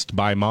harassed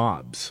by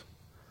mobs.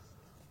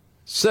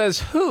 Says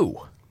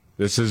who?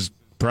 This is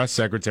Press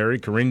Secretary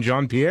Karine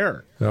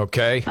Jean-Pierre.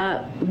 Okay.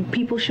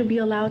 People should be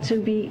allowed to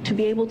be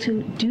able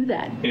to do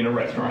that. In a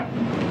restaurant?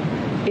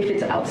 If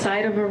it's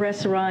outside of a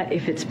restaurant,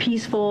 if it's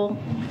peaceful,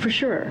 for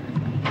sure.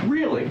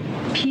 Really?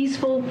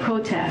 Peaceful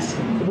protest.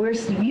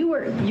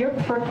 Your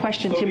first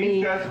question to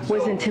me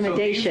was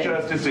intimidation. So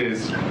these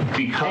justices,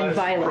 because and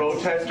violence.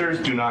 Protesters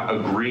do not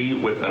agree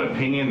with an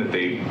opinion that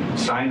they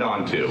signed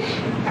on to,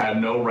 have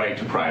no right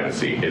to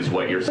privacy, is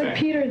what you're saying. But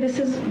Peter, this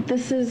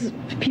is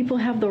people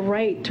have the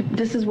right to.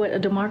 This is what a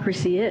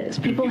democracy is.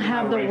 People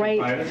have the right.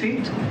 To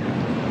privacy?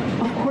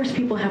 Of course,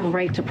 people have a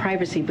right to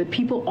privacy, but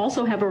people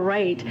also have a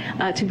right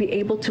to be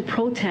able to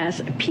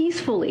protest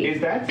peacefully.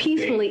 Is that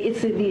peacefully?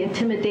 It's the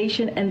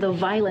intimidation and the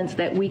violence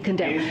that we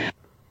condemn.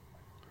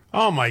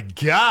 Oh my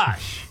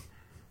gosh!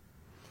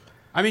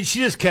 I mean, she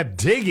just kept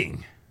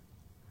digging.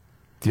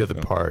 The other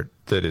part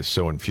that is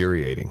so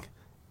infuriating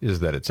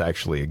is that it's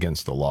actually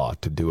against the law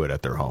to do it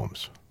at their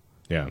homes.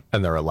 Yeah,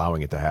 and they're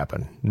allowing it to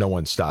happen. No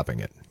one's stopping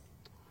it.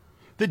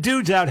 The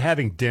dude's out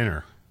having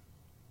dinner.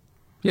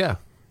 Yeah.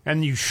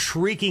 And you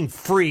shrieking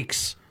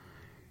freaks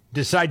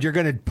decide you're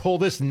going to pull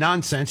this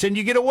nonsense and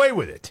you get away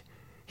with it.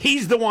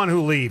 He's the one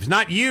who leaves,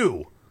 not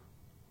you.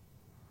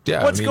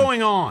 Yeah, What's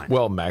going on?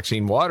 Well,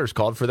 Maxine Waters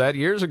called for that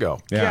years ago.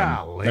 Yeah,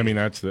 Golly. I mean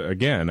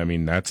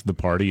that's the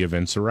party of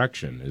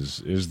insurrection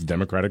is the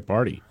Democratic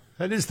Party.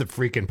 That is the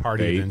freaking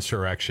party of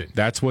insurrection.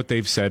 That's what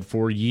they've said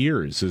for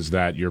years, is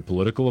that your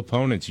political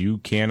opponents, you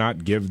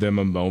cannot give them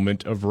a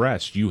moment of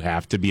rest. You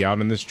have to be out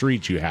in the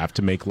streets. You have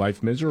to make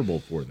life miserable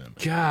for them.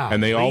 Golly,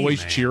 and they always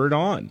man. cheer it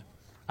on.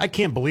 I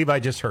can't believe I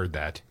just heard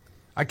that.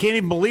 I can't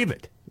even believe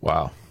it.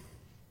 Wow.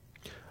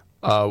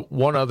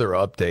 One other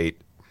update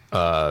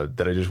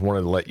that I just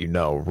wanted to let you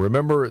know.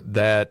 Remember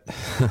that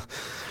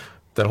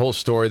that whole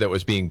story that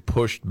was being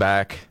pushed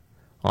back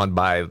on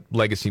by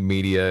legacy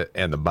media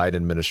and the Biden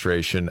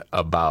administration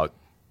about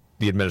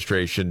the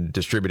administration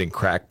distributing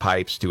crack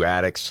pipes to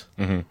addicts?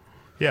 Mm-hmm.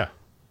 Yeah.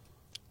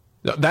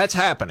 No, that's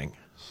happening.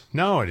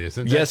 No, it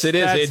isn't. Yes, it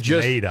is. That's It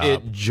made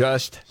up.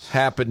 just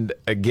happened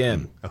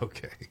again.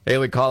 Okay.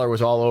 Haley Collar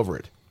was all over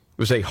it. It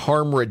was a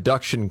harm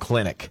reduction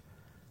clinic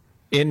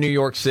in New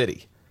York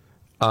City.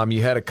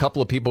 You had a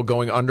couple of people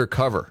going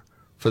undercover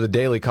for the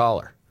Daily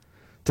Caller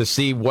to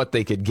see what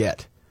they could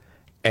get.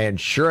 And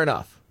sure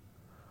enough,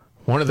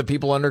 one of the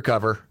people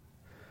undercover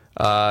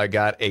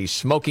got a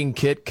smoking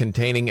kit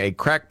containing a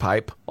crack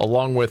pipe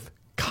along with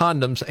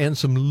condoms and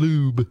some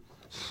lube.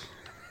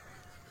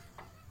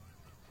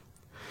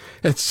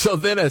 And so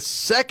then a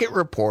second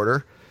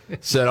reporter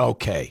said,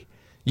 okay,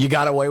 you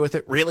got away with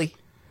it? Really?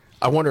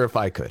 I wonder if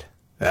I could.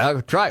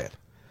 I'll try it.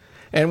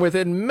 And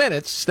within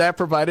minutes, staff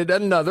provided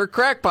another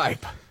crack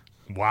pipe.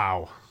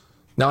 Wow.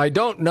 Now, I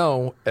don't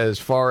know, as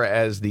far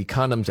as the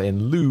condoms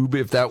and lube,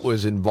 if that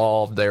was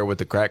involved there with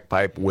the crack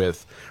pipe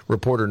with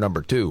reporter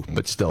number 2.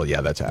 But still,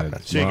 yeah, that's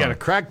happening. So you got a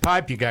crack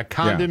pipe, you got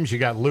condoms, you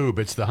got lube.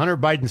 It's the Hunter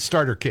Biden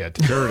starter kit.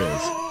 Sure it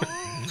is.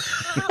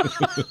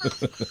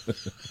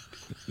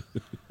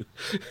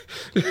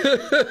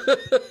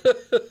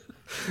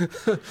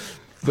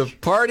 The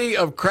party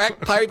of crack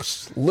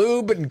pipes,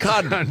 lube, and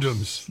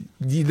condoms.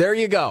 There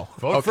you go.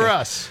 Vote for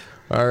us.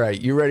 All right,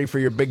 you ready for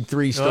your big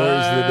 3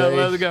 stories of the day?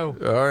 Let's go.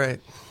 All right.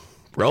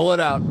 Roll it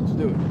out. Let's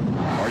do it.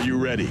 Are you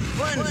ready?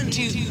 1,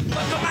 2,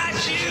 buckle my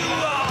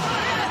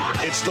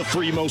shoe. It's the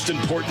 3 most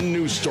important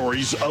news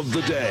stories of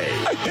the day.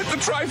 I hit the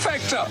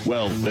trifecta.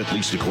 Well, at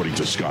least according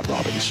to Scott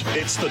Robbins.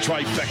 It's the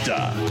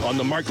trifecta on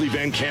the Markley,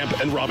 Van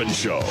Camp, and Robbins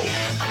Show.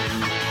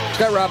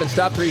 Scott Robbins,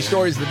 top 3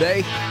 stories of the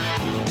day.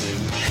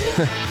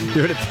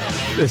 Doing it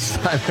this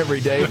time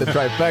every day. The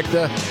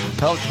trifecta,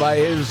 helped by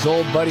his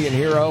old buddy and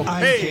hero.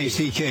 I'm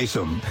Casey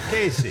Kasem.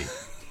 Casey.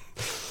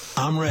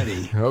 I'm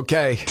ready.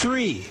 Okay.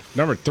 3.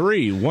 Number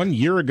 3, 1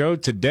 year ago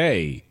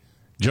today,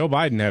 Joe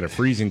Biden had a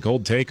freezing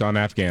cold take on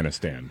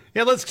Afghanistan.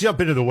 Yeah, let's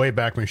jump into the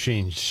Wayback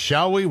Machine,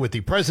 shall we? With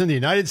the President of the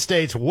United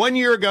States 1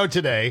 year ago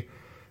today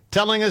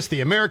telling us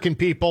the American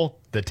people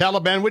the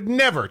Taliban would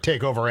never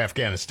take over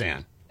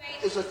Afghanistan.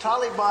 Is a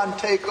Taliban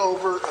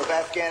takeover of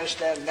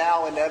Afghanistan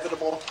now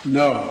inevitable?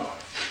 No,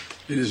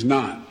 it is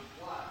not.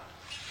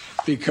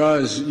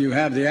 Because you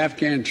have the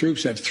Afghan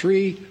troops have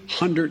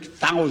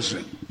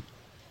 300,000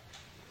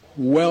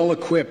 well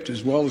equipped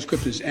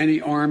as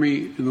any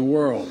army in the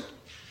world,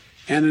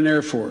 and an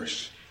air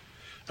force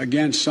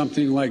against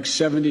something like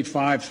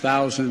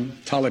 75,000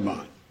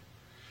 Taliban.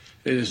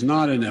 It is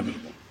not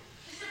inevitable.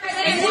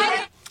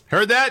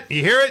 Heard that?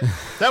 You hear it?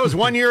 That was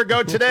 1 year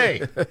ago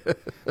today.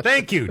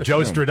 Thank you, Joe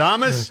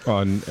Stradamus.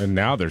 And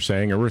now they're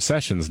saying a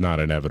recession's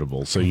not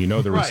inevitable. So you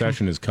know the Right.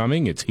 recession is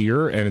coming, it's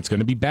here, and it's going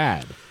to be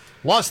bad.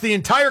 Lost the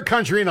entire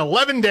country in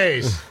 11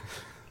 days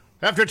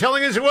after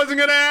telling us it wasn't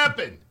going to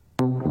happen.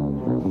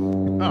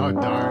 Oh,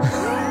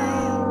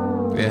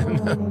 darn.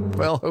 And,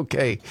 well,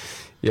 okay.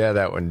 Yeah,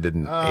 that one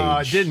didn't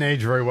age. It didn't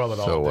age very well at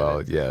all. So did well,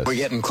 it? yes. We're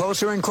getting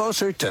closer and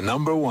closer to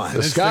number one.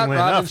 The Scott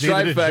Robbins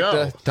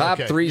trifecta. Top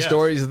three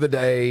stories of the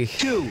day.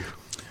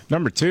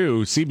 Number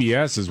 2,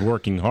 CBS is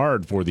working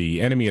hard for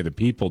the Enemy of the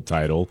People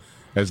title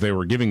as they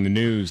were giving the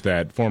news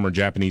that former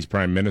Japanese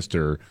Prime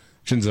Minister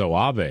Shinzo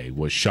Abe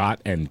was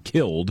shot and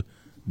killed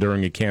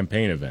during a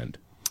campaign event.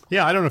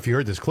 Yeah, I don't know if you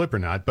heard this clip or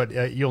not, but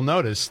you'll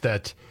notice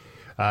that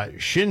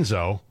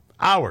Shinzo,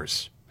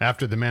 hours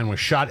after the man was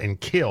shot and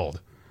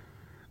killed,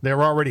 they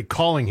were already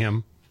calling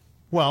him,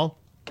 well,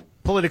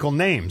 political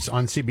names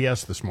on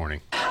CBS this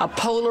morning. A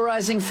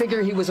polarizing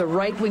figure, he was a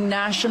right-wing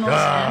nationalist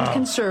and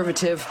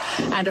conservative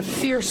and a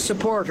fierce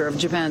supporter of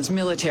Japan's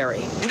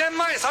military.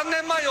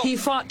 He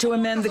fought to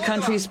amend the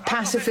country's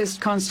pacifist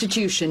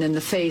constitution in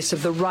the face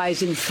of the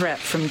rising threat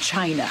from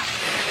China.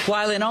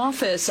 While in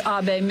office,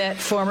 Abe met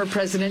former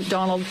President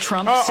Donald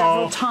Trump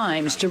several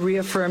times to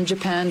reaffirm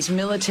Japan's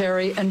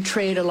military and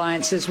trade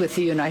alliances with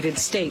the United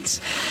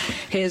States.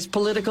 His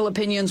political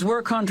opinions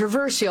were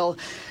controversial,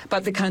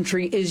 but the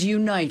country is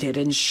united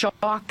in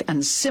shock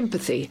and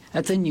sympathy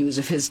at the news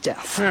of his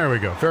death. There we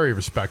go. Very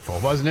respectful,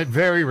 wasn't it?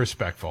 Very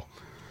respectful.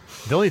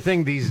 The only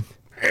thing these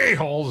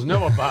a-holes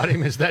know about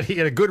him is that he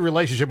had a good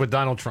relationship with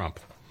Donald Trump.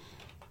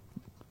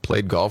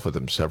 Played golf with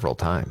him several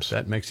times.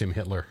 That makes him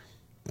Hitler.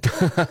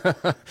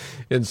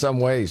 In some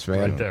ways,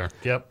 man. Right there.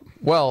 Yep.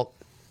 Well,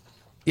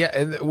 yeah,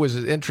 and it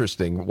was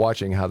interesting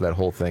watching how that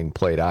whole thing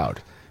played out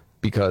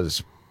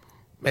because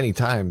many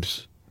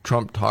times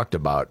Trump talked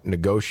about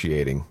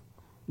negotiating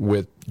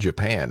with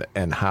Japan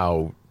and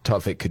how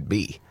tough it could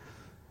be.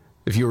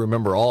 If you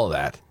remember all of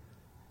that.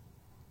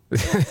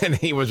 And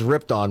he was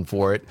ripped on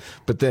for it.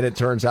 But then it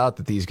turns out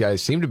that these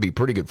guys seem to be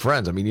pretty good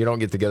friends. I mean, you don't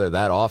get together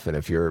that often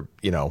if you're,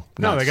 No,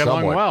 they got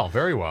along well,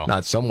 very well.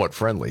 Not somewhat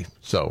friendly.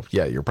 So,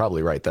 yeah, you're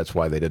probably right. That's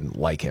why they didn't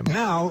like him.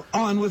 Now,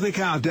 on with the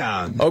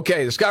countdown.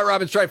 Okay, the Scott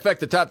Robbins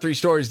trifecta, top 3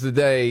 stories of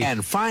the day.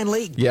 And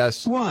finally,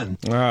 yes, one.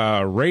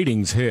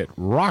 Ratings hit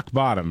rock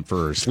bottom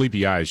for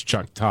Sleepy Eyes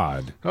Chuck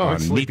Todd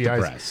on Meet the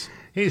Eyes. Press.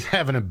 He's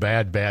having a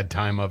bad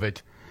time of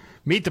it.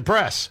 Meet the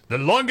Press, the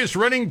longest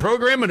running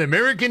program on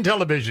American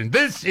television.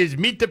 This is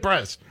Meet the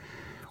Press.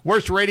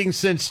 Worst ratings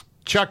since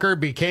Chucker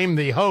became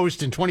the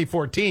host in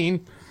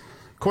 2014.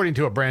 According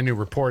to a brand new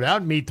report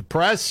out, Meet the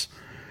Press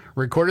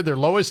recorded their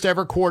lowest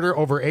ever quarter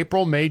over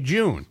April, May,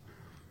 June.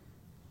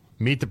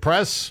 Meet the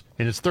Press,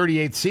 in its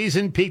 38th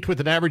season, peaked with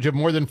an average of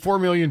more than 4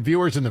 million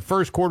viewers in the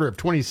first quarter of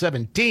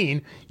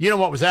 2017. You know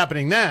what was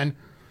happening then?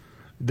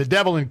 The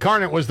devil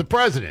incarnate was the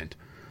president.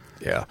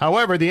 Yeah.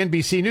 However, the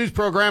NBC News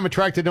program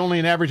attracted only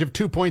an average of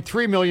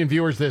 2.3 million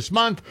viewers this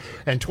month,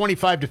 and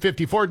 25 to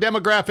 54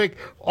 demographic,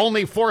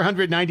 only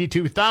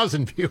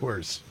 492,000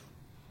 viewers.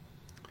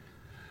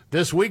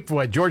 This week,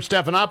 George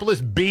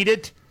Stephanopoulos beat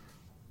it.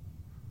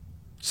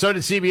 So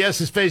did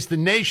CBS's Face the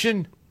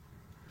Nation.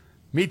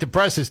 Meet the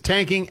Press is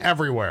tanking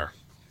everywhere.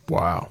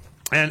 Wow.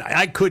 And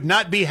I could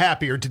not be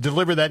happier to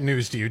deliver that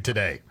news to you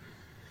today.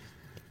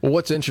 Well,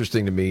 what's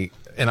interesting to me,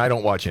 and I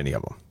don't watch any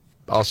of them,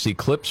 I'll see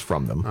clips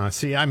from them.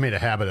 See, I made a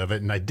habit of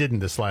it, and I didn't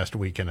this last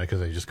weekend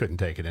because I just couldn't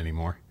take it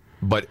anymore.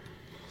 But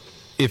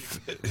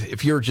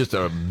if you're just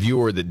a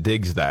viewer that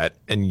digs that,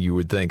 and you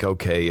would think,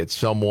 okay, it's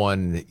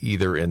someone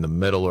either in the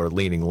middle or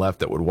leaning left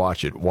that would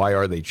watch it, why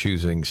are they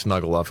choosing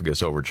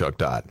Snuggleuffagus over Chuck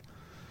Todd?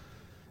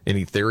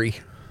 Any theory?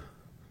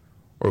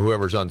 Or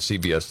whoever's on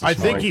CBS this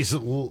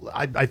morning?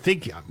 I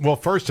think, well,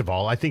 first of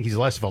all, I think he's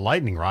less of a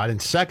lightning rod,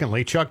 and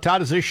secondly, Chuck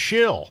Todd is a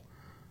shill.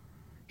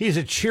 He's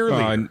a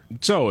cheerleader.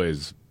 So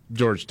is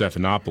George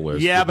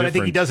Stephanopoulos. Yeah, but I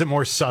think he does it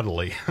more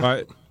subtly.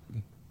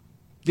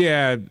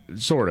 Yeah,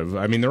 sort of.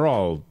 I mean, they're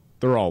all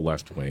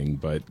left wing,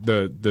 but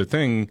the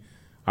thing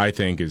I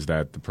think is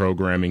that the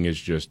programming is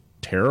just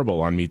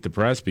terrible on Meet the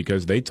Press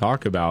because they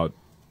talk about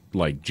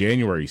like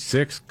January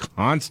 6th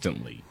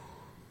constantly.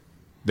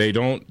 They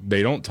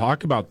don't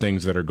talk about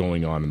things that are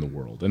going on in the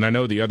world. And I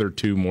know the other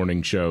two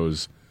morning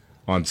shows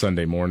on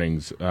Sunday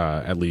mornings,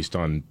 at least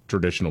on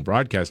traditional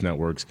broadcast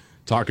networks,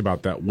 talk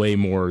about that way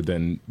more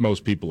than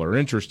most people are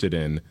interested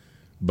in.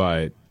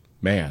 But,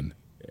 man,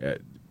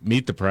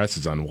 Meet the Press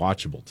is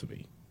unwatchable to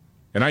me.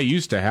 And I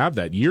used to have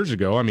that years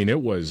ago. I mean,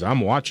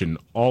 I'm watching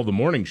all the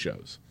morning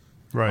shows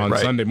on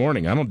Sunday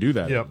morning. I don't do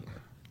that anymore.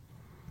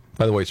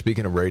 By the way,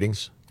 speaking of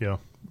ratings, yeah,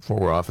 before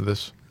we're off of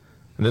this,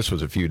 and this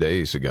was a few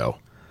days ago,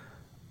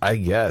 I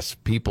guess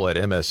people at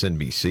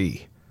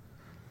MSNBC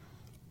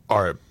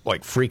are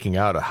like freaking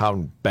out at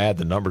how bad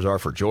the numbers are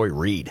for Joy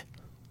Reid.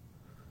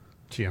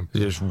 Gee, I'm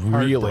just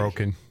really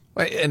broken.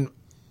 And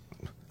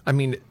I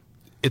mean,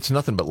 it's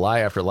nothing but lie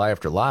after lie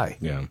after lie.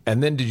 Yeah.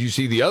 And then did you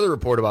see the other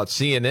report about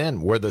CNN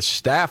where the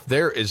staff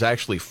there is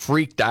actually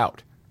freaked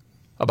out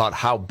about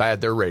how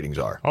bad their ratings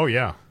are? Oh,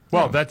 yeah.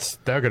 Well, they're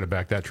going to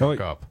back that truck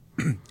up.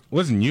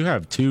 Listen, you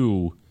have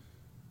two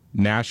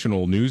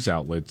national news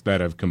outlets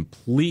that have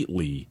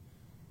completely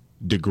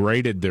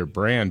degraded their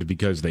brand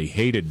because they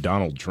hated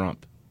Donald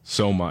Trump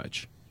so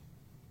much.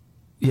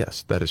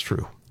 Yes, that is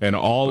true. And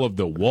all of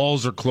the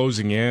walls are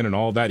closing in and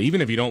all that.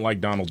 Even if you don't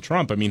like Donald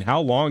Trump, I mean, how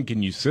long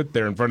can you sit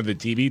there in front of the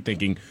TV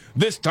thinking,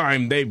 this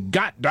time they've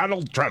got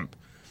Donald Trump?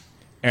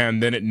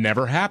 And then it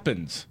never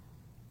happens.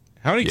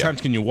 How many times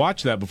can you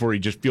watch that before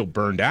you just feel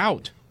burned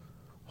out?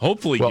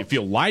 Hopefully you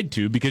feel lied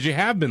to, because you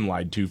have been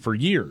lied to for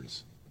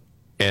years.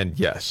 And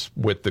yes,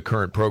 with the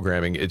current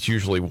programming, it's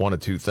usually one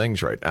of two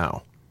things right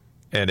now.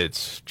 And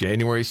it's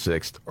January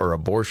 6th or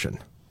abortion.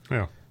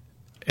 Yeah.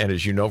 And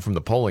as you know from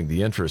the polling,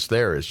 the interest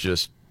there is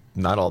just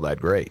not all that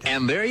great.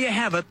 And there you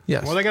have it.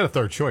 Yes. Well, they got a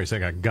third choice. They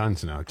got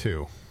guns now,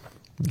 too.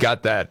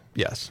 Got that,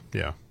 yes.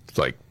 Yeah. It's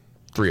like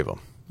 3 of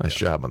them. Nice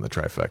job on the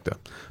trifecta.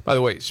 By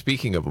the way,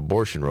 speaking of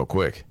abortion real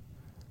quick,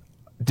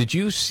 did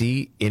you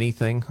see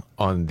anything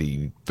on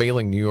the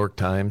failing New York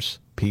Times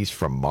piece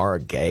from Mara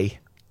Gay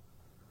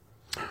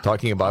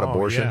talking about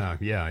abortion?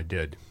 Yeah, I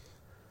did.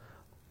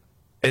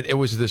 It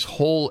was this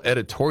whole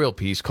editorial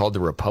piece called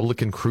The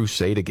Republican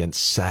Crusade Against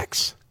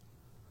Sex.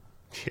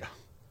 Yeah.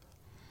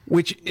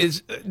 Which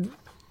is,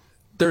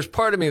 there's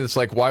part of me that's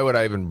like, why would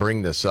I even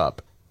bring this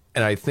up?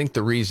 And I think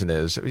the reason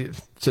is,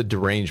 it's a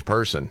deranged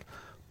person,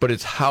 but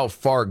it's how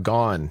far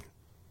gone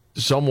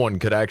someone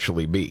could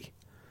actually be.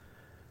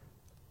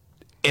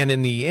 And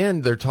in the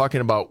end, they're talking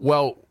about,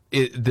 well,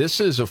 this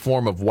is a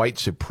form of white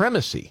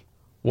supremacy,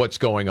 what's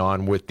going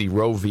on with the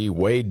Roe v.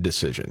 Wade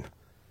decision.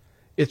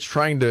 It's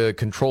trying to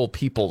control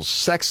people's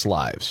sex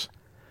lives.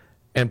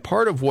 And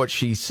part of what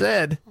she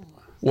said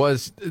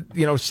was,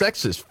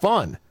 sex is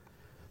fun.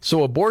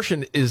 So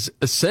abortion is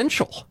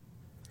essential.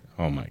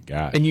 Oh, my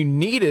God. And you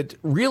need it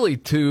really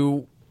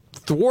to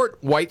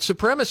thwart white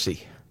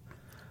supremacy.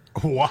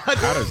 What?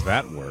 How does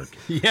that work?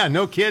 Yeah,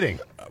 no kidding.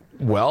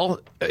 Well,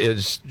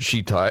 as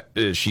she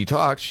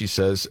talks, she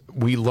says,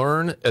 we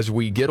learn as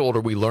we get older,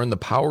 we learn the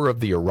power of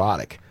the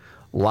erotic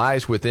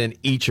lies within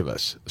each of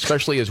us,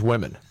 especially as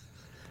women.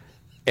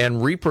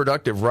 And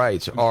reproductive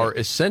rights are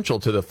essential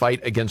to the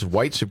fight against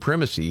white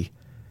supremacy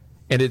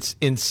and its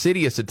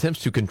insidious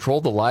attempts to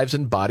control the lives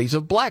and bodies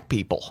of black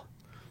people.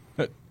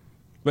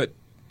 But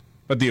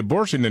the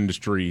abortion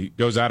industry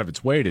goes out of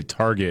its way to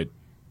target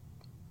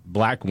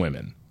black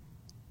women.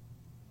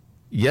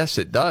 Yes,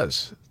 it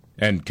does.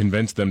 And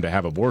convince them to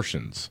have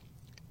abortions.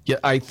 Yeah,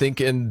 I think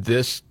in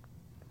this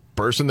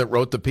person that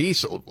wrote the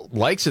piece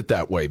likes it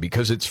that way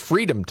because it's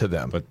freedom to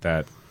them.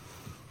 But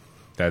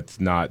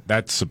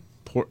that's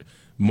support.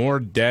 More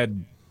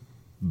dead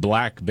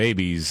black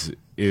babies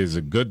is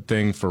a good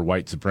thing for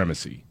white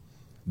supremacy.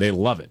 They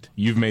love it.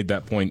 You've made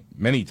that point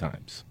many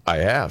times. I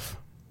have.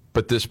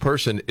 But this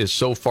person is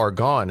so far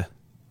gone,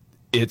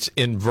 it's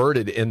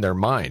inverted in their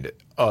mind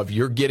of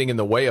you're getting in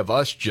the way of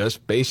us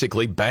just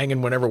basically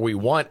banging whenever we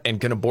want and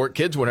can abort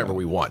kids whenever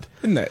we want.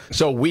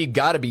 So we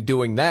got to be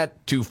doing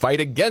that to fight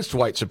against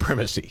white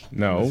supremacy.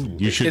 No,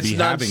 you should be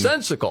having... It's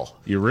nonsensical.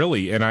 You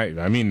really, and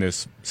I mean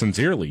this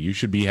sincerely, you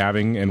should be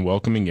having and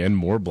welcoming in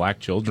more black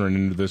children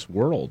into this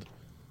world.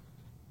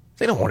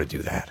 They don't want to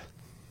do that.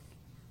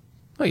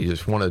 No, you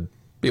just want to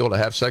be able to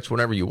have sex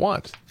whenever you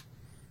want.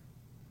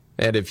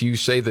 And if you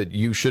say that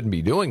you shouldn't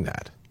be doing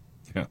that,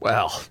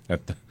 well,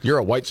 you're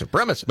a white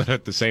supremacist. But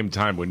at the same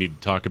time, we need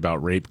to talk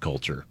about rape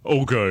culture.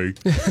 Okay.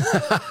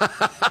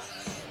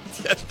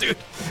 Yes, dude.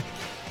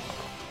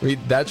 I mean,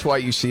 that's why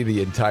you see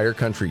the entire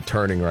country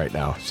turning right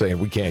now, saying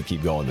we can't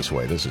keep going this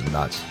way. This is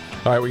nuts.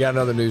 All right, we got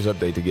another news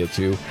update to get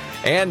to.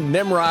 And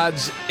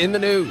Nimrod's in the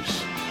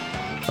news.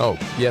 Oh,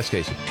 yes,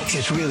 Casey.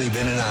 It's really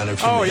been an honor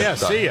for me. Oh, yeah,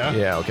 see ya.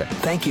 Yeah, okay.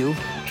 Thank you.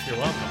 You're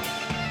welcome.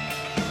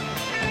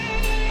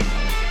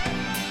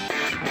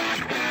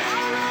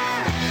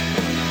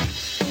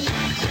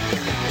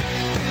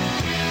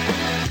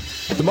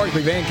 The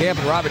Markley, Van Camp,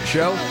 and Robbins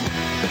Show.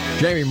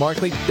 Jamie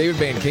Markley, David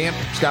Van Camp,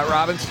 Scott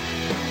Robbins.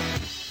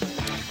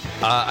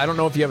 I don't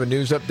know if you have a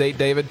news update,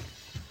 David.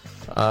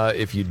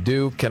 If you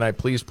do, can I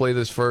please play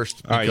this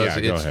first? Because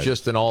it's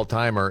just an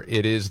all-timer.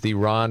 It is the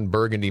Ron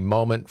Burgundy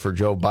moment for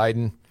Joe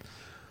Biden,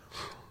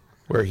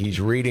 where he's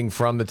reading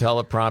from the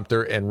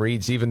teleprompter and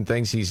reads even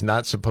things he's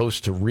not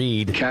supposed to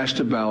read.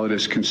 Cast a ballot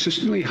is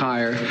consistently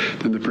higher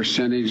than the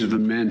percentage of the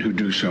men who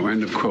do so.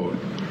 End of quote.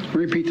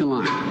 Repeat the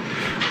line.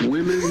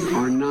 Women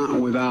are not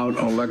without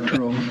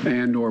electoral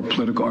and or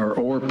political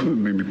or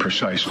maybe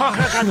precise.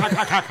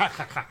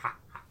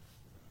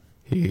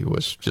 He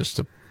was just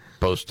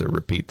supposed to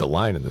repeat the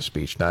line in the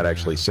speech, not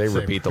actually say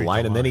repeat the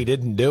line, and then he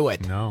didn't do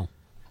it. No.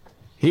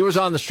 He was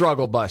on the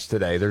struggle bus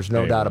today. There's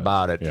no doubt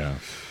about it. Yeah.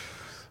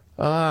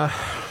 Wow.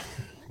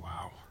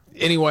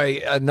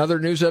 Anyway, another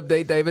news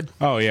update, David?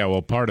 Oh, yeah.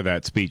 Well, part of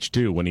that speech,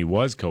 too, when he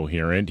was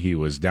coherent, he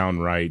was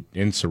downright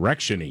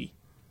insurrection-y.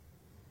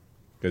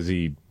 Because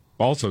he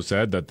also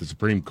said that the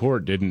Supreme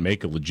Court didn't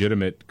make a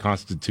legitimate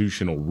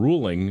constitutional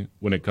ruling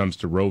when it comes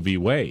to Roe v.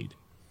 Wade.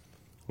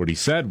 What he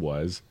said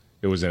was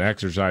it was an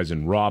exercise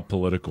in raw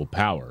political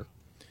power.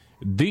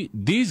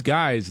 These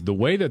guys, the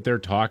way that they're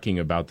talking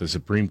about the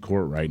Supreme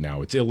Court right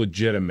now, it's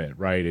illegitimate,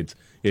 right?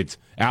 It's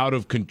out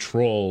of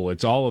control.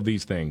 It's all of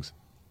these things.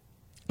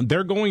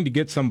 They're going to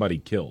get somebody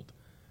killed.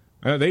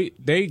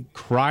 They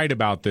cried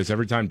about this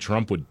every time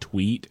Trump would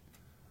tweet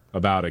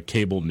about a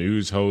cable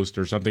news host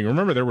or something.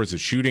 Remember, there was a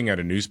shooting at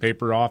a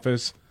newspaper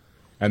office,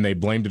 and they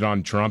blamed it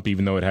on Trump,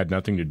 even though it had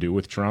nothing to do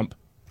with Trump.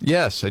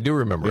 Yes, I do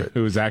remember it. It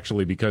was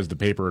actually because the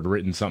paper had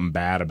written something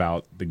bad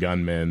about the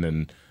gunman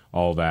and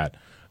all that.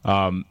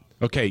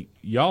 Okay,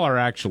 y'all are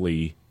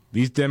actually,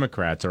 these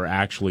Democrats are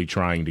actually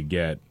trying to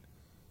get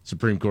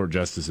Supreme Court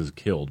justices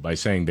killed by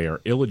saying they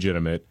are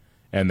illegitimate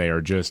and they are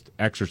just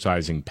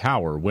exercising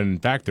power, when in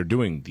fact they're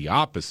doing the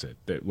opposite.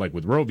 Like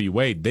with Roe v.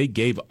 Wade, they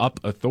gave up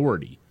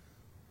authority.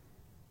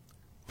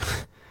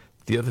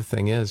 The other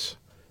thing is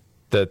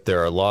that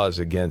there are laws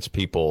against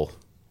people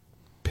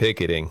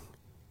picketing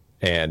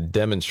and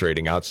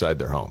demonstrating outside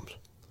their homes.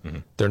 Mm-hmm.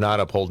 They're not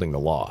upholding the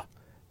law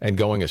and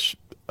going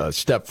a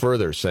step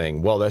further,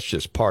 saying, well, that's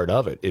just part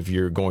of it if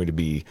you're going to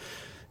be,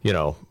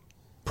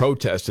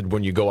 protested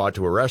when you go out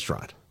to a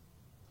restaurant.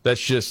 That's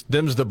just,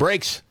 them's the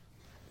breaks.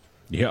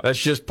 Yeah, that's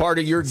just part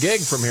of your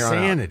gig from here on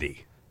out.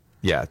 Sanity.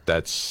 Yeah,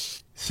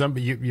 that's...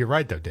 You're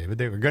right, though, David.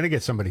 They were going to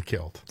get somebody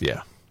killed.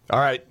 Yeah. All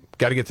right,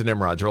 got to get to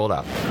Nimrods. Roll it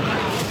out.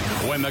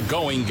 When the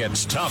going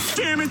gets tough.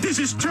 Damn it, this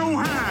is too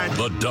hard.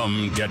 The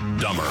dumb get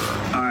dumber.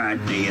 All right,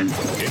 Ian.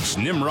 It's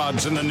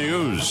Nimrods in the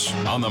News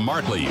on the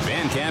Markley,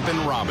 Van Camp, and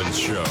Robbins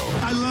Show.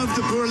 I love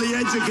the poorly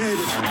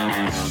educated.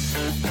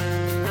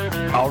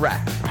 All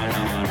right.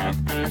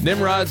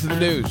 Nimrods in the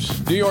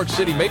News. New York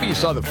City. Maybe you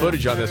saw the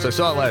footage on this. I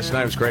saw it last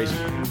night. It was crazy.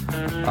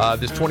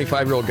 This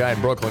 25-year-old guy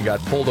in Brooklyn got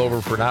pulled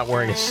over for not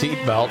wearing a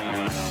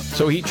seatbelt.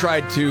 So he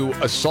tried to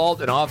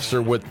assault an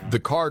officer with the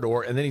car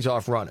door, and then he's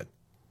off running.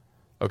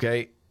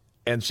 Okay?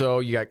 And so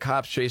you got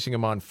cops chasing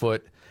him on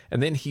foot,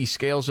 and then he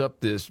scales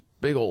up this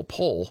big old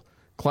pole,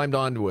 climbed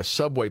onto a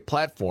subway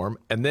platform,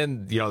 and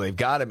then, they've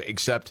got him,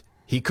 except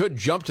he could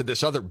jump to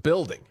this other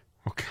building.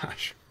 Oh,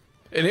 gosh.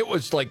 And it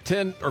was like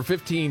 10 or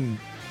 15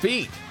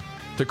 feet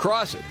to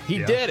cross it. He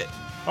did it.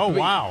 Oh,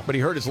 wow. But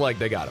he hurt his leg.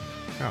 They got him.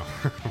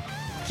 Oh.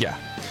 Yeah.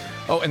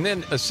 Oh, and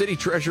then a city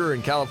treasurer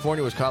in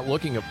California was caught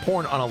looking at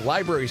porn on a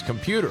library's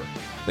computer.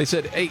 They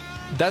said, hey,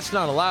 that's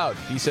not allowed.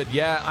 He said,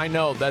 yeah, I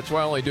know. That's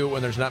why I only do it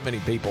when there's not many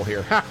people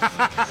here.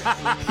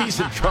 He's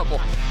in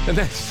trouble. And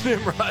that's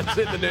Nimrod's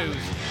in the News.